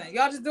at, listen.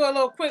 Y'all just do a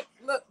little quick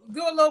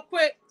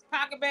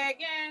pocket bag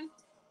in.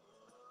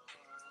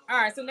 All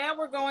right, so now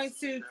we're going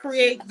to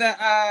create the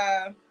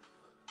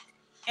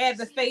add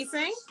the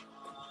facing.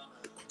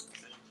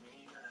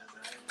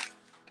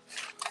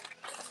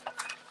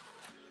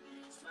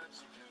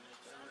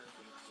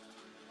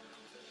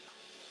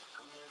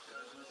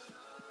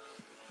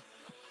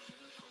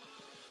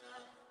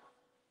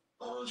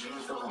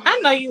 I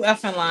know you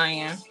effing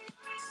lying.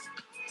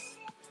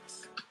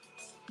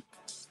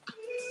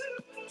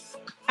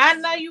 I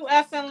know you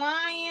effing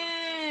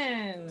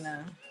lying.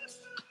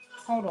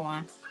 Hold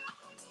on.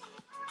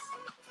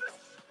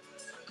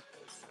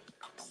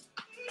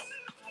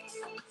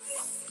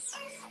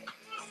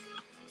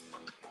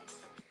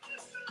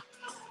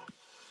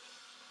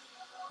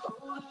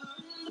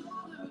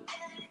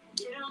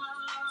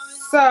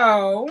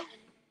 So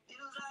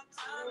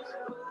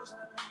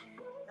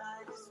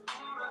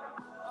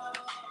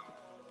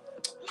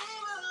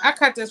I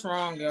cut this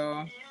wrong,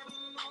 y'all.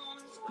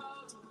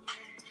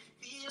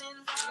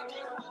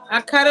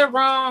 I cut it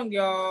wrong,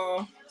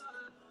 y'all.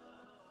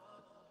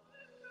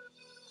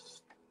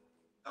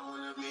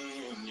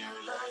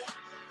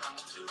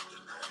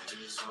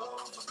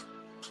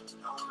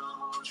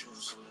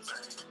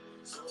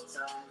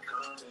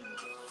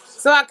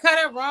 So I cut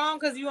it wrong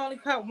because you only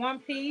cut one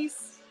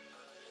piece.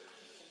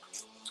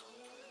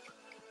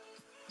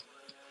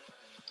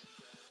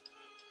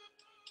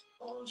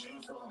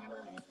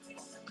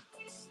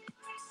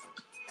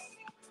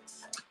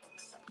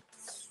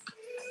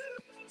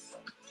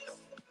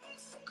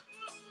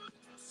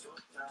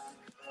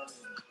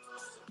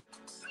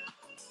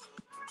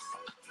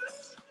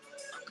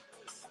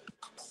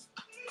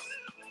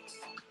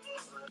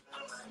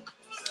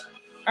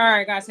 All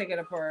right, gotta take it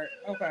apart.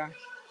 Okay.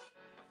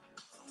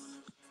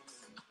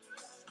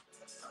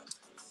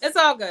 It's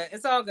all good.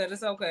 It's all good.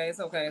 It's okay. It's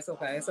okay. It's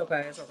okay. It's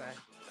okay. It's okay.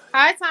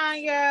 Hi,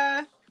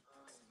 Tanya.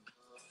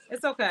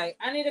 It's okay.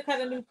 I need to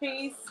cut a new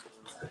piece.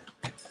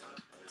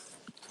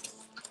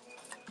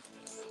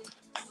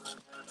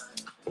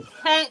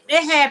 Hey,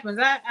 it happens.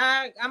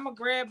 I'm gonna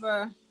grab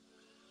a.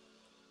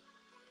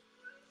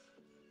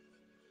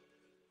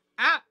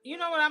 You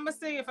know what? I'm gonna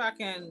see if I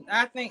can.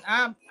 I think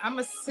I'm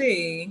gonna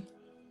see.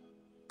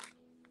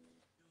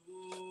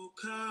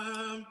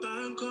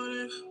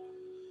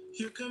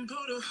 You can put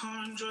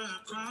 100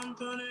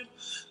 grams on it.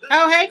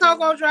 Oh, hey,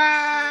 Coco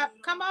Drop.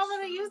 Come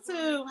over to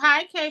YouTube.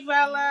 Hi, K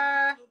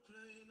Bella.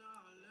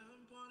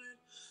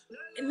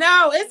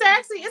 No,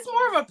 it's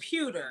more of a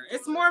pewter.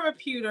 It's more of a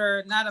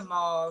pewter, not a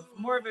mauve.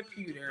 More of a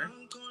pewter.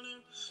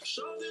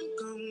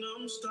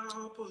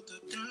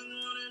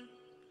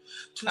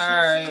 All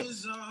right.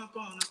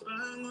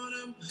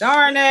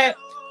 Darn it.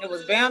 It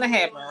was bound to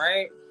happen,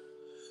 right?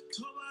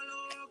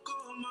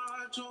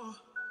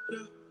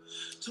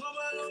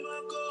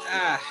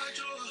 Ah.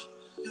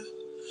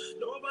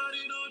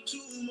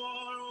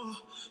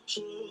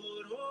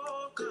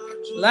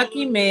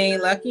 Lucky me,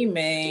 lucky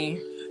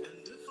me.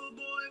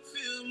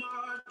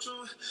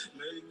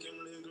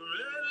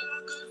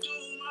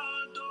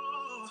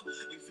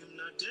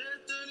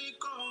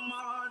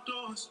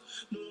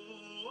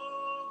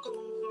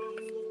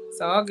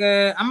 It's all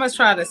good. I'm gonna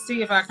try to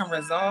see if I can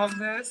resolve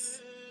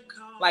this.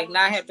 Like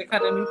not have to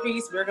cut a new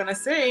piece. We're gonna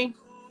see.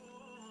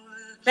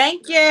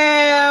 Thank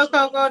you,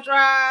 Cocoa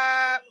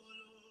Drop.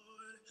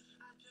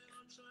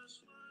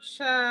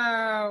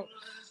 Shout.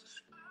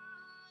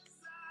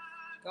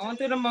 Going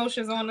through the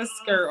motions on the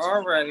skirt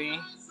already.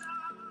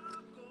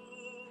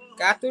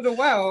 Got through the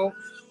welt.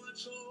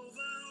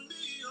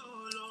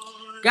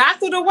 Got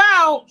through the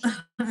welt.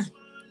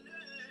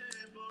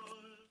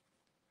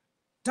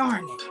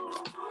 Darn it.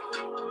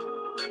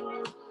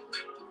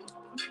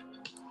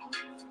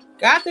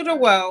 Got through the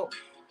welt.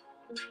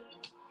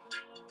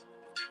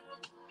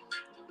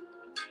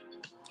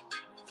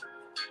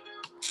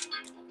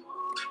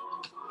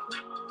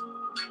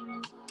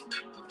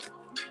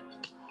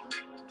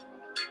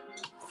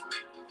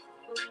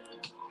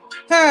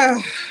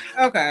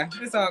 Okay,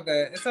 it's all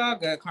good. It's all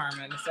good,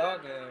 Carmen. It's all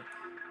good.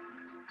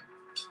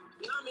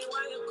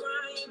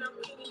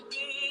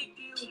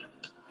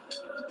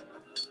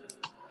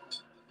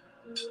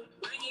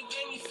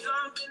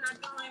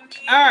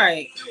 All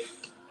right.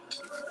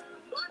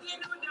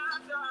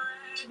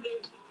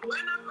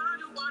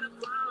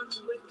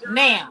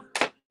 Now.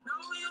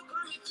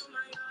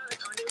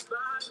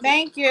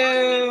 Thank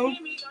you.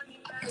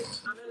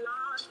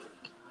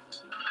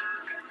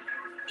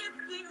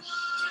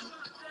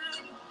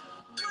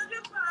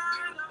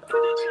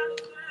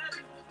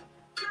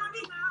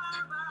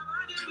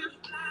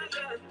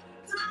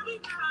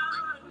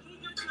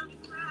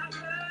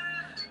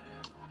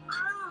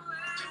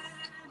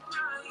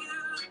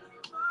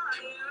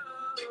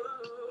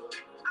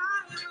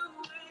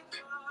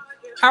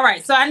 All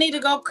right, so I need to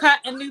go cut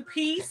a new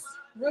piece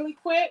really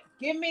quick.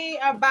 Give me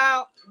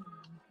about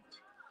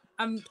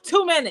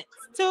 2 minutes.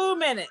 2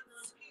 minutes.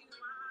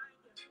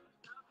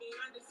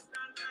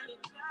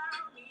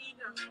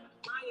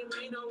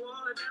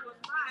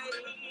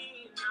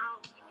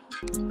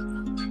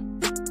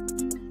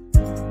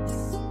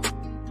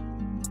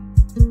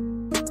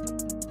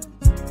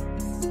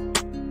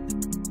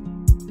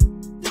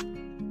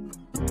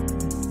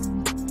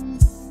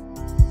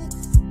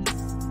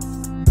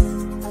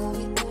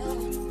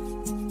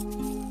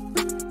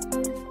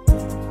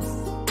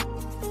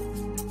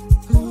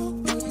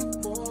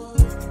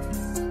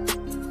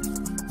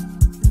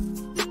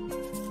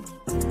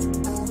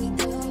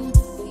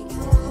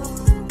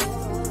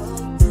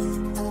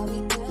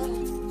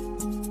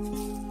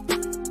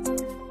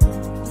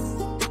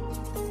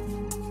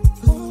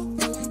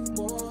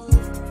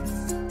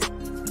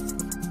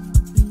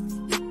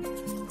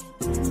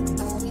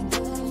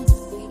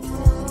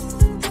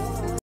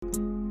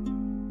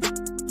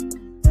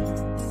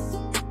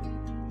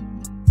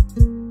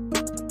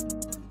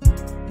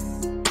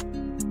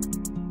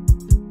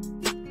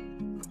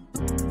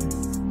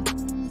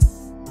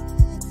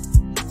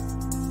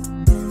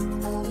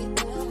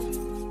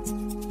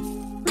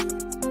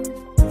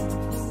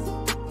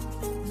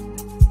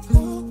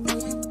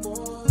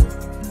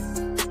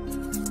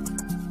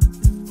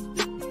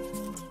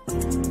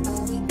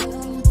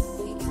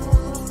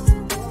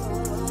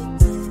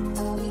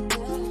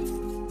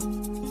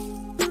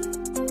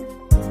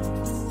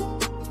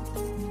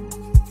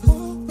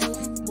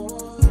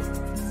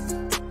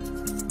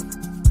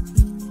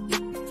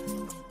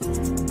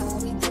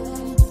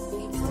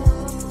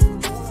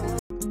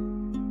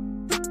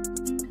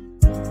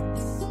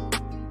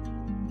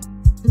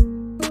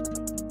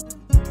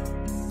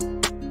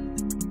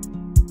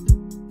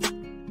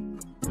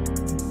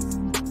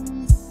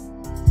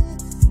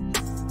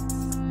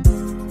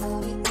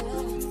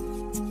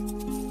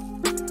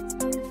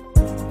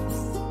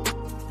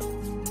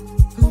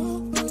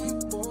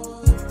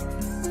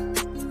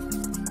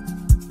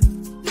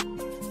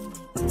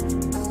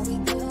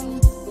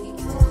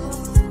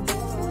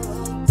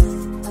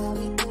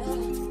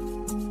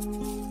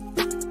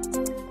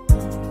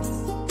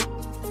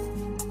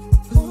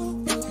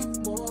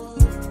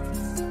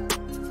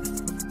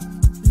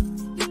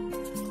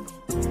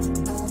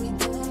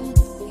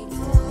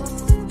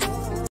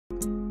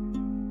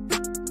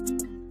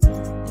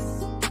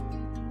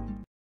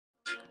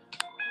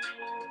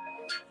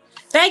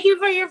 Thank you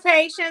for your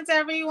patience,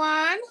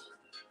 everyone.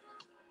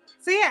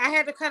 So yeah, I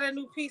had to cut a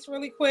new piece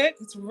really quick.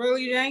 It's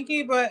really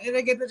janky, but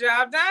it'll get the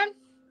job done.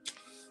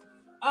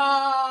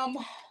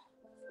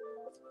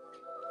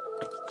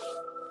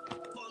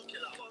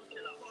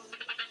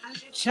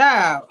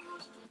 Child.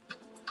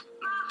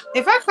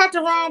 If I cut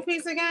the wrong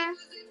piece again,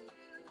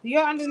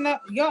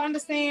 y'all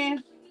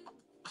understand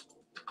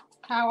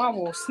how I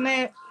will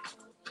snap?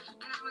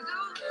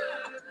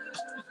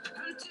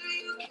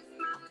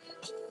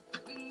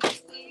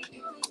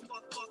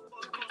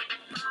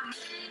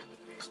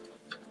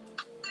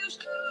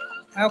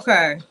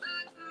 Okay.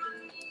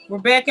 We're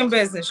back in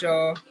business,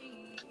 y'all.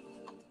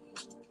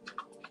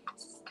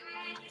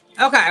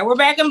 Okay, we're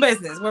back in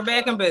business. We're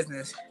back in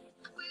business.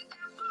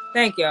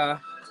 Thank y'all.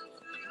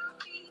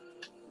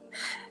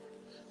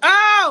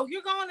 Oh,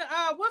 you're going to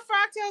what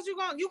Frogtails you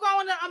going? You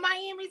going to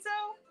Miami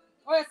too,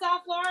 or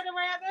South Florida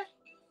rather?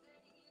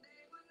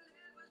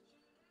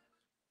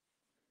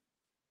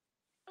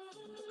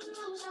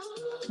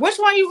 Which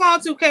one you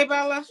going to, K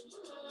Bella?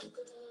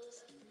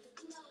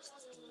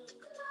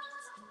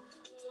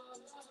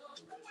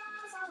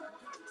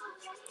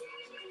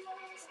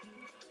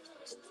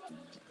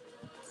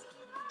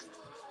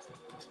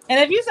 And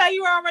if you say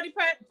you were already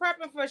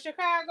prepping for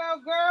Chicago,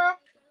 girl,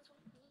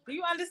 do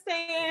you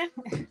understand?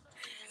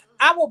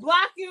 I will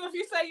block you if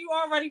you say you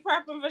already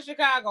prepping for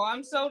Chicago.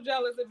 I'm so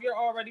jealous if you're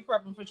already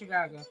prepping for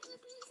Chicago.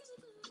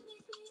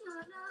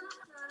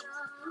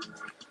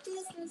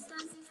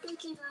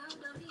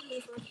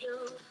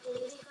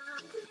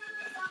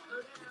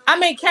 I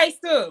mean K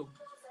Stu.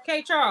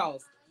 K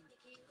Charles.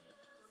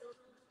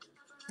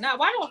 Now,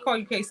 why do I call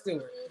you K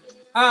Stewart?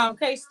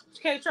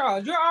 K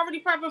Charles. You're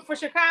already prepping for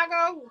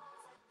Chicago?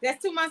 That's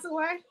 2 months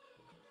away?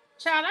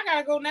 Child, I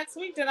gotta go next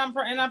week that I'm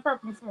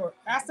prepping for.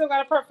 I still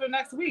gotta prep for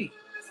next week.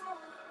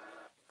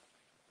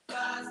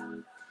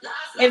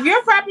 If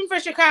you're prepping for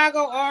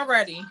Chicago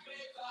already,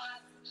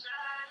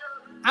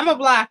 I'm gonna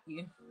block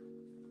you.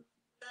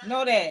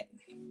 Know that.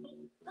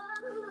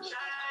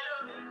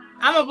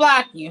 I'm gonna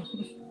block you.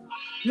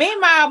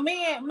 Meanwhile,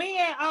 me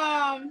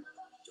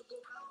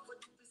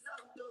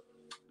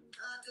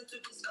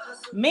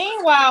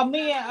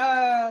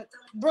and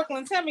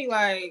Brooklyn Timmy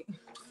like,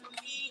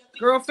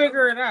 girl,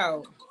 figure it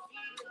out.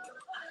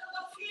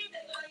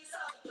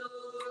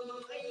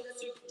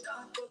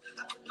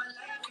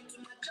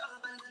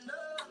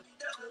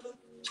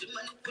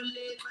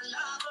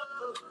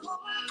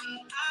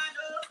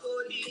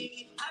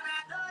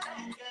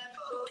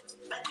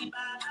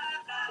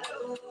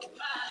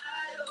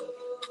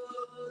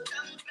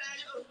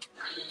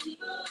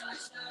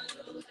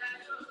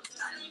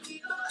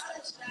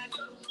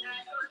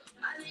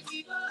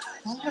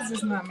 Why is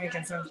this not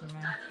making sense to me?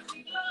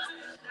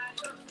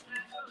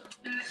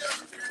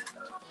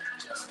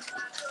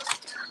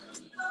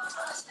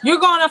 You're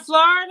going to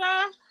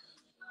Florida?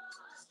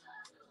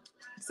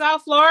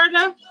 South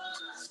Florida?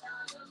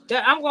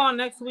 Yeah, I'm going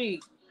next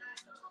week.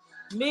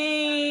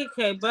 Me,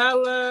 K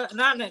Bella,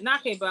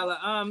 not K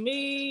Bella.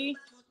 Me,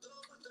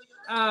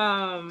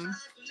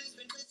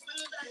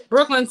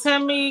 Brooklyn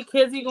Timmy,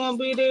 Kizzy gonna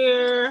be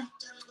there.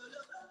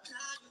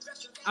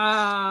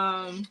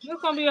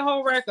 There's gonna be a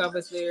whole wreck of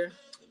us there.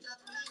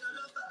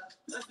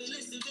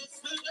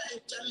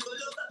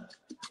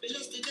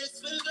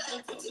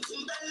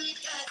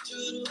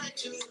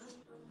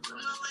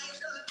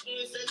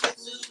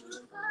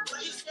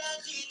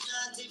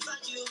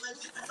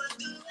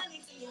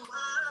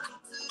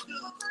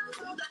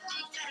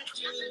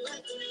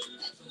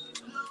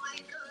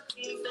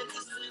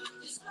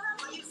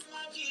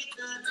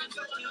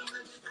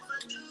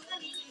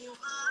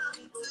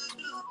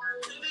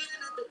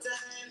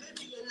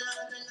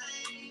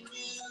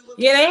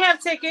 Yeah, they have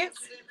tickets.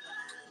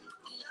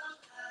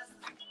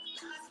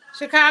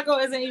 Chicago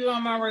isn't even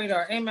on my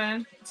radar.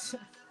 Amen.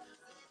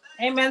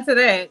 Amen to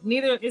that.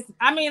 Neither is.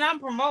 I mean, I'm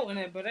promoting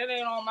it, but it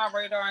ain't on my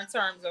radar in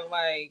terms of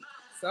like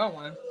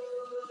someone.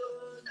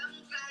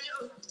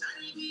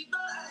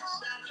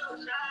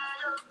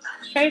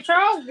 Hey,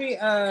 Charles be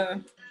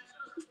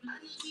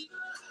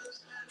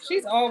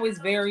she's always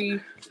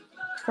very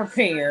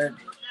prepared.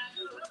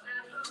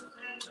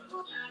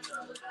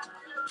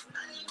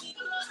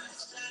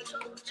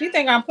 She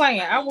think I'm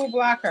playing. I will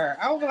block her.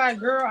 I will be like,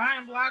 girl, I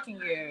am blocking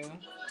you.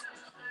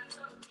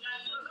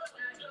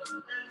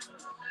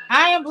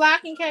 I am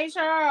blocking K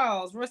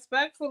Charles,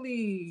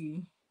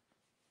 respectfully.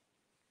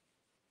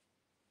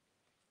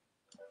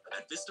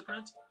 At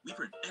Vistaprint, we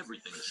print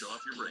everything to show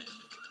off your brand.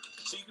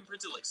 So you can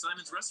print it like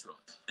Simon's Restaurant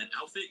and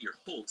outfit your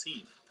whole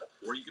team.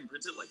 Or you can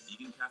print it like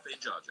Vegan Cafe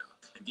Jaja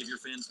and give your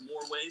fans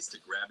more ways to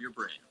grab your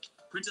brand.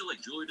 Print it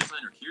like jewelry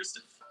designer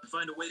Kirsten and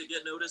find a way to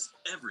get noticed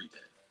every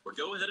day. Or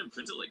go ahead and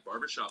print it like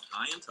Barbershop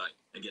High and Tight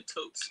and get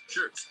totes,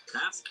 shirts,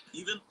 hats,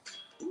 even,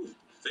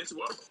 fancy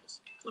water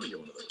bottles. Let me get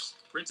one of those.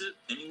 Print it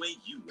any way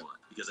you want,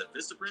 because at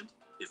Vistaprint,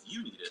 if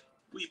you need it,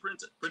 we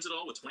print it. Print it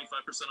all with 25%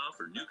 off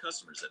for new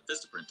customers at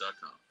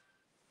Vistaprint.com.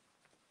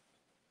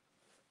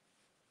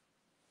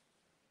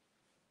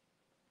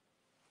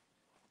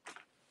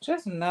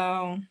 Just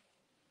no.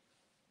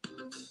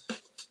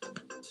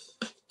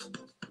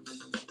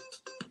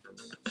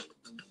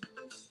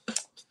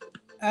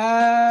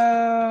 Oh.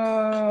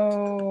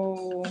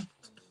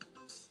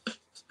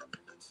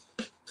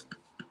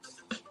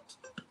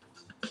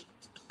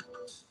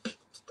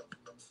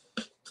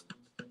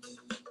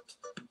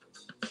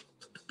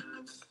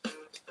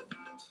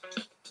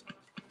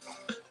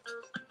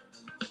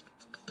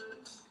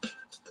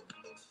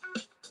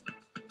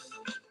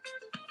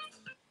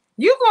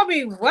 You gonna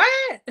be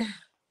what?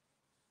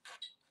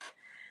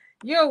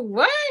 Yo,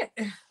 what?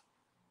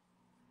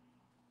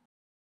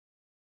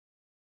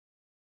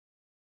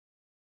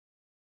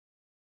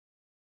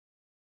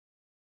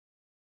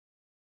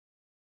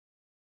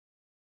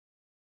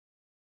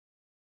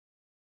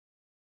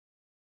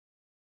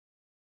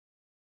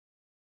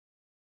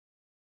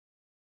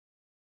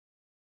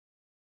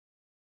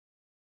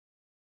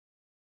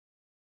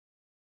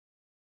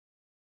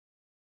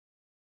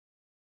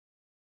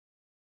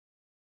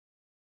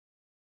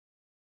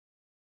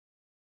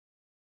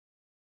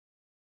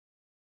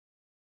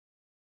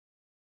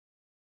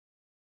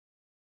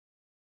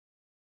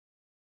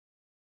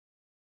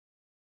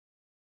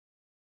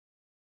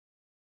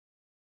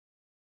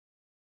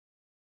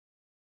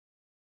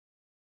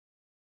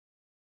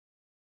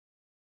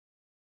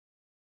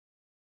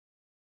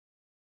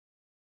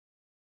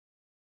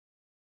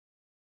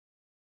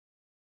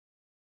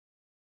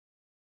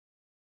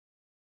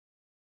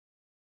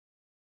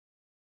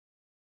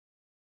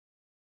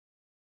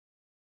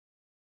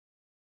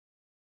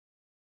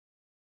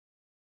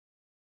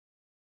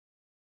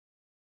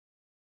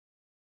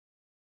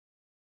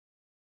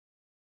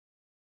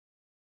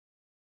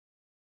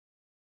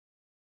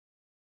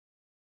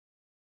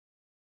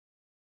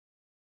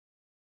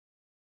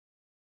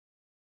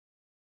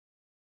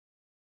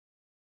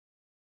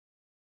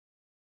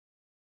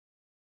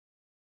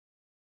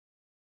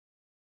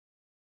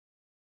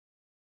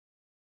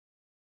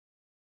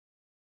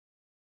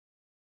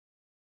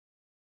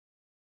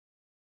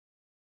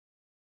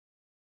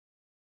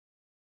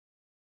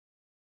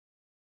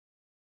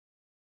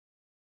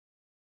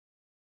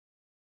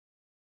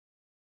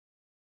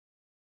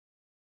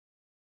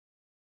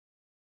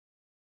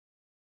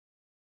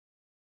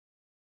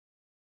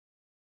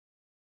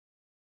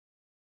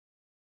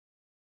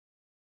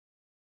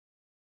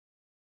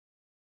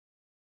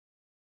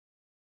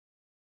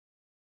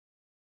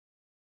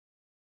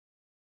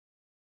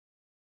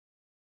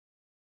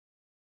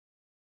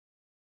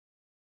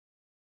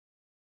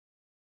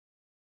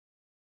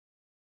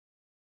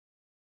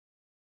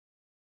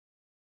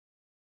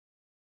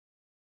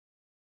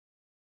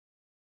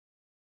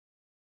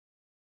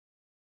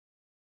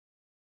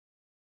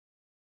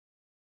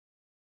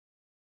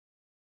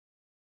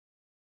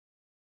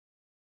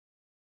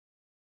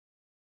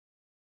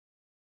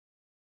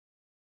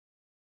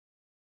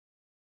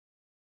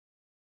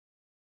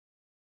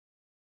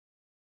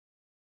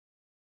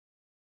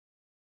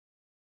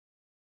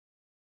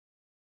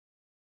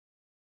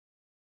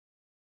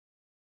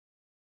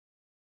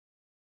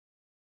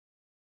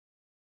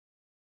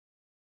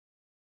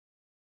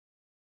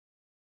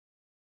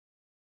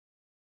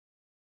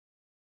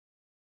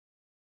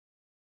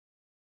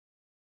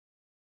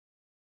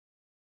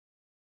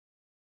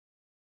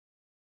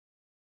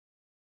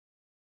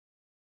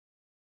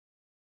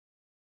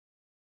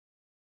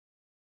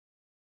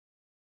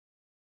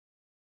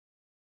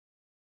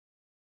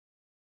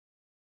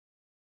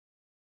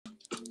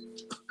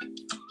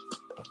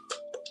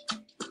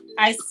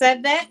 I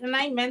said that and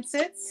I meant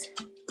it.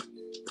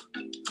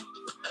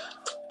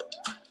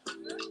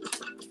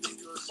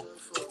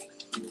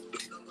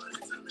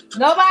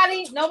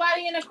 Nobody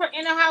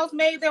in the house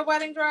made their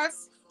wedding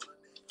dress.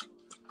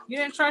 You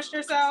didn't trust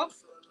yourself.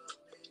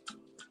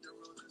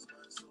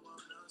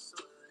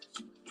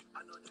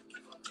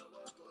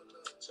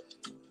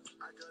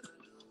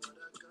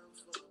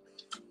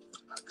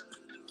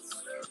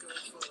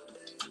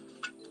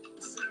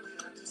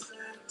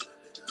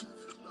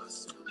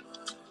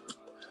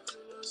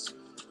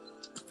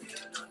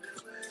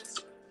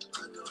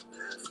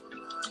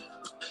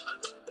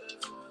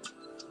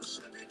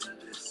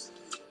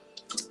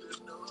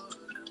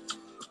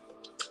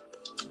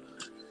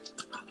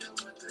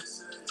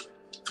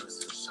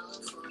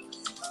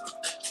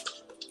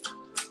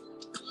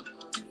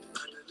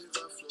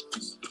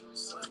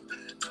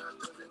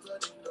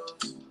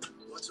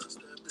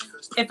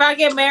 If I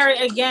get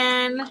married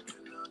again,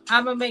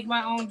 I'm gonna make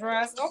my own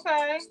dress.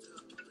 Okay.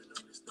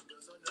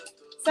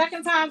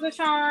 Second time's a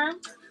charm.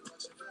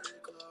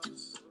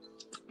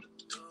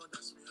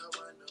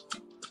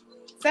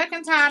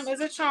 Second time is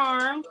a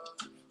charm.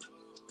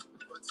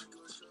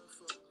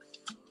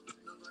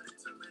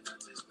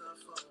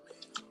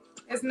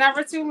 It's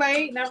never too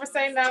late. Never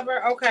say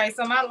never. Okay,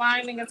 so my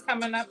lining is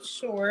coming up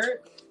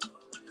short.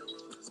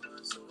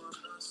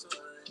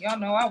 Y'all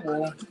know I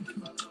will.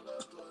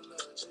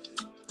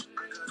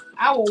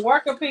 I will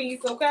work a piece,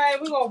 okay?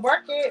 We gonna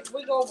work it.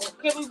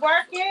 Can we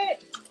work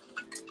it?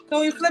 Can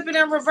we flip it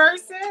and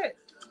reverse it?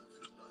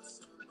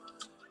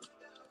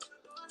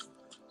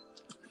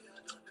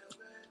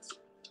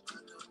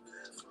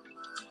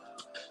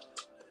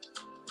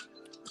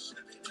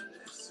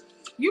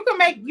 You can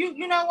make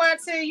you know what,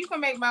 T? You can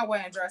make my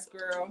wedding dress,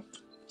 girl.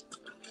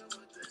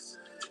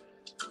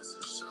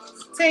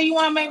 T, you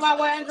wanna make my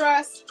wedding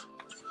dress?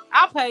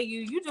 I'll pay you.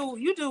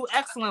 You do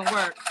excellent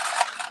work.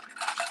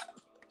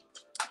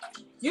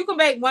 You can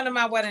make one of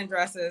my wedding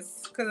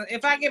dresses. Cause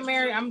if I get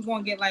married, I'm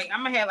gonna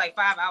have like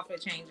 5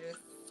 outfit changes.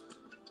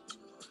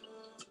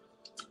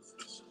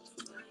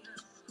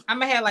 I'm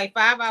gonna have like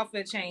 5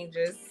 outfit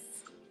changes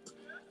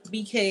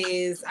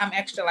because I'm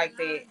extra like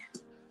that.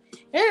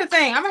 Here's the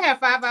thing, I'm gonna have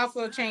 5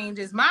 outfit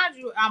changes. Mind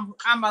you,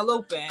 I'm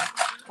eloping.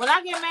 When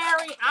I get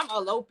married, I'm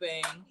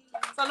eloping.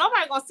 So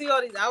nobody gonna see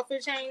all these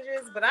outfit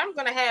changes, but I'm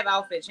gonna have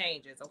outfit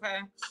changes, okay?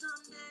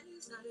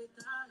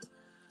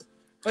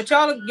 But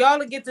y'all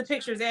will get the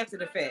pictures after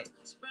the fact.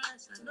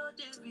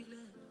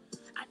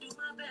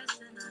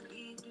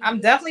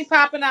 I'm definitely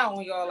popping out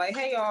on y'all. Like,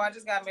 hey y'all, I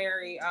just got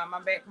married. I'm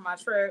back from my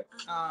trip.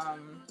 How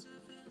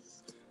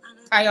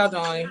y'all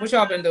doing? What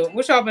y'all been doing?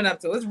 What y'all been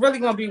up to? It's really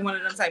gonna be one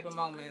of them type of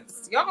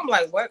moments. Y'all gonna be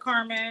like, what,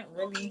 Carmen?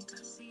 Really?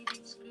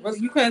 Really?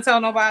 You couldn't tell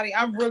nobody?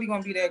 I'm really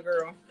gonna be that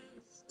girl.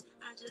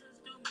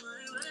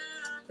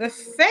 The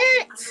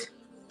fact.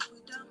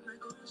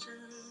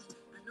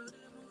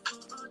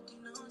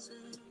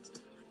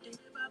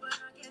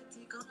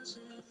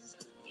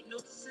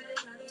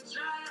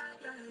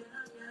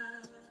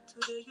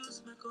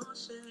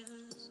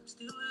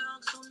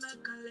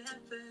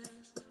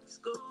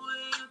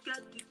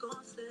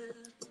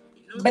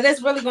 But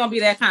it's really gonna be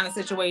that kind of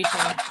situation.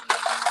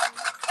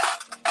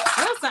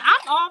 Listen,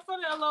 I'm all for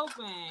the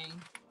eloping.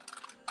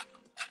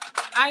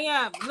 I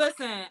am.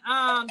 Listen,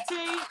 T,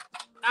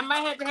 I might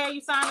have to have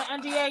you sign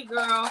the NDA,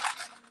 girl.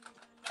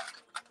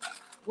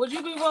 Would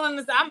you be willing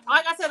to?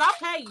 Like I said, I'll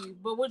pay you,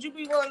 but would you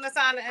be willing to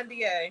sign the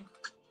NDA?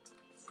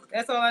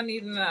 That's all I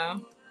need to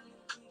know.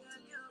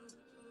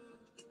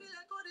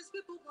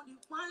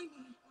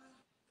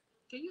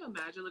 Can you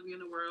imagine living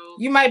in a world?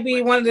 You might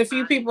be one of the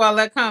few people I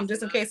let come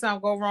just in case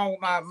something go wrong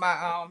with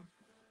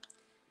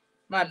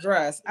my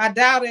dress. I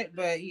doubt it,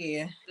 but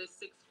yeah.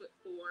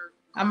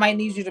 I might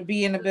need you to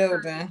be in the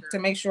building to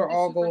make sure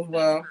all goes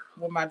well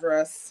with my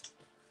dress.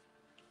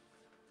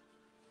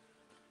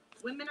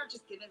 Women are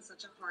just given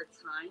such a hard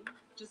time.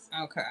 Just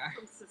okay.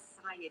 From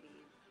society.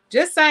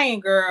 Just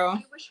saying, girl.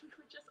 I wish we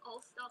could just all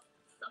stop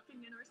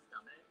sucking in our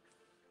stomach.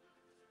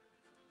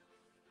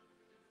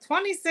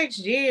 26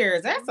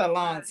 years. That's a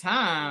long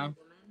time.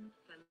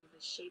 The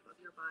shape of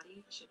your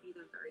body should be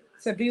the very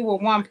last to be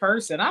with one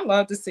person. I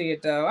love to see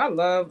it though. I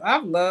love.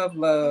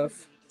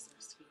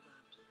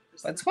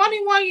 But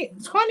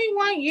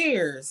 21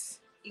 years.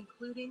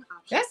 Including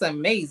options. That's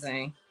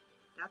amazing.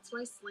 That's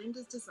why Slind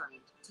is designed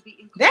to be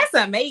inclusive. That's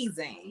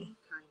amazing.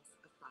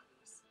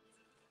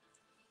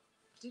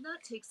 Do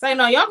not take so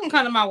no, y'all can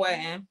come to my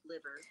wedding.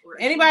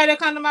 Anybody that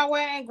come to my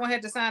wedding gonna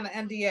have to sign the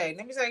NDA.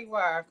 Let me tell you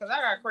why, because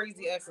I got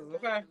crazy exes,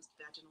 okay?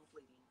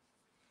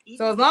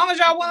 So as long as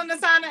y'all willing to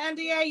sign the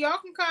NDA, y'all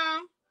can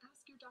come.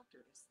 Ask your doctor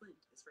if Slind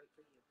is right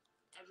for you.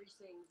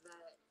 Everything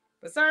that.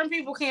 But certain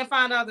people can't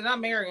find out that I'm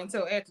married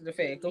until after the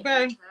fact,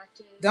 okay?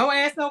 Don't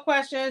ask no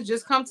questions.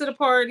 Just come to the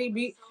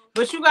party.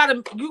 But you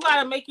gotta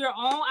make your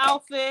own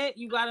outfit.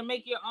 You gotta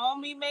make your own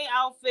me-made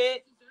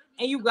outfit,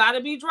 and you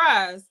gotta be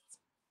dressed.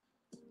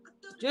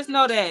 Just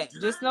know that.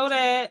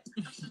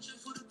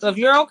 So if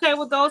you're okay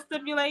with those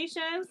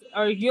stipulations,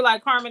 or if you're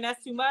like, Carmen,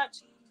 that's too much,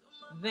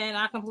 then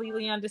I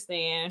completely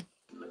understand.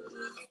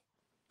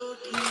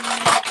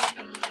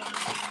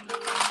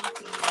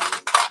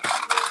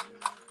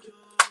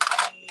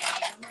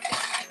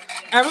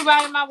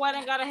 Everybody in my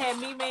wedding gotta have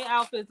me-made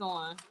outfits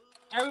on.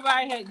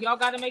 Everybody y'all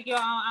gotta make your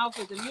own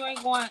outfits. If you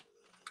ain't going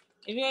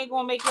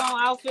to make your own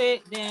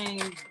outfit, then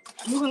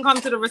you can come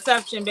to the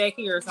reception back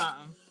here or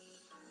something.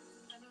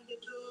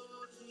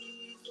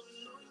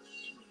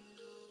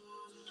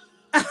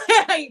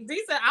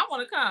 D said, I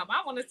want to come.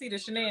 I want to see the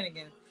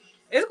shenanigans.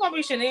 It's gonna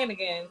be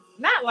shenanigans,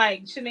 not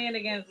like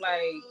shenanigans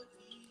like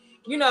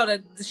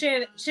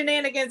the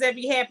shenanigans that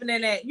be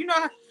happening at y'all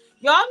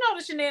know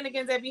the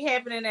shenanigans that be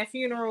happening at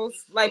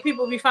funerals. Like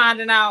people be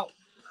finding out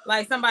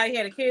like somebody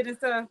had a kid and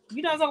stuff.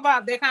 You don't talk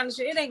about that kind of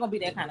shit. It ain't gonna be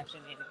that kind of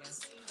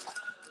shenanigans.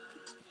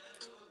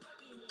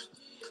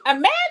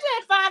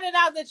 Imagine finding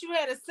out that you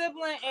had a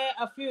sibling at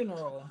a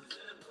funeral.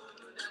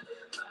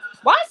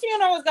 Why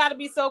funerals got to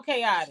be so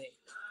chaotic?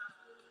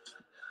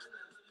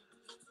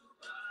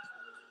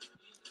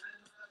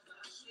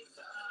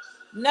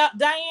 No,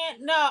 Diane.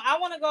 No, I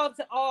want to go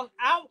to all.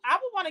 I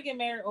would want to get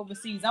married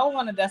overseas. I would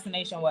want a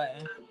destination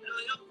wedding.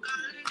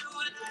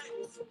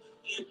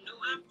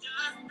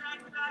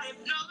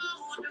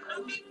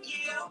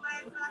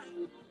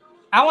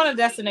 I want a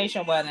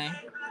destination wedding.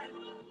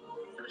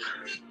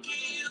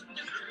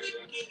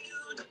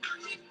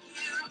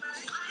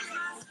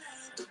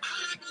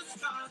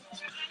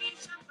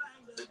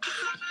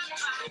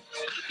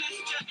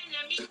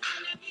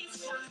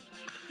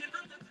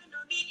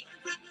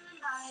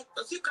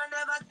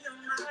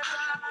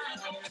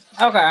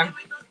 Okay.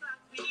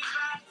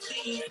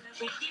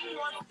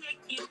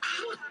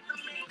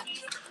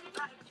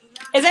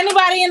 Is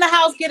anybody in the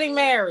house getting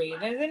married?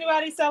 Is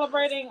anybody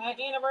celebrating an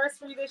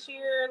anniversary this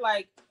year?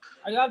 Like,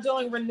 are y'all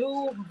doing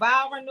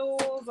vow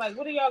renewals? Like,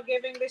 what are y'all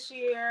giving this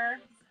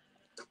year?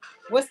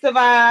 What's the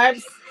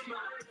vibes?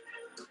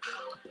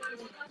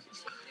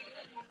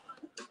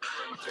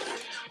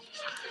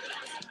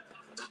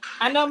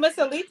 I know Miss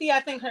Alethea,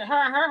 I think her and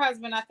her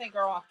husband, I think,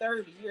 are on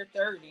 30. You're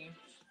 30.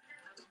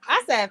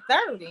 I said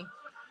 30.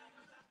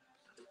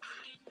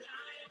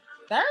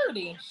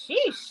 30.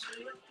 Sheesh.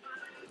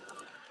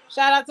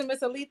 Shout out to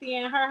Miss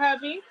Alethea and her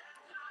hubby.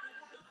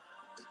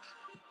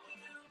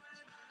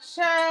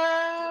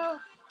 Shout.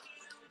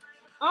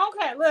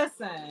 Okay,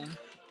 listen.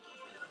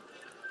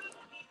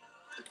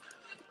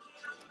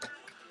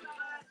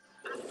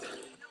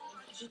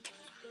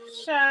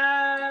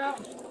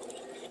 Shout.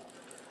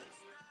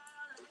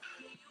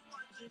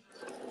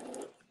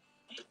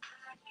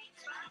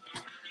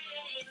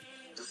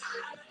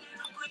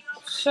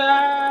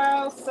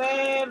 Shout,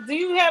 Seb. Do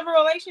you have a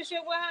relationship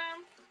with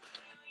him?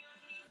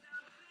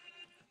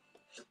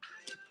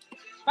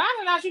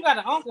 Finding out you got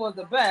an uncle is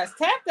the best.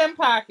 Tap them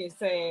pockets,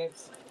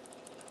 Sebs.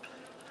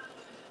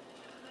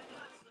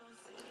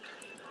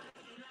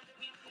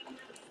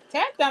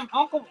 Tap them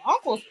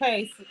uncle's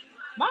pace.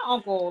 My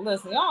uncle,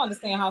 listen, y'all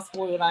understand how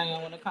spoiled I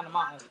am when it comes to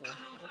my uncle.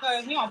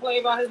 Okay, he don't play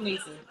about his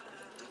nieces.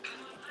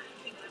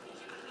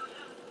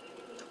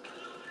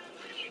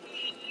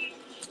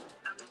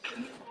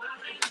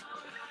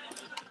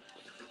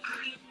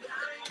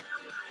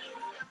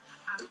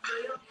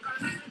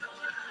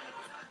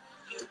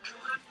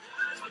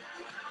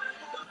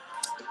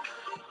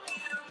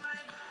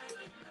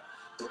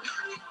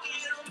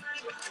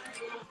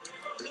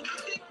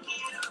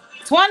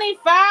 $25.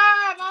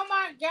 Oh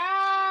my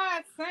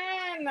God,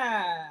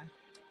 Santa.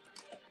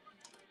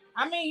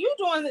 I mean, you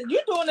doing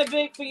it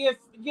big for your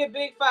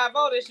big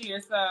 5-0 this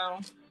year, so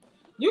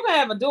you can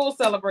have a dual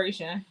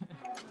celebration.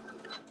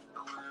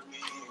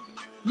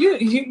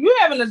 You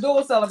having a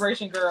dual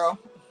celebration, girl.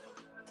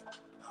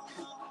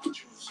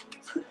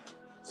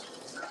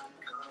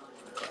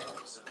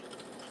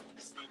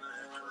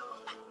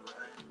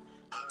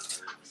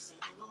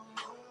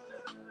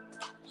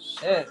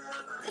 Shit.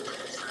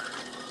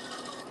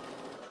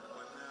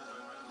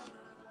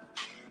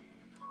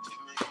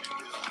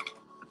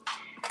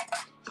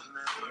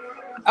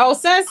 Oh,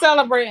 since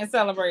celebrating.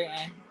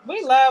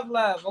 We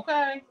love,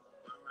 okay?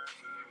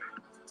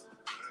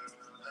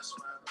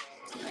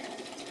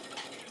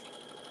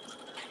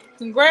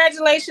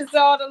 Congratulations to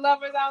all the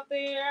lovers out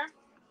there.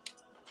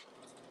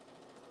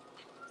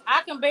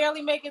 I can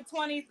barely make it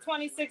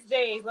 26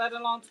 days, let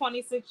alone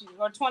 26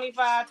 or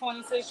 25,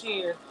 26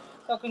 years.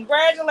 So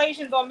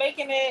congratulations on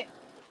making it.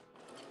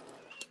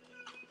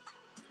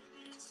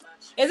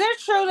 Is it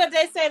true that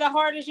they say the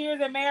hardest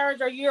years in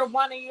marriage are year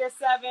 1 and year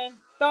 7?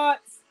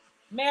 Thoughts?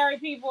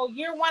 Married people,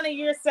 year 1 and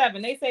year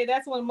 7. They say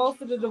that's when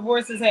most of the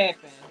divorces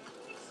happen.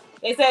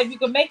 They say if you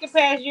can make it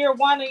past year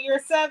 1 and year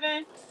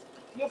 7,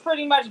 you're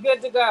pretty much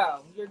good to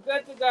go. You're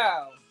good to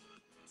go.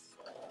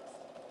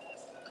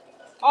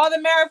 All the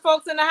married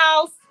folks in the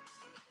house,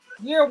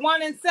 year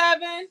 1 and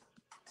 7.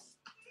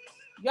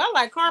 Y'all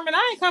like, Carmen,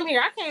 I ain't come here.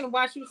 I came to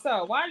watch you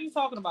sew. Why are you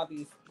talking about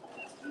these?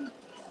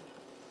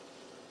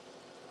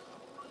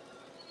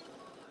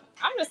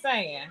 I'm just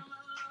saying.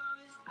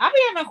 I be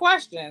having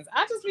questions.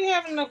 I just be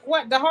having the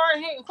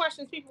hard-hitting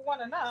questions people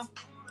want to know.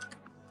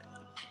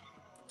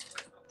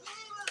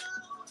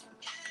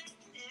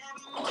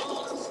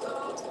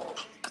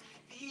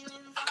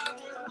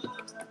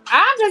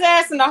 I'm just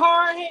asking the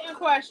hard hitting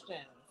questions.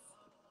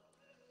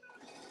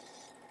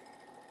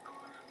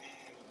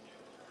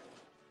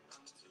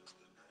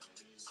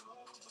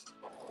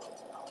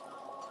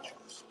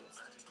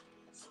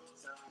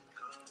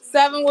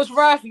 Seven was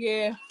rough,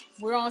 yeah.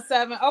 We're on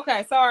 7.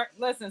 Okay, sorry.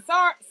 Listen,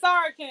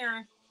 sorry,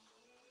 Karen.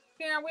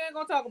 Karen, we ain't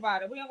gonna talk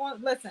about it. We ain't gonna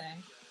listen.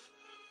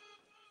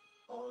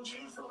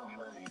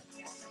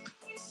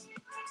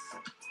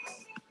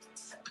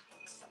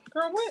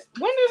 Girl,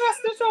 when did I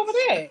stitch over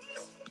there?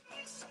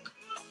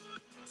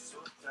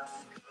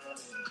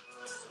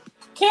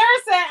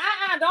 Karen said,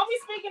 don't be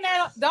speaking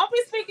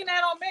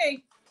that on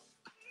me.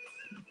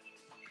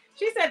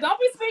 She said, don't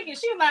be speaking.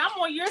 She was like,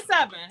 I'm on year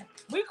 7.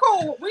 We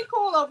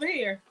cool over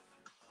here.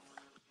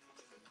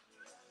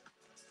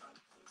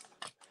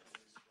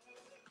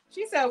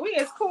 She said, we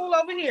is cool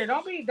over here.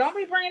 Don't be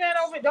bringing that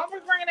over. Don't be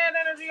bringing that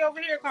energy over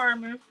here,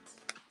 Carmen.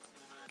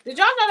 Did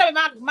y'all know that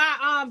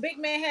my big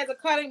man has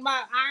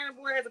my iron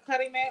board has a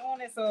cutting mat on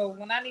it, so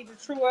when I need to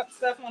true up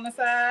stuff on the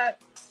side,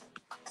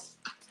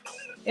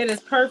 it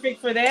is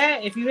perfect for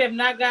that. If you have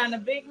not gotten a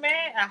big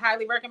mat, I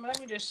highly recommend. Let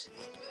me just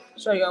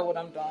show y'all what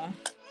I'm doing.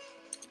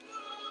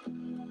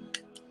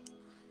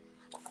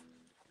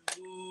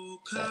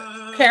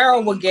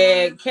 Carol would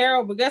gag.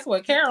 But guess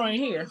what? Carol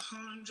ain't here.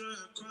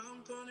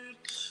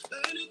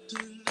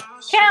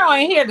 Carol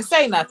ain't here to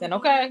say nothing,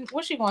 okay?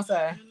 What's she gonna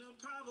say?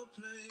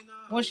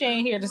 Well, she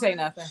ain't here to say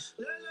nothing.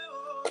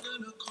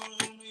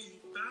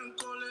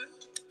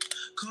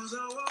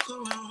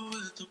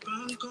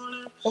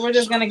 So we're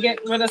just gonna get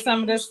rid of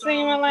some of this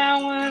steam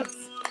allowance.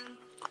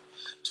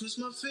 Twist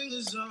my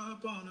fingers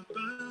up on a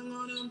bang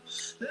on him.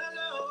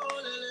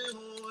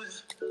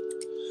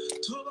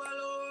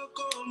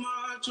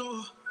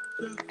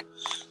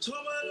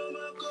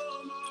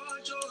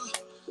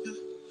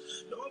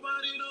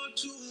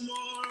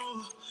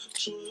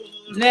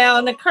 Now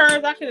in the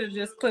curves, I could have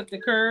just clipped the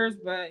curves,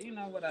 but you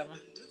know, whatever.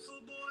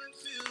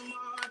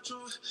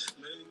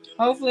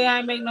 Hopefully I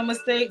ain't make no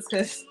mistakes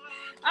because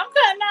I'm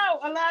cutting out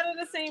a lot of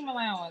the seam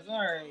allowance. All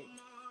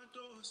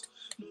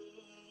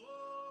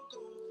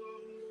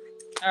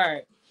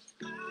right.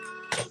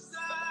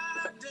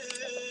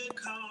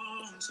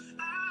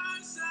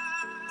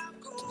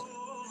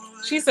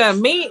 She said,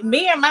 me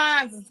and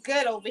mine is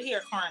good over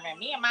here, Carmen.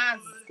 Me and mine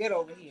is good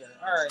over here.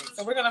 All right,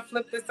 so we're gonna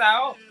flip this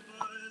out.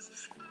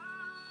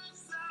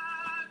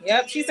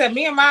 Yep, she said,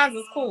 me and mine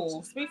is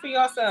cool. Speak for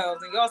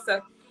yourselves and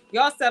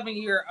y'all 7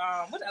 year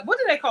what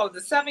do they call it? The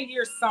 7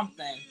 year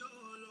something.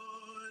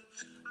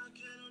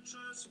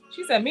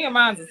 She said, me and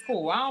mine is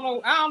cool.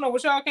 I don't know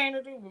what y'all came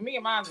to do, but me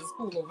and mine is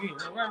cool over here.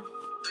 Okay?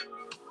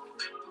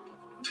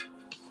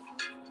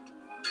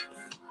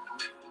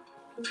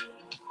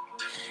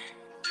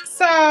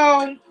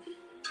 So,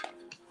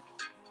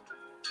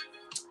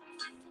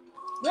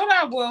 what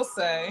I will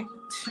say,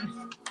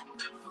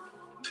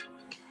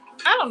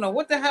 I don't know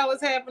what the hell is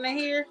happening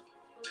here.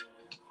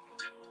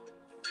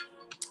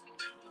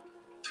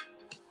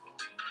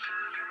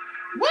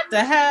 What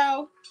the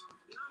hell?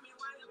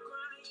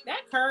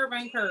 That curve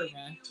ain't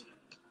curving.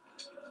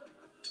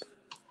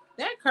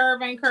 That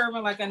curve ain't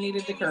curving like I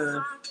needed to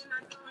curve.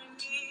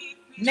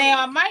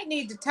 Now, I might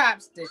need to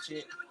top stitch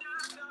it.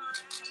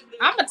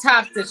 I'm going to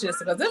top stitch this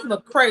because this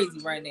looks crazy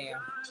right now.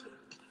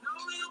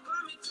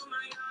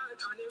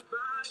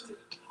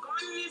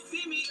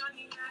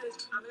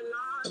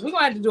 So we're going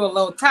to have to do a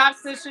little top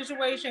stitch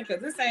situation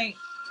because the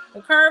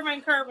curve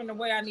ain't curving the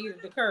way I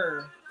needed to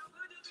curve.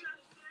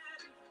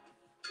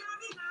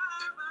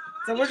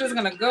 So we're just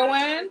going to go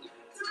in.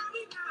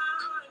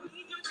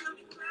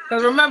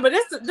 Because remember,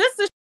 this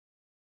is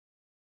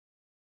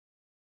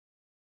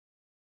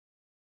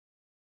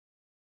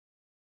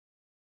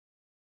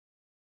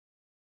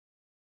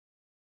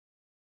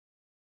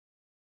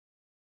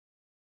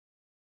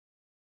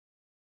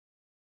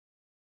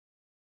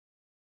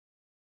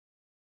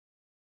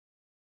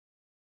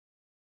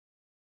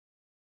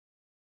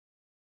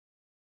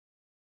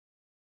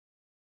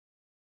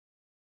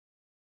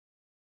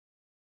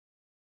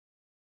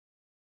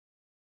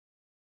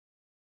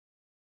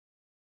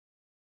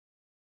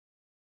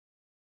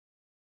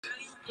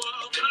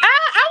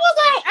I was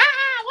like,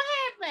 what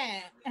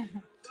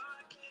happened?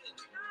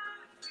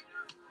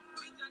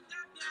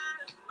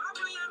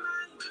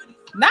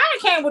 Now I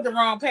came with the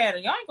wrong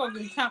pattern. Y'all ain't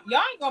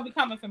gonna be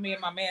coming for me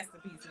and my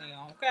masterpiece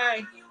now,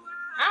 okay?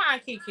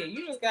 Kiki,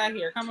 you just got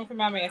here coming for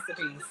my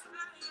masterpiece.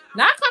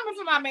 Not coming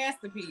for my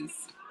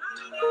masterpiece.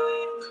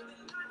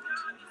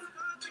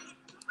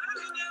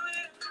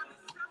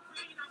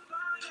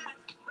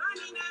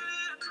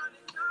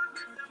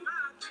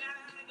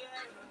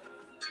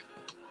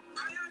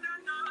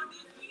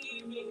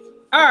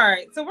 All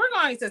right, so we're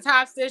going to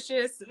top stitch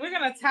this. We're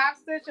gonna top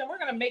stitch and we're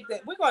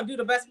gonna do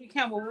the best we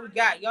can with what we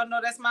got. Y'all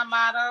know that's my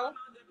motto.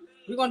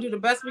 We're gonna do the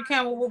best we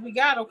can with what we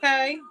got,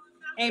 okay?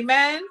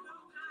 Amen.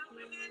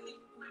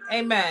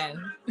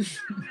 Amen.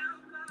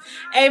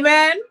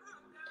 Amen.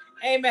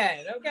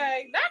 Amen.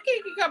 Okay. Not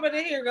Kiki coming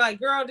in here like,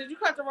 girl, did you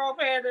cut the wrong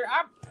pattern?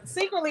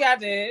 Secretly I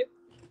did.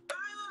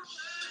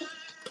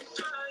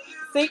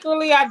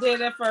 Secretly, I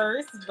did at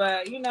first,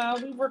 but you know,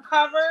 we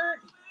recovered.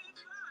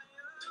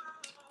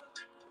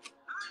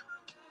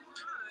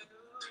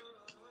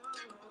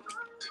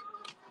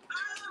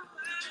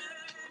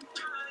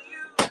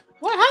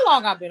 What? How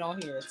long I've been on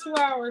here? 2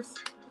 hours.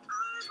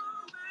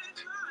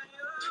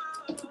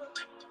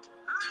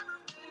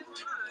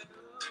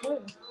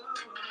 What?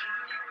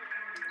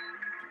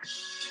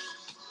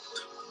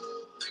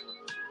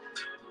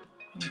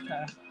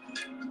 Okay.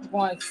 I'm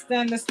going to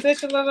extend the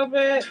stitch a little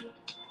bit.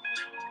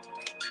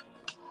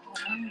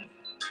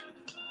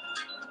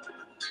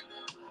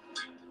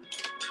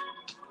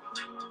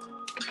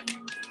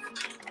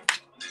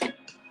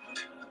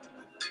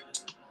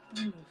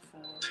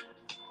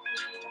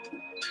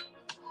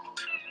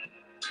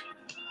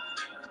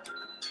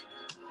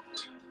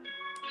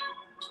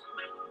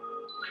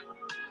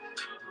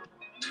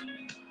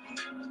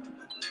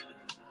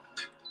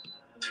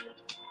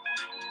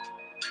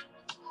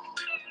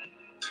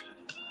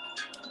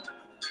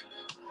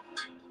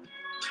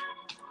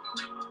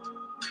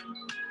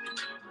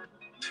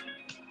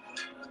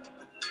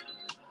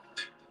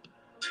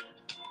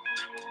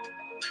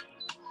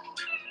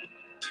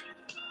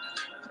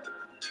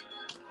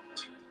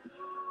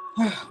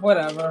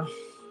 Whatever.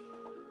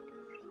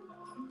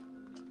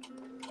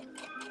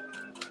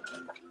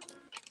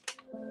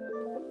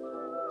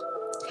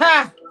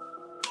 Ha!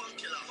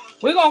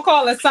 We're gonna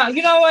call it something.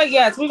 You know what?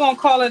 Yes, we're gonna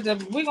call it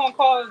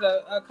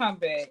a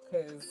comeback,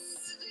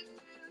 cause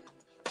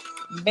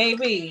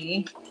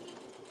baby.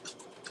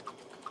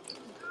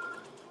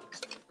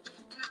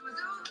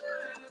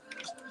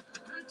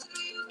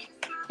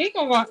 Kiki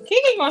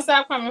gonna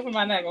stop coming for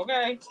my neck,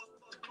 okay?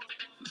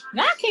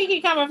 Not Kiki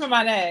coming for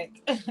my neck.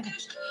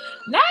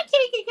 Not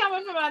Kiki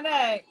coming for my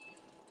neck.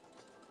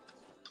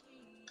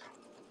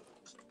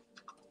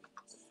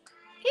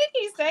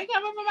 Kiki, stay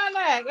coming for my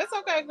neck. It's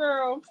okay,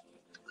 girl.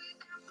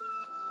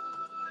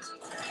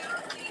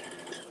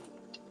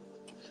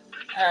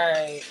 All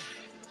right.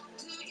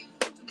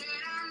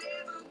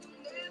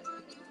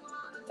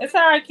 It's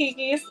all right,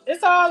 Kiki.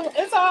 It's all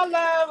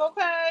love,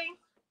 okay?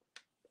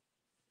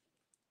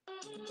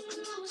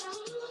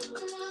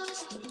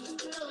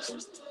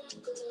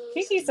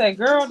 Kiki said,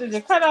 "Girl, did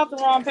you cut out the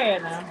wrong pair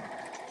now?"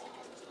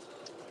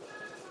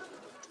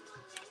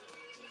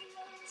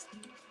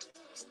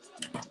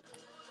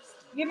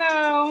 You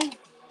know,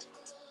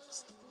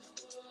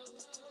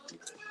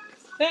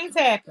 things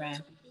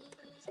happen.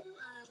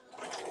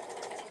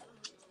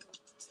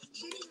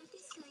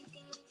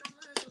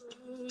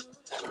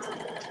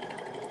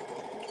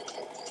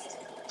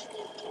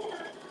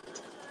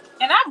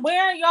 And I'm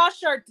wearing y'all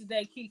shirt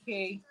today,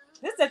 Kiki.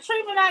 This is the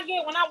treatment I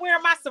get when I wear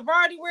my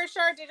sorority wear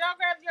shirt. Did y'all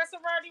grab your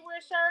sorority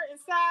wear shirt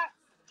inside?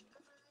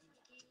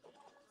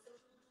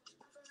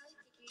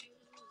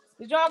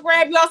 Did y'all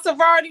grab your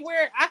sorority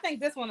wear? I think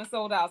this one is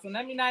sold out, so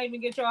let me not even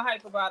get y'all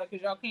hype about it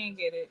because y'all can't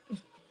get it.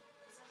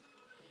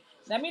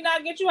 Let me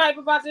not get you hype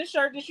about this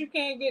shirt that you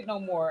can't get no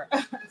more.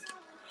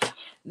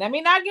 Let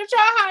me not get y'all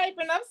hype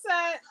and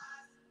upset.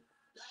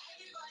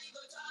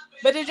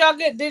 But did y'all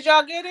get it? Did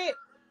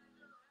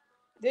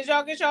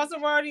y'all get y'all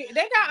sorority?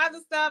 They got other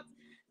stuff.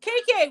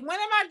 Kiki, when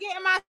am I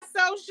getting my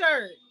soul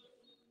shirt?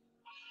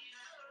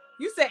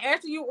 You said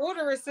after you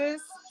order it,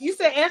 sis. You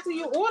said after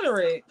you order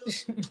it.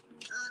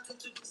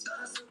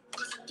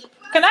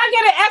 Can I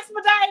get it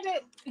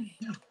expedited?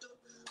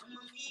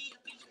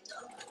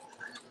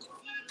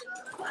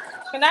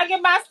 Can I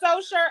get my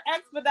soul shirt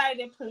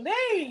expedited,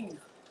 please?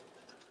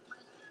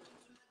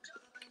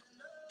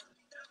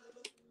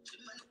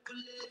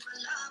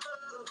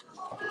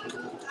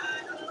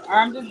 Or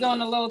I'm just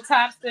doing a little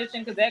top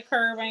stitching because that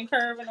curve ain't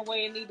curving the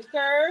way it need to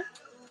curve.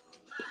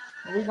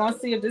 And we're going to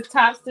see if this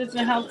top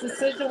stitching helps the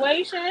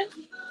situation.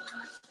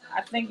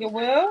 I think it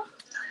will.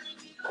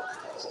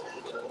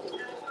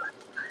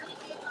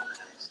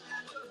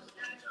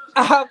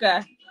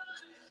 Okay.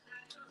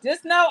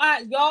 Just know,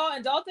 y'all,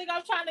 and don't think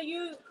I'm trying to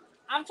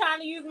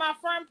use my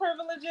friend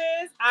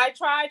privileges. I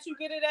tried to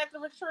get it at the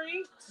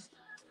retreat.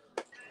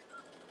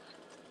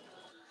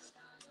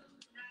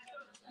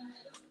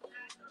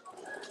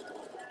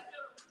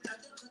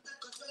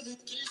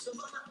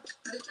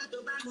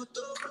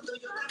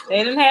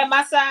 They didn't have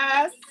my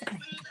size.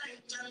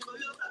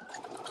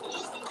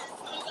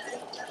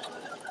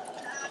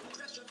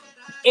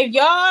 If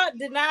y'all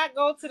did not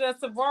go to the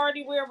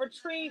sorority wear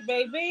retreat,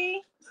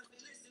 baby,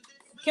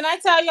 can I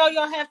tell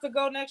y'all have to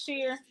go next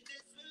year?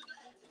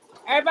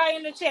 Everybody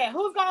in the chat,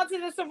 who's going to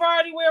the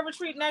sorority wear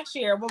retreat next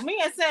year? Well, me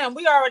and Sam,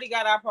 we already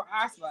got our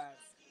spots.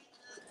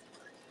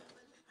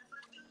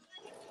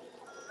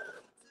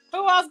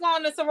 Who else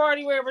going to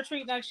sorority wear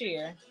retreat next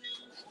year?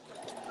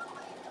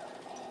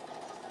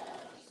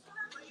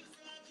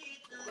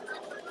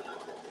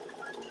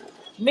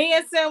 Me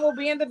and Sam will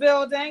be in the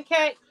building.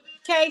 K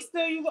Stu,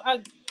 you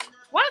why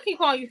I keep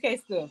calling you K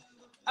Stu?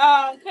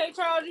 K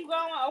Charles, you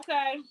going?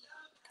 Okay.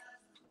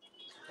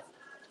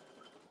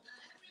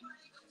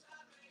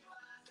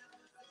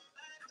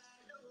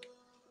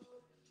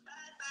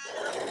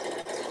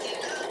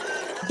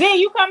 D,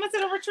 you coming to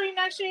the retreat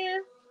next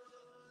year?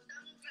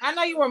 I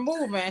know you were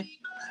moving.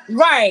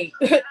 Right.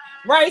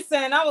 Right,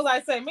 Sin. I was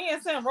like, say, me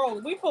and Sin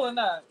rolling. We pulling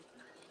up.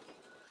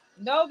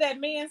 Know that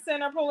me and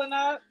Sin are pulling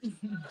up.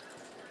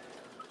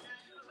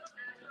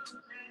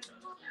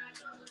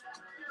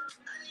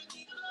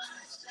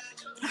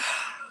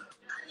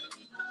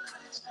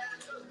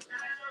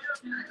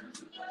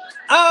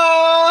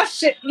 Oh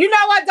shit! You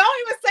know what?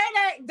 Don't even say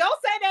that.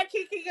 Don't say that,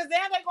 Kiki, because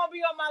then they're gonna be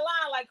on my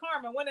line like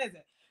Carmen. When is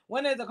it?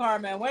 When is it,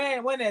 Carmen?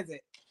 When is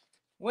it?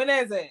 When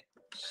is it?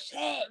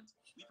 Shit!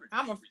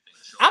 I'm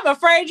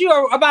afraid you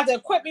are about to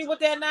equip me with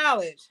that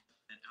knowledge.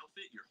 And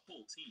outfit your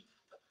whole team,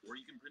 or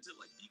you can print it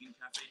like Vegan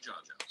Cafe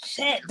Jaja.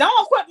 Shit!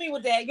 Don't equip me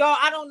with that, y'all.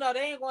 I don't know. They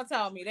ain't gonna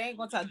tell me. They ain't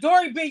gonna tell.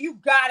 Dory B, you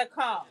gotta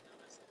come.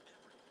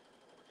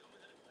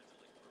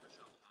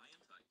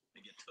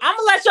 I'm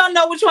gonna let y'all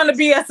know which one the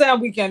BSM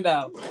weekend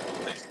though,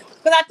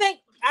 because I think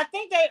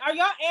they are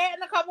y'all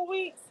adding a couple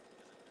weeks.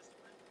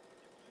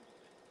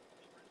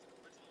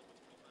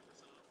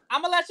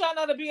 I'm gonna let y'all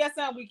know the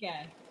BSM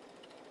weekend.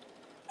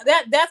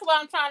 That's what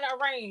I'm trying to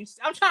arrange.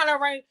 I'm trying to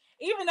arrange,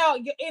 even though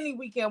any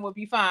weekend would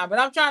be fine, but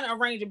I'm trying to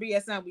arrange a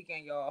BSM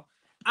weekend, y'all.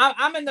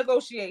 I'm in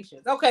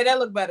negotiations. Okay, that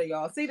look better,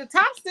 y'all. See, the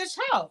top stitch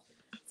help.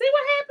 See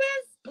what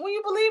happens when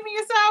you believe in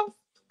yourself?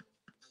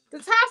 The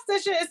top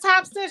stitcher is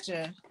top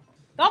stitching.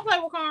 Don't play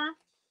with Karn.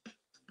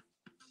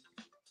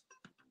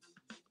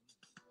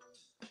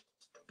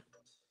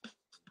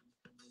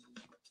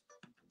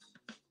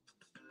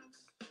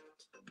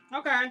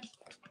 Okay.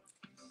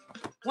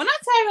 When I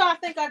tell you I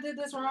think I did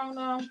this wrong,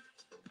 though,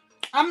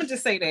 I'm gonna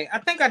just say that I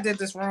think I did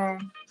this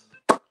wrong,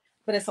 but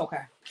it's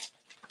okay.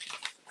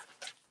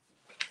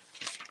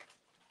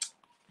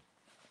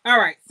 All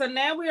right, so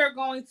now we're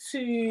gonna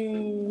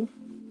pray.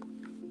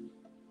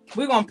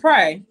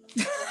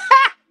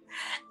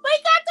 We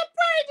got to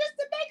pray just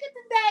to make it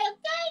today,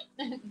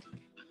 okay?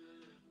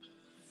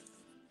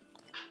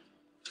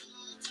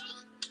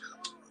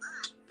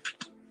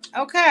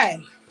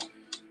 Okay.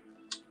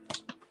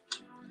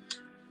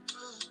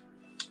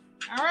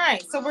 All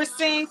right, so we're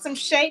seeing some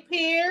shape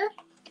here.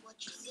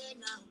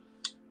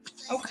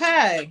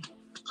 Okay.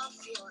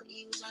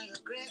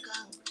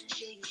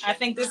 I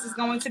think this is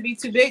going to be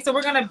too big, so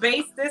we're gonna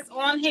base this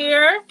on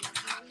here.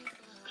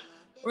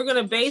 We're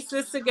gonna base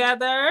this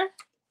together.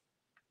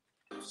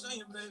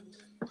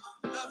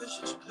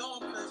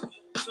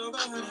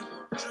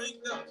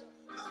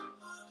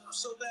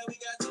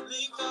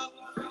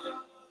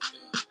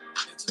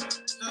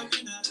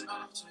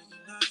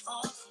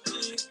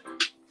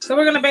 So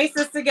we're gonna base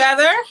this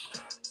together.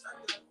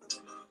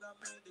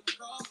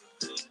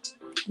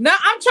 No,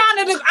 I'm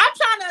trying to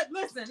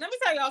listen. Let me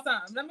tell y'all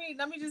something.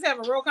 Let me just have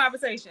a real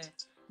conversation.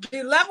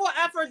 The level of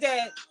effort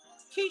that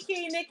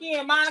Kiki, Nikki,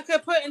 and Monica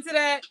put into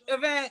that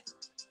event,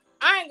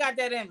 I ain't got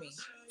that in me.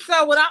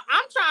 So what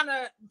I'm trying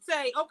to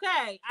say,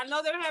 okay, I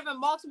know they're having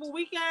multiple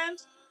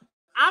weekends.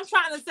 I'm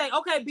trying to say,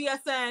 okay,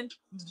 BSN,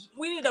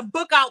 we need to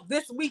book out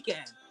this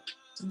weekend.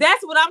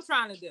 That's what I'm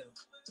trying to do.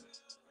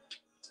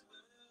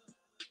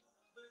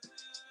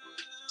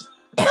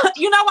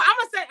 You know what? I'm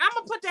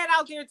gonna put that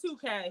out there too,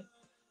 Kay.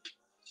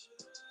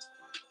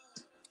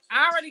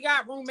 I already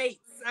got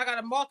roommates. I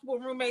got multiple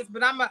roommates,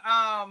 but I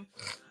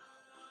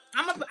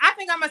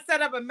think I'm gonna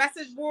set up a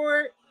message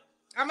board.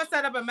 I'm gonna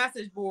set up a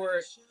message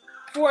board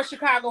for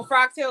Chicago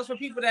Frogtails for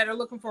people that are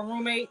looking for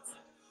roommates.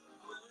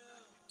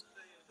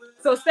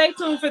 So stay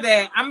tuned for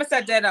that. I'm gonna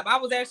set that up. I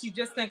was actually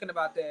just thinking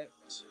about that.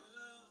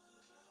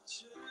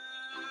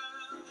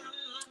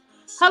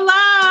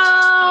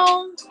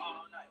 Hello.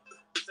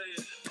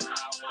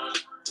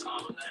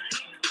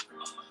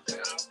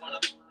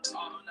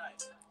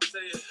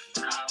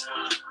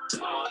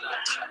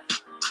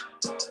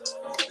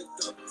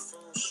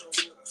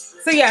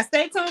 So yeah,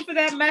 stay tuned for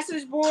that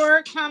message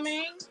board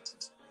coming.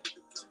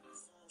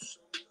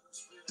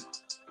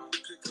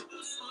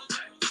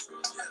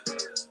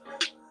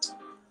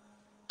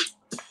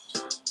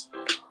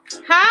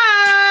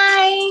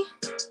 Hi.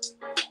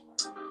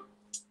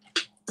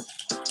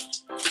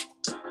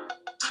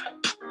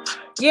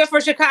 Yeah, for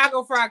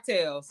Chicago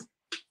Frogtails.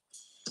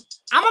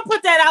 I'm gonna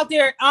put that out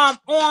there. On,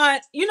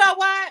 you know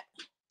what?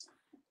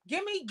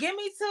 Give me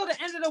till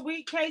the end of the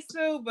week, K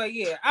Sue. But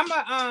yeah, I'm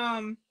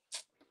a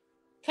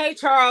K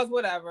Charles,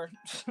 whatever.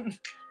 I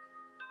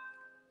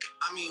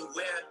mean,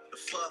 where the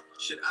fuck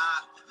should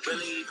I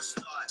really even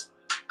start?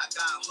 I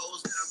got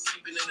hoes that I'm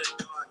keeping in the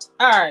dark.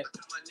 All right. I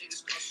got my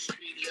niggas across the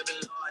street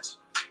living large.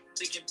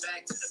 Thinking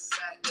back to the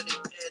fact that they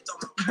dead on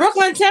my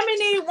Brooklyn Timmy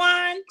need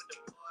one.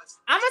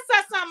 I'm gonna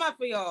set something up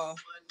for y'all.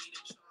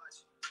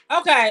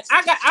 Okay,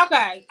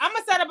 okay. I'm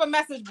gonna set up a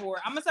message board.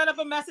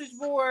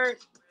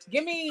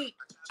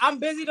 I'm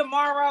busy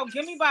tomorrow.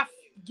 Give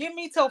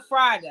me till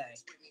Friday.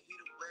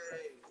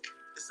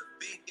 It's a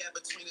big gap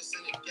between us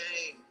and the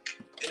game.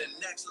 In the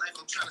next life,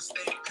 I'm trying to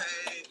stay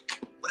paid.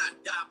 When I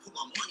die, put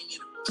my money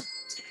in it.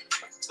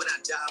 When I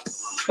die, put my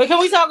money. But can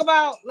we talk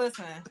about?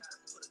 Listen.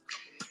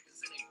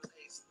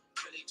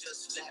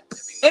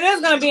 It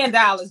is gonna be in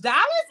Dallas.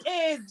 Dallas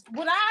is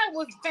what I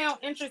was found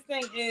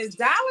interesting is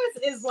Dallas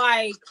is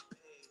like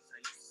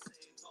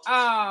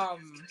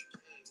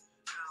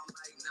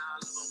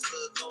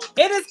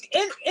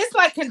It's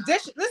like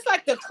condition. It's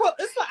like the quilt.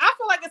 It's like, I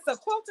feel like it's the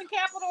quilting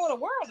capital of the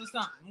world or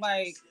something.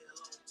 Like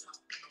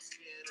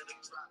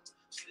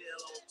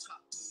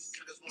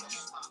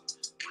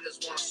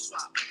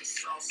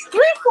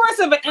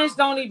 3/4 of an inch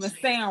don't even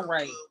sound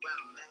right.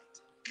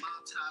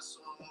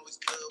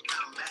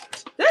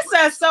 This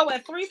says so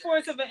at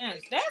 3/4 of an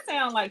inch. That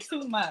sounds like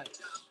too much.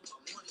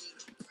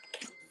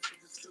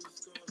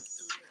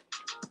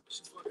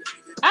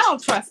 I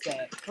don't trust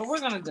that, but we're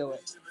gonna do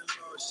it.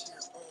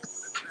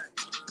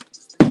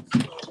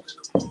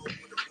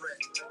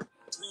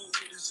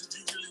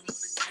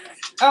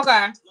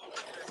 Okay.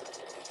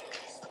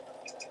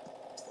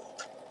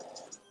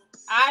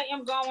 I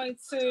am going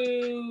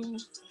to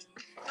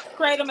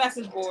create a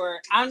message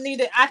board. I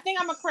think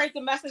I'm gonna create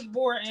the message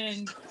board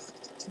in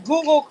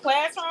Google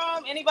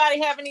Classroom. Anybody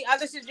have any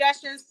other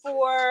suggestions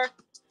for?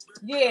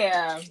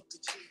 Yeah.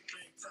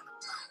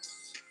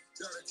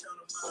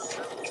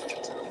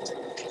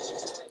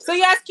 So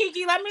yes,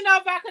 Kiki, let me know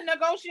if I can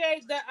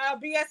negotiate the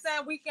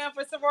BSN weekend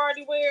for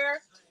sorority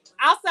wear.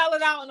 I'll sell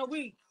it out in a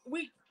week,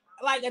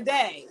 like a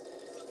day.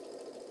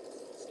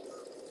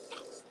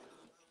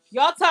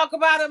 Y'all talk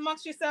about it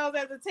amongst yourselves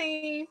as a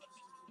team.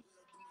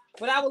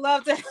 But I would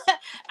love to.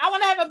 I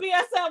want to have a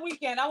BSL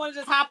weekend. I want to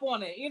just hop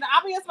on it. You know,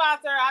 I'll be a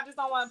sponsor. I just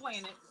don't want to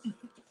plan it.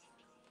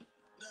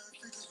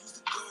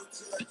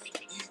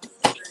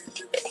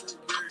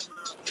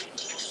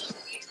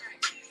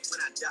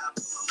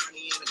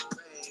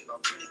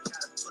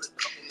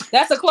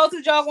 That's the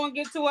closest y'all gonna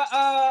get to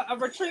a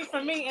retreat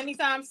from me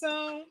anytime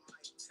soon.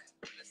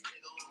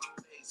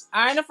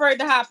 I ain't afraid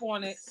to hop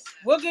on it.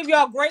 We'll give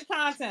y'all great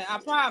content. I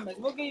promise.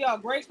 We'll give y'all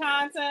great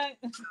content.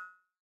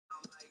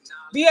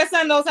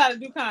 BSN knows how to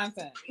do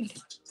content.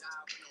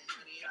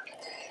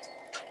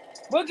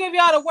 We'll give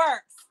y'all the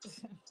works.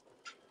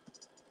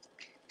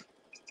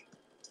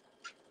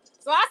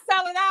 So I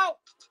sell it out.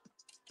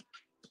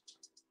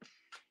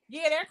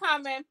 Yeah, they're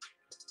coming.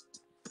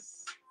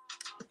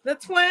 The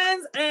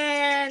twins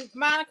and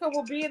Monica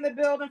will be in the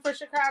building for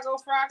Chicago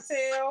Frock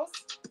Tales.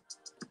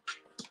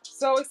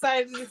 So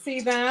excited to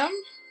see them.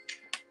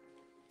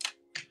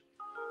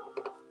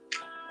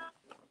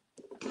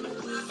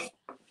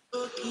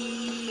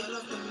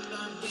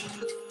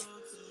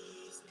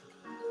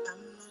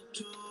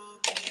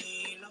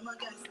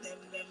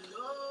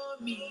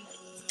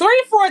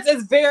 Three-fourths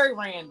is very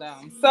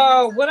random.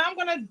 So what I'm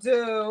gonna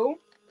do,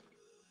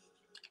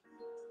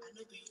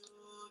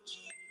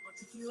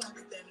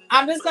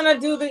 I'm just gonna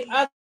do the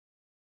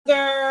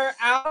other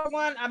outer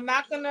one. I'm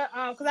not gonna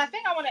because I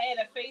think I want to add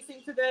a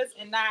facing to this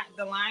and not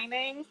the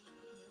lining.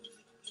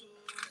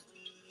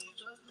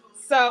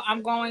 So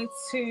I'm going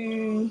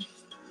to.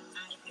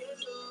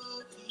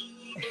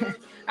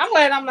 I'm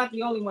glad I'm not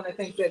the only one that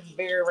thinks that's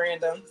very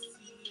random.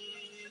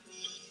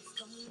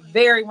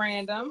 Very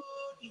random.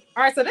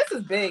 All right, so this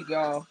is big,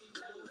 y'all.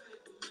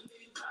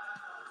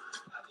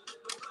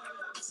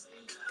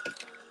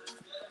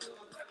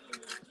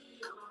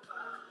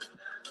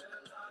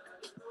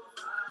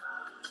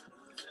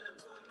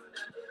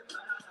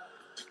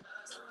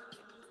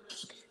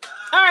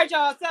 All right,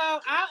 y'all. So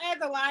I'll add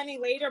the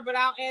lining later, but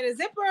I'll add a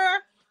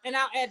zipper and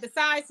I'll add the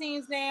side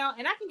seams now.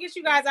 And I can get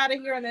you guys out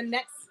of here in the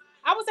next,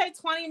 I would say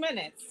 20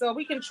 minutes. So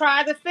we can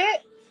try the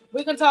fit.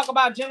 We can talk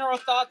about general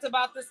thoughts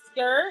about the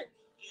skirt.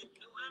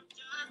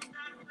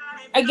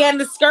 Again,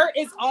 the skirt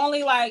is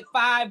only like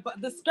 $5, but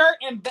the skirt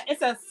and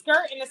it's a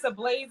skirt and it's a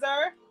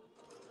blazer.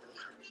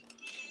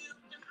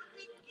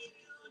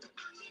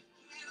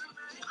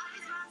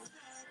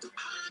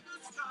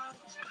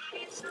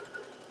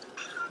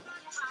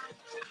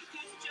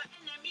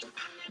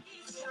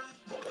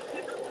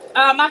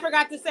 I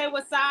forgot to say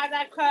what size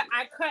I cut.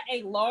 I cut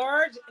a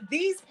large.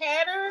 These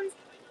patterns,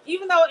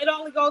 even though it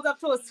only goes up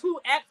to a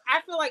 2X,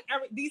 I feel like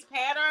these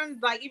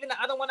patterns, like even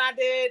the other one I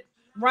did,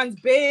 runs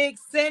big.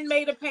 Sin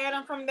made a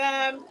pattern from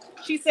them.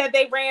 She said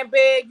they ran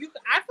big.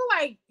 I feel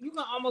like you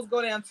can almost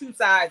go down 2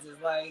 sizes.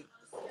 Like,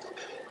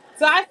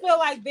 so I feel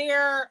like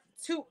their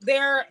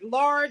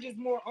large is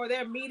more, or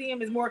their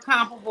medium is more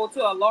comparable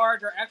to a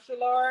large or extra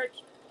large.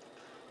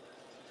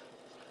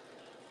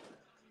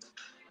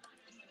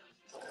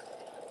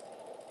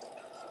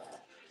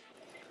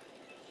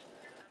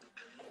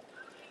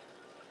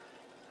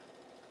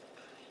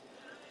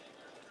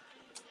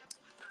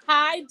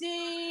 Hi,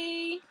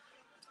 D.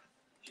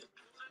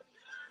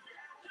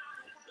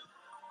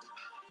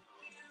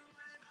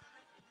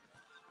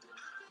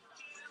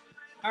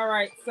 All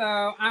right,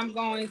 so I'm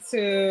going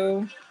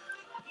to.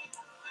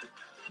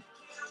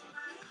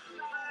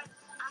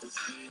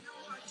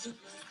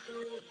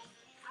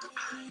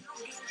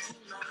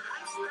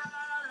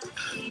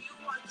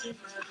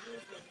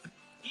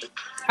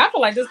 I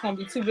feel like this is gonna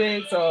be too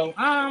big, so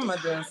I'm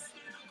gonna just.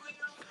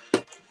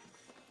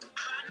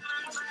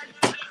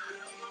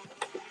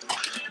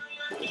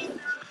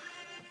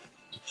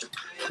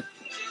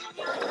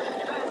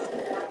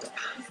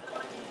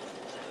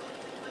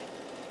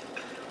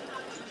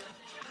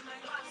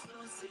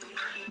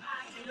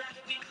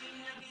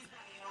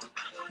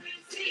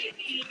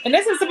 And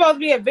this is supposed to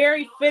be a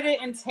very fitted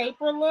and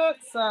taper look,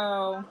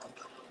 so.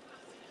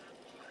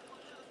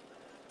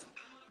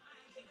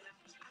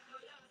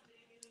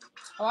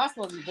 Oh, I'm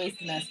supposed to be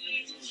basting this.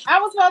 I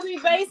was supposed to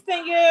be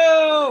basting you.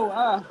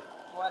 Oh,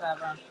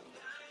 whatever.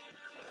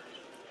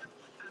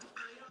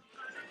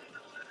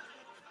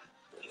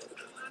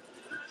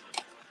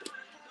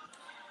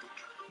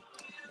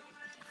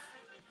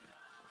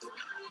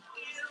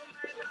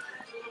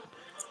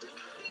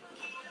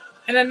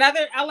 And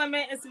another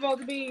element is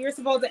supposed to be, you're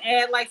supposed to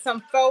add like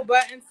some faux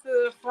buttons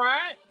to the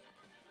front.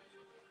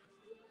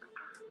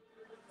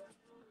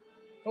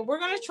 But we're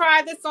going to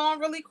try this on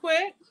really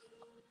quick.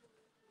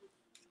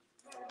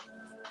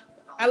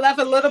 I left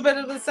a little bit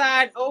of the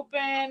side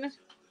open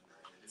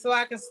so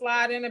I can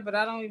slide in it, but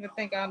I don't even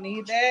think I'll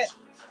need that.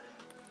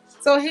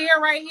 So here,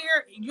 right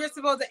here, you're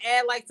supposed to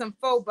add like some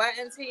faux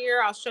buttons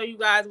here. I'll show you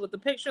guys what the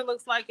picture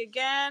looks like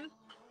again.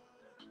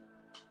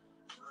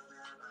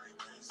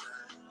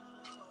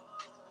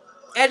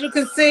 As you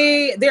can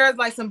see, there's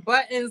like some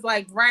buttons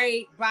like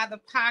right by the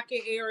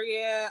pocket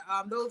area.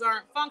 Those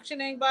aren't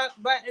functioning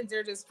buttons.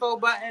 They're just faux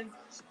buttons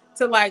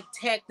to like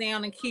tack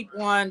down and keep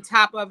on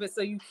top of it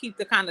so you keep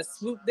the kind of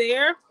swoop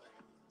there.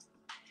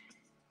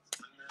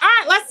 All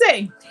right, let's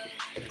see.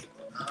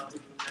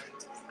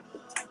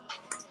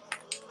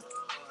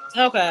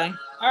 Okay.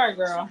 All right,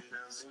 girl.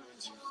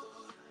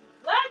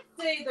 Let's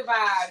see the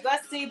vibes.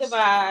 Let's see the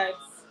vibes.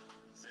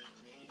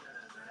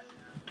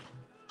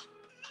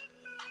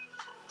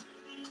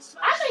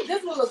 I think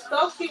this would look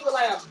so cute with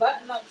like a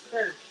button-up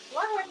shirt. Do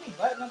I have any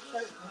button-up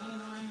shirts?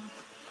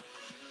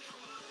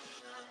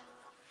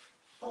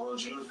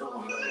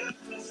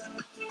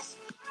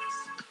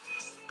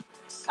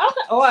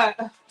 Okay. Oh,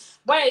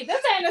 wait,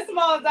 this ain't as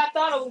small as I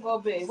thought it was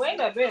gonna be. Wait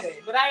a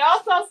minute. But I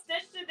also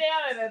stitched it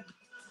down at a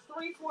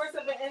 3/4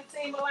 of an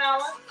inseam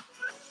allowance.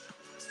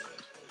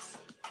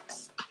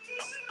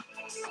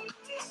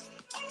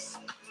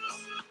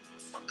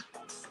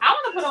 I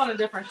want to put on a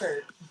different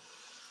shirt.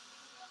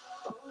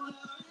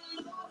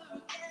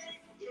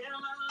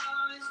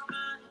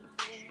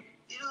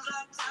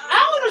 I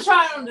want to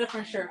try on a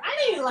different shirt. I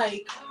need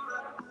like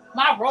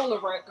my roller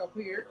rack up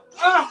here.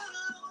 I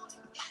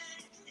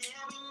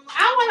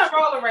want a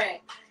roller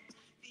rack.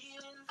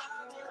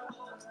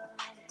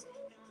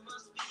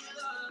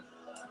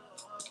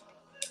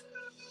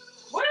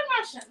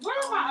 Where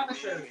are my other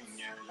shirts?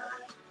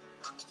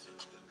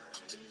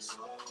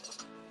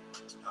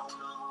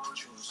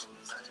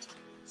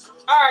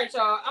 All right,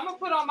 y'all. I'm gonna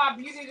put on my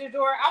Beauty to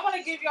Door. I want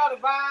to give y'all the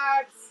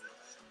vibes.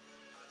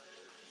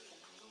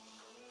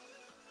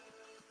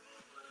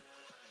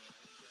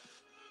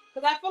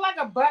 Because I feel like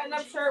a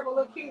button-up shirt will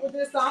look cute with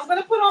this. So I'm going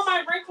to put on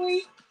my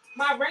wrinkly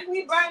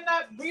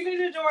button-up Beauty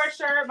to Door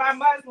shirt by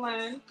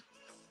Muslin.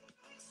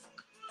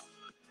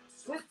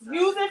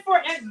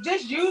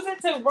 Just use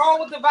it to roll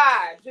with the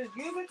vibe. Just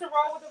use it to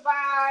roll with the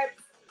vibe.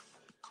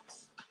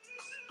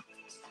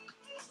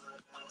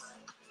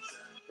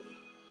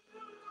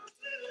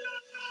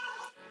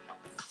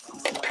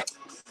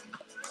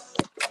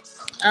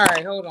 All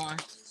right, hold on.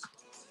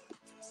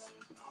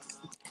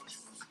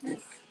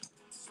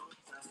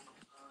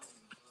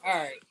 All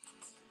right.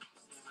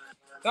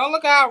 Don't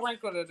look how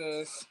wrinkled it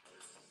is.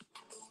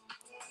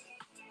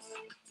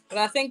 But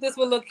I think this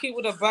will look cute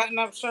with a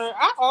button-up shirt.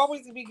 I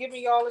always be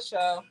giving y'all a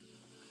show.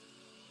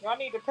 Y'all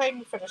need to pay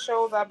me for the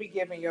shows I be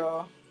giving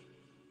y'all.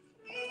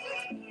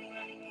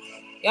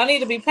 Y'all need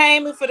to be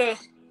paying me for the...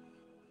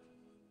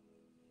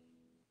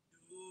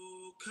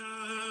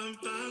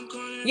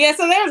 Yeah,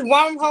 so there's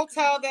one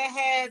hotel that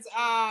has...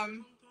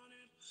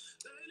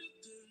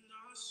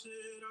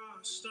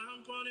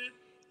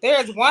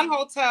 There's one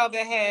hotel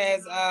that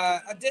has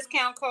a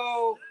discount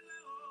code,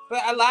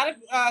 but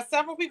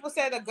several people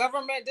said the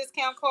government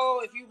discount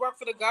code, if you work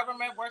for the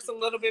government, works a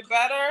little bit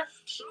better.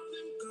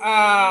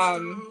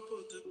 But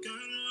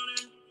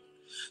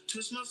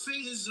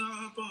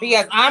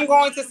yes, I'm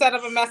going to set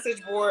up a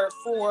message board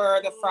for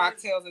the Frog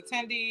Tales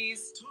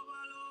attendees.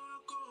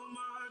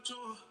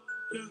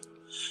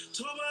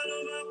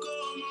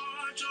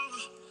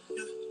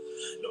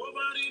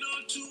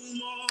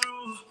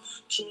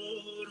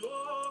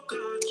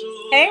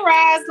 Hey,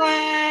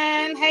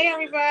 Roslyn. Hey,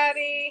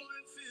 everybody.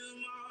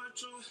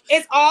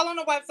 It's all on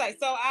the website.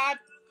 So I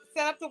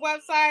set up the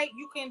website.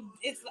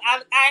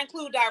 I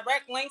include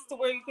direct links to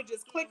where you could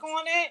just click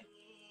on it.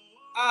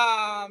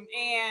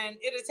 And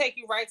it'll take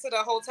you right to the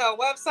hotel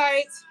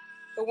website.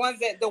 The one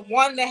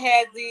that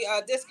has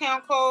the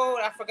discount code,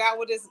 I forgot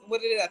what it is.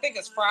 I think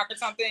it's Frock or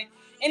something.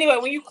 Anyway,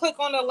 when you click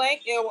on the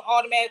link, it will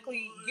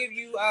automatically give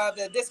you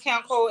the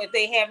discount code if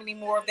they have any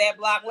more of that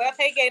block left.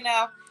 Hey, Gay,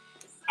 now.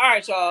 All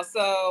right, y'all.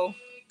 So,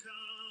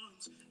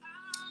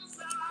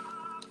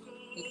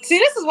 see,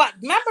 this is what.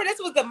 Remember, this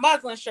was the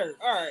muslin shirt.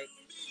 All right.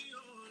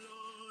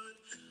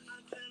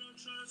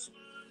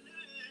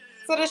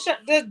 So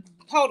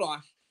hold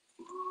on.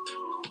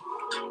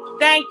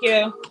 Thank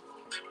you.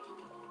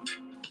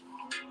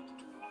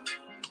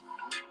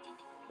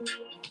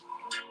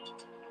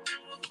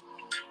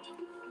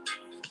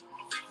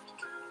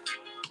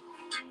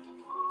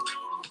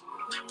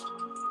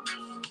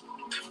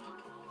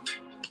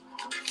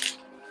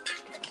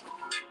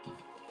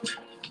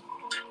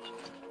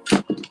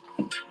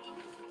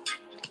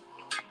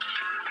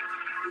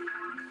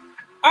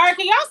 right,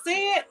 can y'all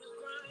see it?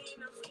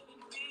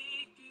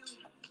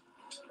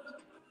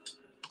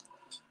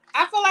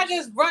 I feel like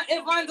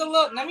it runs a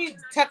look. Let me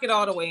tuck it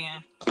all the way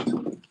in.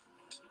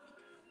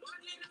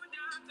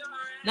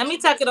 Let me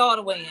tuck it all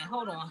the way in.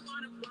 Hold on.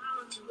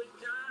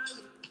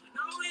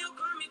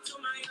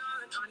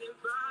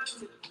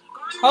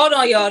 Hold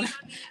on, y'all.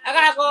 I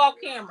gotta go off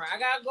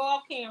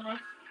camera.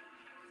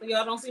 So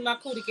y'all don't see my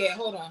cootie cat.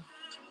 Hold on.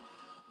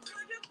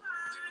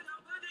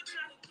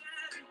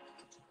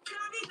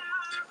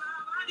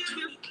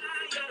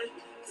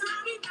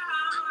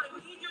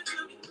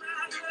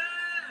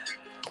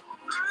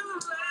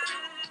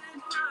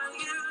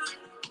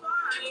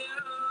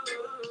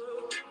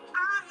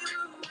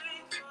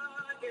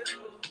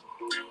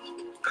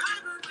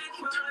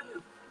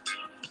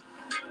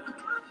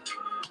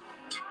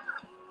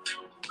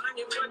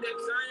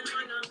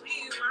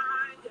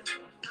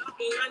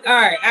 All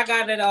right, I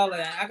got it all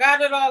in.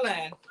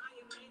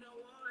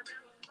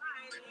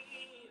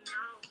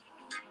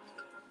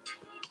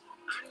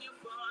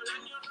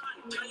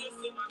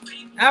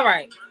 All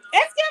right.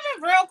 It's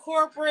giving real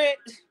corporate.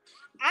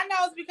 I know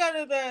it's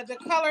because of the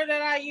color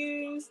that I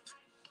used.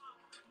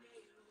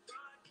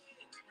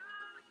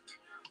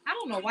 I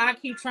don't know why I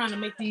keep trying to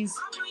make these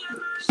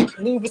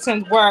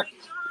lubricants work.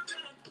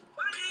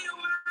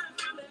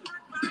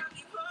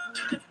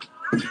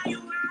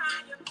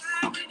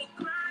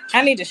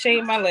 I need to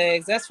shave my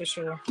legs, that's for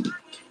sure.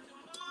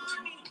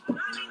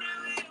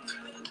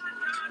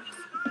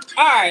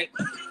 All right.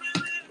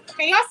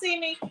 Can y'all see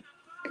me?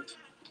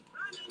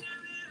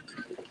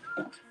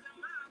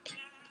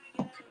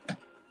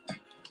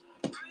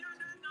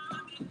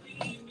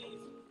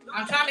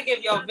 I'm trying to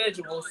give y'all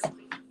visuals.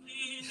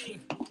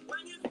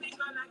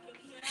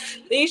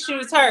 These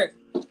shoes hurt.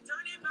 That's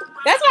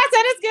why I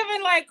said it's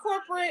giving like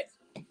corporate.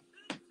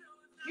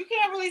 You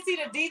can't really see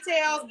the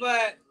details,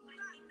 but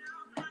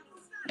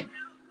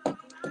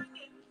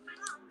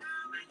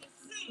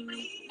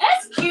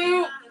it's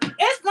cute.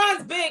 It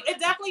runs big. It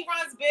definitely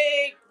runs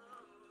big.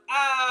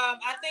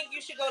 I think you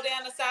should go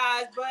down the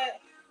size,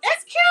 but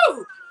it's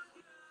cute.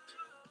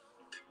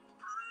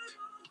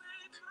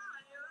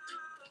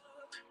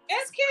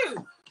 It's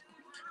cute.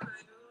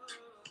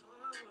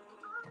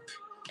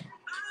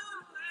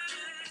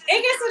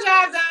 It gets the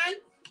job done.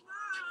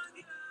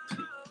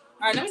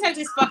 All right, let me take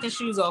these fucking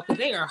shoes off because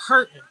they are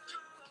hurting.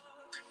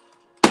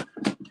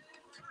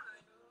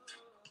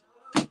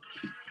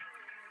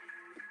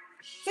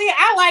 So yeah,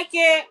 I like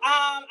it.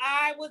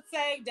 I would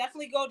say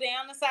definitely go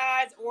down the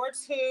size or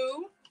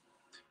two.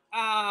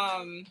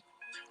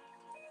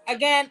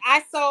 Again,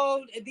 I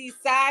sold these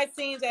side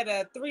seams at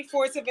a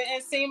 3/4 of an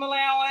inch seam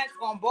allowance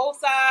on both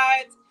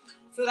sides.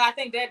 So I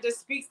think that just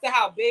speaks to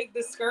how big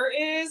the skirt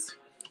is.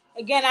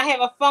 Again, I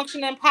have a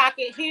functioning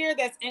pocket here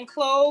that's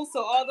enclosed.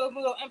 So all those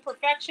little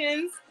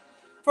imperfections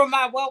from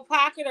my well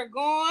pocket are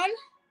gone.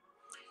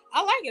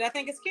 I like it. I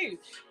think it's cute.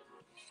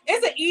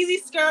 It's an easy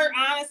skirt.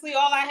 Honestly,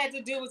 all I had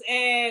to do was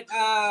add,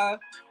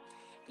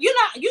 you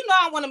know,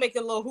 I want to make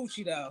it a little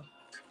hoochie though.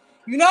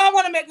 You know, I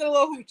want to make it a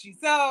little hoochie.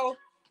 So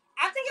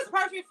I think it's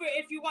perfect for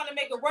if you want to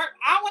make it work.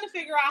 I want to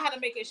figure out how to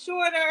make it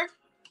shorter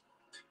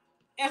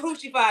and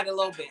hoochie-fied a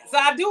little bit. So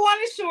I do want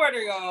it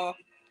shorter, y'all.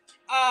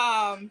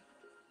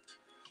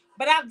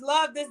 But I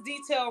love this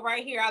detail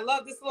right here. I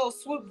love this little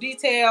swoop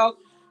detail.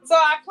 So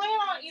I plan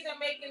on either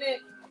making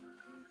it.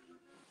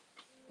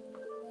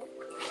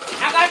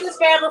 I got this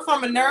fabric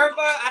from Minerva.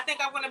 I think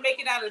I want to make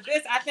it out of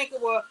this. I think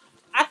it will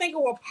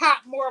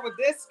pop more with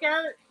this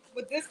skirt,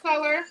 with this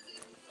color.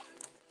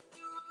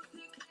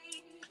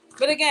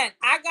 But again,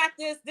 I got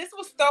this. This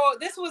was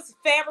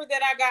fabric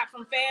that I got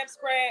from Fab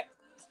Scrap.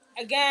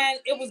 Again,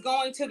 it was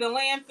going to the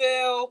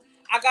landfill.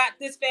 I got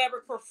this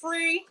fabric for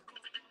free.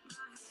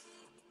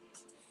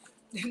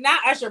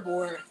 Not Usher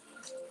board.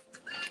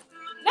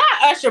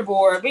 Not Usher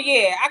board, but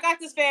yeah, I got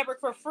this fabric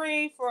for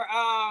free for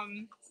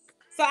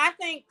so I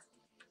think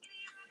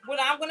what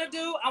I'm gonna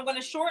do, I'm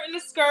gonna shorten the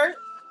skirt.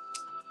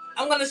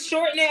 I'm gonna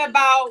shorten it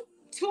about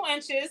 2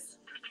 inches.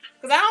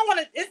 Because I don't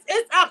want to,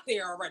 it's up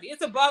there already.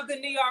 It's above the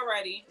knee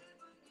already.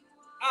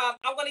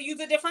 I'm gonna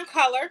use a different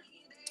color.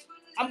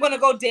 I'm gonna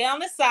go down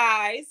the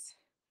size.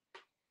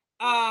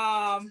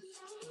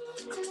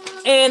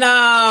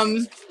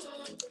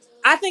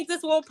 I think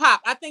this will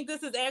pop. I think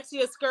this is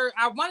actually a skirt.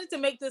 I wanted to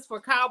make this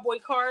for Cowboy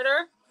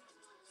Carter.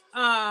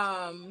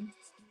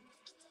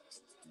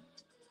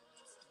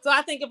 So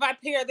I think if I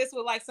pair this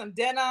with like some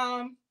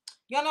denim,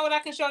 y'all know what I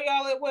can show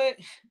y'all it with?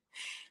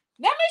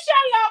 Let me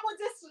show y'all with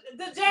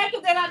the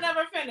jacket that I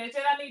never finished,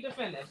 that I need to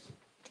finish.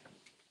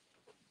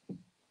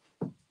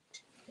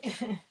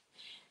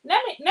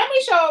 let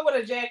me show it with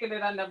a jacket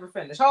that I never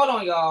finished. Hold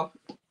on, y'all.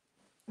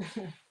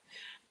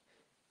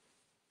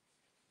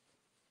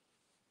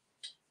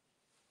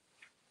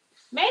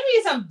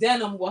 Maybe some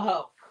denim will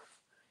help.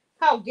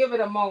 I'll give it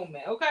a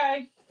moment,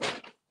 okay?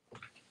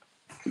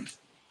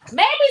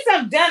 Maybe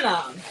some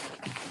denim.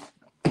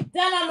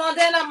 Denim on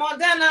denim on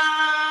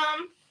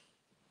denim.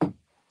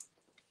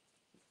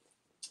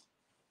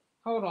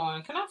 Hold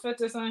on. Can I fit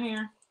this in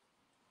here?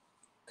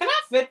 Can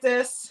I fit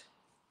this?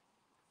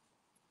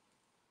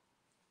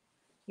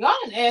 Y'all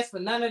didn't ask for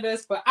none of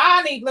this, but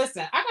I need,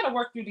 listen, I gotta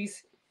work through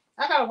these.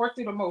 I gotta work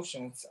through the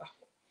motions.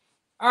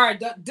 All right,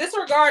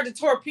 disregard the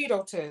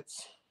torpedo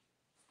tips.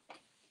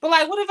 But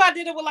like, what if I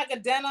did it with like a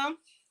denim?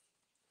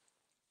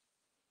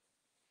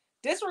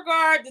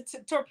 Disregard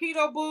the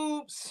torpedo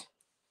boobs.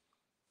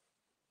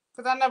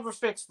 Because I never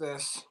fixed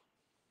this.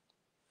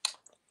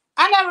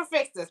 I never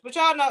fixed this. But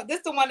y'all know,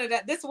 this the one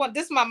that, this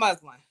is my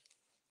muslin.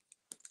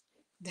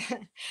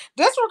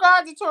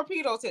 Disregard the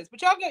torpedo tips.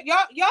 But y'all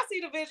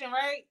see the vision,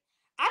 right?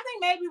 I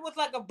think maybe with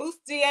like a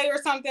bustier or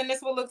something,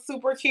 this will look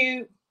super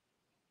cute.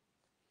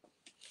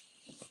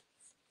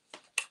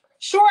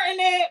 Shorten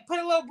it, put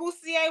a little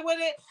bustier with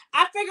it.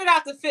 I figured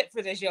out the fit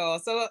for this, y'all.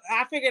 So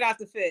I figured out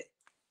the fit.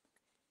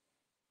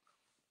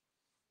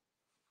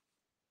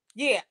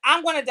 Yeah,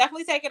 I'm going to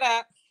definitely take it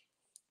up.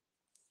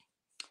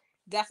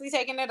 Definitely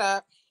taking it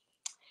up.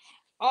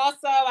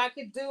 Also, I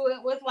could do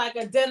it with like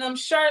a denim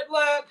shirt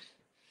look.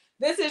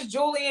 This is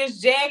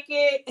Julian's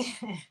jacket.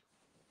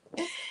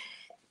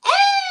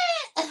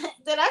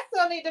 Did I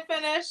still need to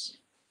finish?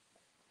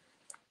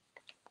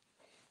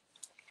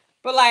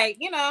 But like,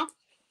 you know,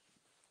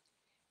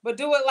 but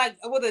do it like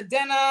with a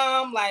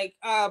denim, like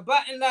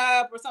button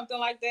up or something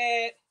like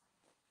that.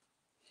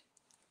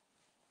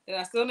 And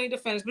I still need to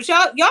finish. But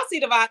y'all see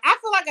the vibe. I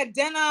feel like a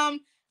denim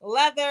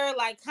leather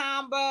like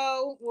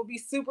combo will be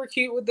super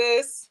cute with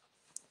this.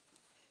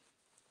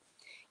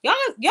 Y'all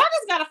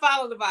just gotta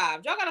follow the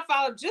vibe. Y'all gotta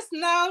follow. Just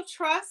know,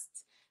 trust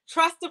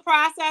the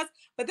process.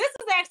 But this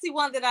is actually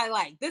one that I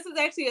like. This is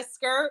actually a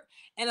skirt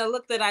and a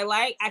look that I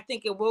like. I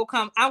think it will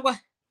come. I'm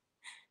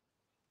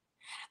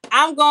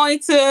going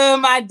to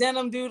my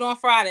denim dude on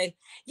Friday.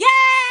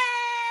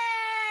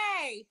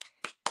 Yay!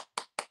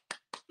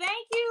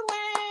 Thank you,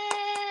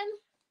 Lynn.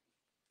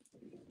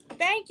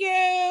 Thank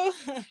you.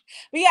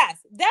 But yes,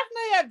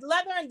 definitely a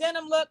leather and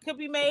denim look could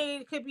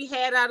be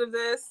had out of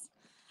this.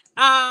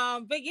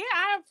 But yeah,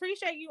 I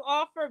appreciate you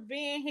all for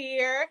being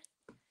here.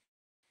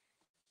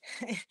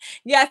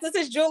 Yes, this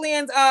is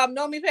Julian's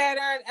Know Me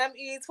pattern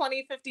ME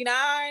 2059.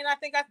 I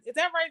think is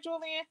that right,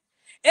 Julian?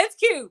 It's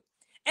cute.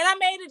 And I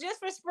made it just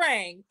for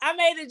spring. I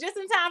made it just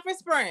in time for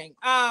spring.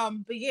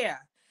 But yeah,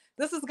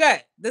 this is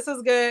good. This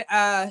is good.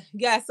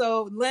 Yeah,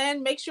 so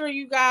Lynn, make sure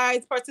you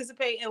guys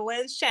participate in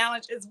Lynn's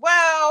challenge as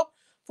well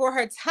for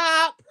her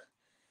top.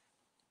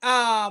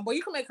 Well,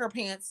 you can make her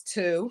pants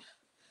too.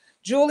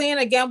 Julian,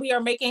 again, we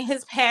are making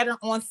his pattern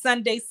on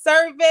Sunday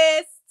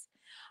service.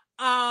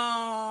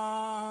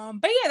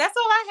 But yeah, that's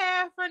all I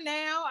have for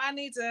now. I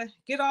need to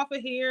get off of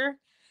here,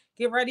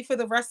 get ready for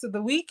the rest of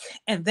the week,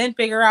 and then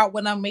figure out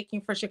what I'm making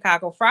for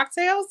Chicago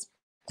Frocktails.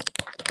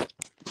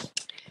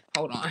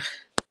 Hold on.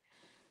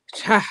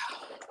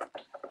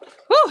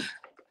 Whew,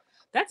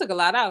 that took a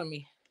lot out of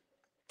me.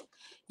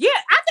 Yeah,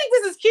 I think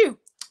this is cute.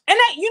 And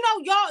that,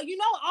 y'all, it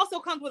also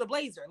comes with a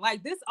blazer.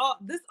 Like this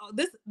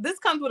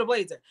comes with a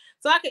blazer.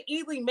 So I could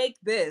easily make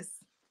this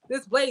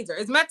blazer.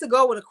 It's meant to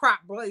go with a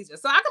crop blazer.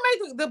 So I can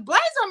make the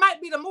blazer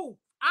might be the move.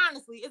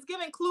 Honestly, it's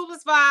giving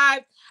Clueless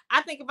vibe.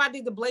 I think if I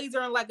did the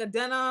blazer in like a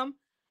denim,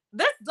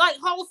 this like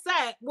whole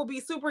set will be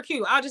super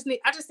cute. I just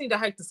need to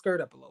hike the skirt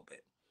up a little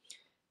bit.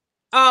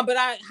 But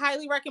I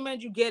highly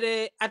recommend you get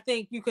it. I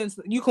think you can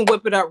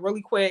whip it up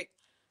really quick.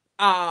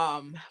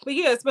 But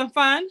yeah, it's been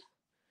fun.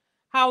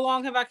 How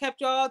long have I kept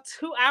y'all?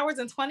 2 hours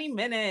and 20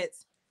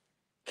 minutes.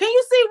 Can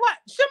you see what?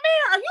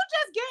 Shamir, are you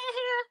just getting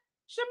here?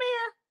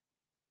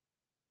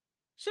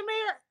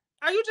 Shamir,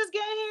 are you just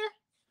getting here?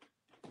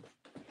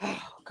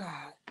 Oh,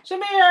 God.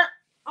 Shamir,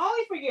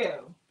 only for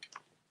you.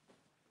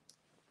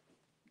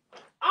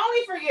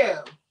 Only for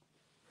you.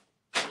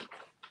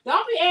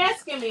 Don't be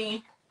asking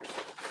me.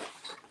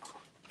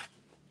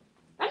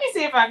 Let me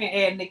see if I can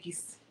add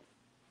Nikki's.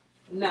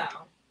 No.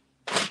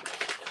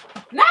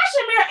 Not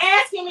Shamir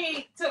asking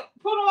me to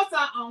put on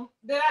something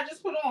that I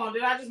just put on,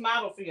 that I just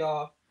modeled for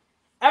y'all.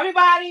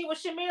 Everybody,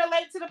 was Shamir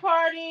late to the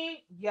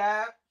party?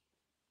 Yeah.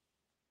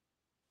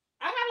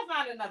 I gotta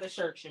find another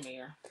shirt,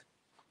 Shamir.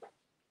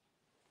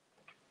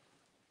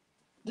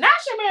 Not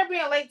Shamir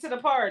being late to the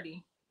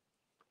party.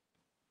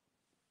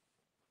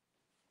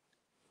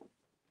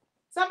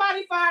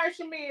 Somebody fire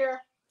Shamir.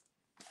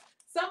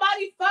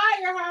 Somebody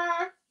fire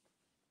her.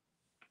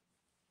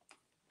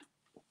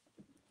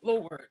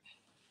 Lord.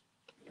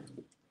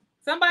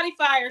 Somebody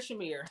fire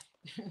Shamir.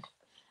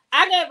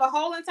 I gave a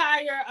whole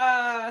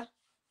entire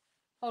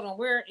hold on,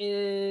 where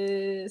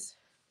is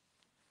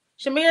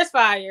Shamir's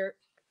fired?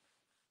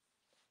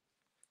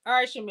 All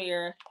right,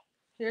 Shamir.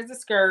 Here's the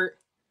skirt.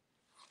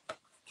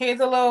 Here's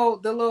the little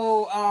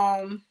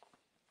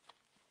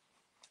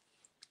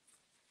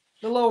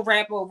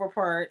wrap over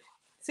part.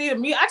 See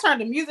I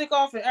turned the music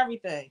off and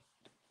everything.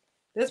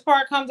 This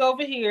part comes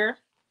over here.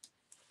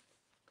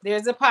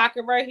 There's a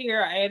pocket right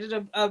here. I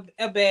added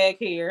a bag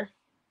here.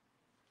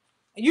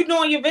 You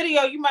doing your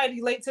video, you might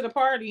be late to the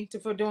party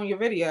for doing your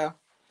video.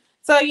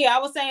 So yeah, I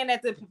was saying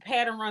that the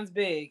pattern runs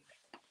big.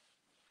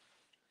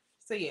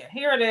 So yeah,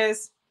 here it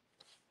is.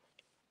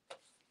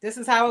 This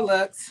is how it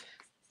looks.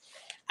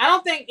 I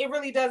don't think it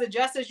really does it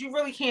justice. You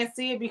really can't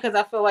see it because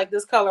I feel like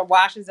this color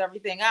washes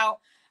everything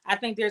out. I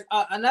think there's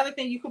another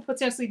thing you could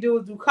potentially do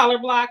is do color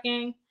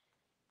blocking.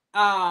 But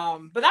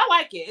I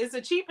like it. It's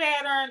a cheap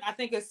pattern. I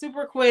think it's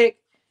super quick.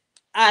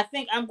 I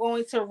think I'm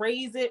going to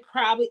raise it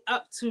probably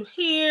up to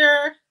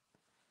here.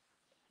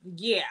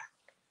 Yeah.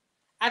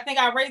 I think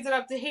I'll raise it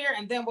up to here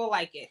and then we'll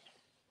like it.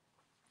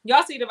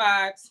 Y'all see the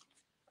vibes?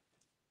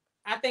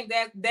 I think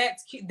that's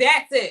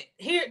it.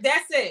 Here,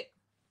 that's it.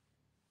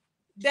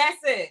 That's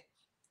it.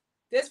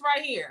 This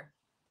right here.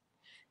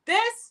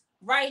 This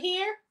right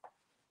here.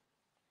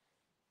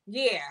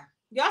 Yeah.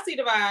 Y'all see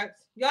the vibes?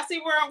 Y'all see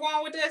where I'm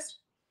going with this?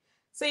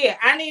 So yeah,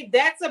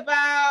 that's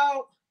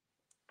about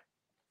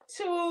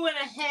 2.5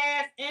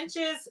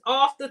 inches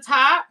off the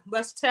top.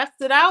 Let's test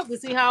it out to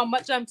see how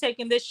much I'm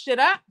taking this shit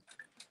up.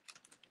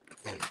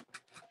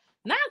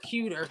 Not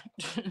cuter.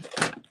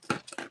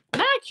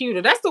 Not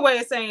cuter. That's the way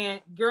of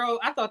saying, girl,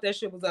 I thought that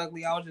shit was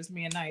ugly. I was just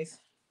being nice.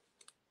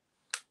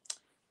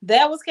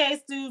 That was K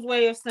Stu's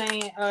way of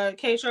saying,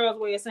 K Charles'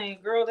 way of saying,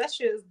 girl, that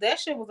shit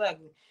was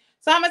ugly.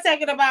 So I'm gonna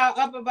take it up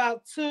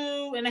about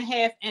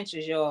 2.5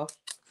 inches, y'all.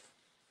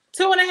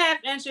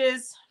 2.5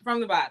 inches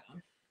from the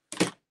bottom.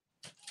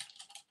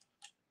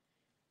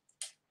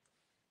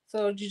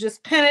 So you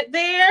just pin it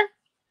there.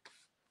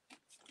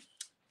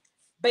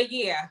 But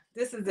yeah,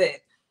 this is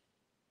it.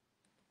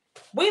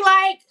 We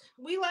like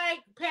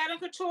Pattern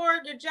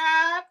Couture. Good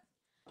job.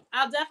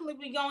 I'll definitely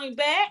be going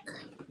back.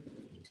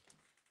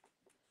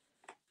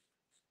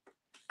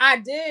 I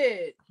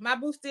did. My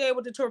bustier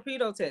with the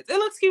torpedo tips. It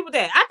looks cute with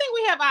that. I think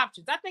we have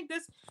options. I think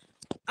this,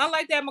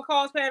 unlike that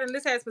McCall's pattern,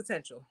 this has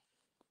potential.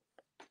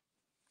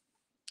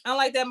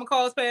 Unlike that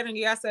McCall's pattern,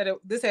 yeah, I said it.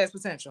 This has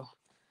potential.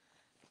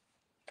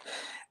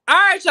 All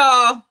right,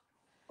 y'all.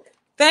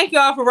 Thank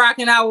y'all for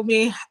rocking out with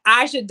me.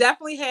 I should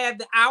definitely have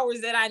the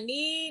hours that I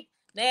need.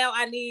 Now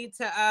I need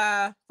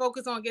to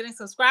focus on getting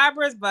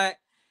subscribers, but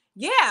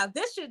yeah,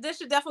 this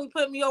should definitely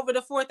put me over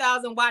the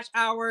 4,000 watch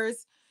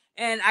hours.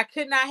 And I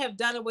could not have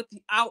done it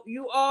without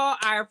you all.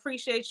 I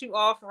appreciate you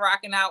all for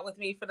rocking out with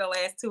me for the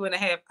last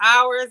 2.5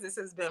 hours. This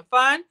has been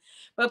fun.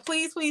 But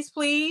please, please,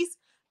 please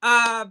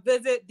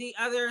visit the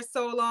other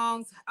So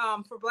Longs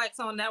for Black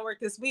Zone Network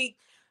this week.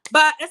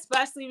 But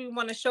especially we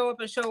want to show up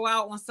and show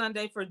out on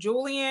Sunday for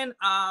Julian.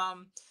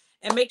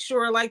 And make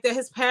sure like that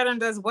his pattern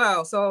does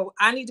well. So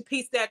I need to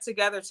piece that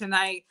together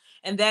tonight.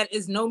 And that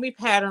is Nomi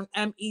pattern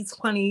ME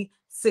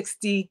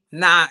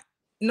 2069.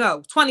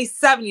 No,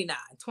 2079.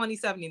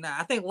 2079.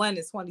 I think Len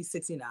is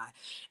 2069.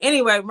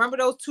 Anyway, remember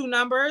those two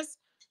numbers.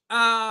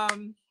 But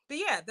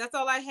yeah, that's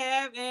all I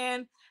have.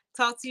 And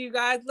talk to you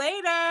guys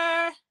later.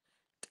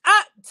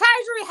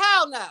 Tydri,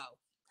 hell no.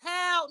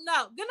 Hell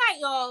no. Good night,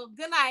 y'all.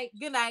 Good night.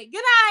 Good night.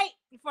 Good night.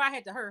 Before I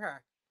had to hurt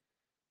her.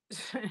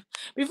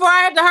 Before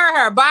I had to hurt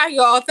her. Bye,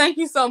 y'all. Thank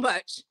you so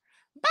much.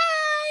 Bye.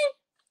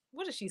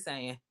 What is she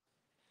saying?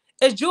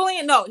 Is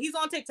Julian? No, he's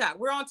on TikTok.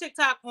 We're on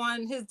TikTok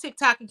on his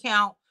TikTok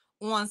account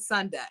on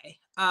Sunday.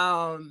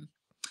 I'm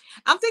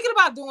thinking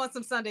about doing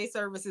some Sunday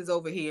services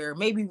over here,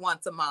 maybe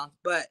once a month.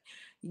 But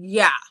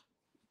yeah.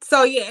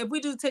 So yeah, if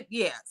we do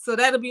so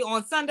that'll be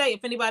on Sunday.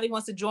 If anybody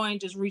wants to join,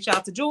 just reach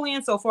out to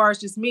Julian. So far, it's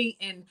just me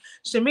and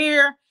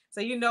Shamir. So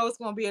you know it's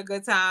gonna be a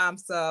good time.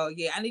 So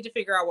yeah, I need to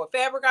figure out what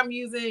fabric I'm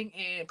using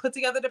and put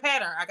together the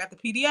pattern. I got the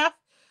PDF.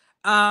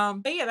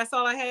 But yeah, that's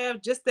all I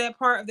have. Just that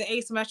part of the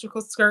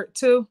asymmetrical skirt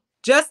too.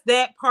 Just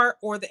that part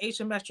or the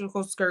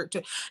asymmetrical skirt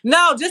too.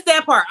 No, just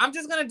that part. I'm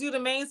just gonna do the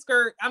main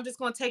skirt. I'm just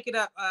gonna take it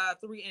up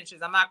 3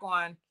 inches. I'm not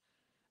going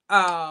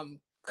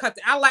cut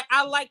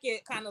I like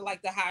it kind of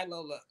like the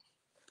high-low look.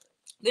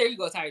 There you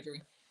go,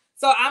 Tydri.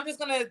 So I'm just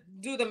gonna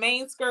do the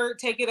main skirt,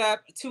 take it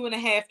up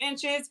 2.5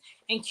 inches,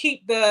 and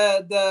keep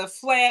the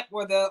flap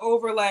or the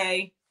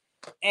overlay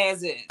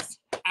as is.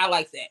 I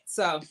like that.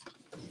 So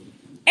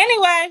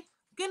anyway,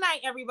 good night,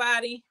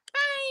 everybody.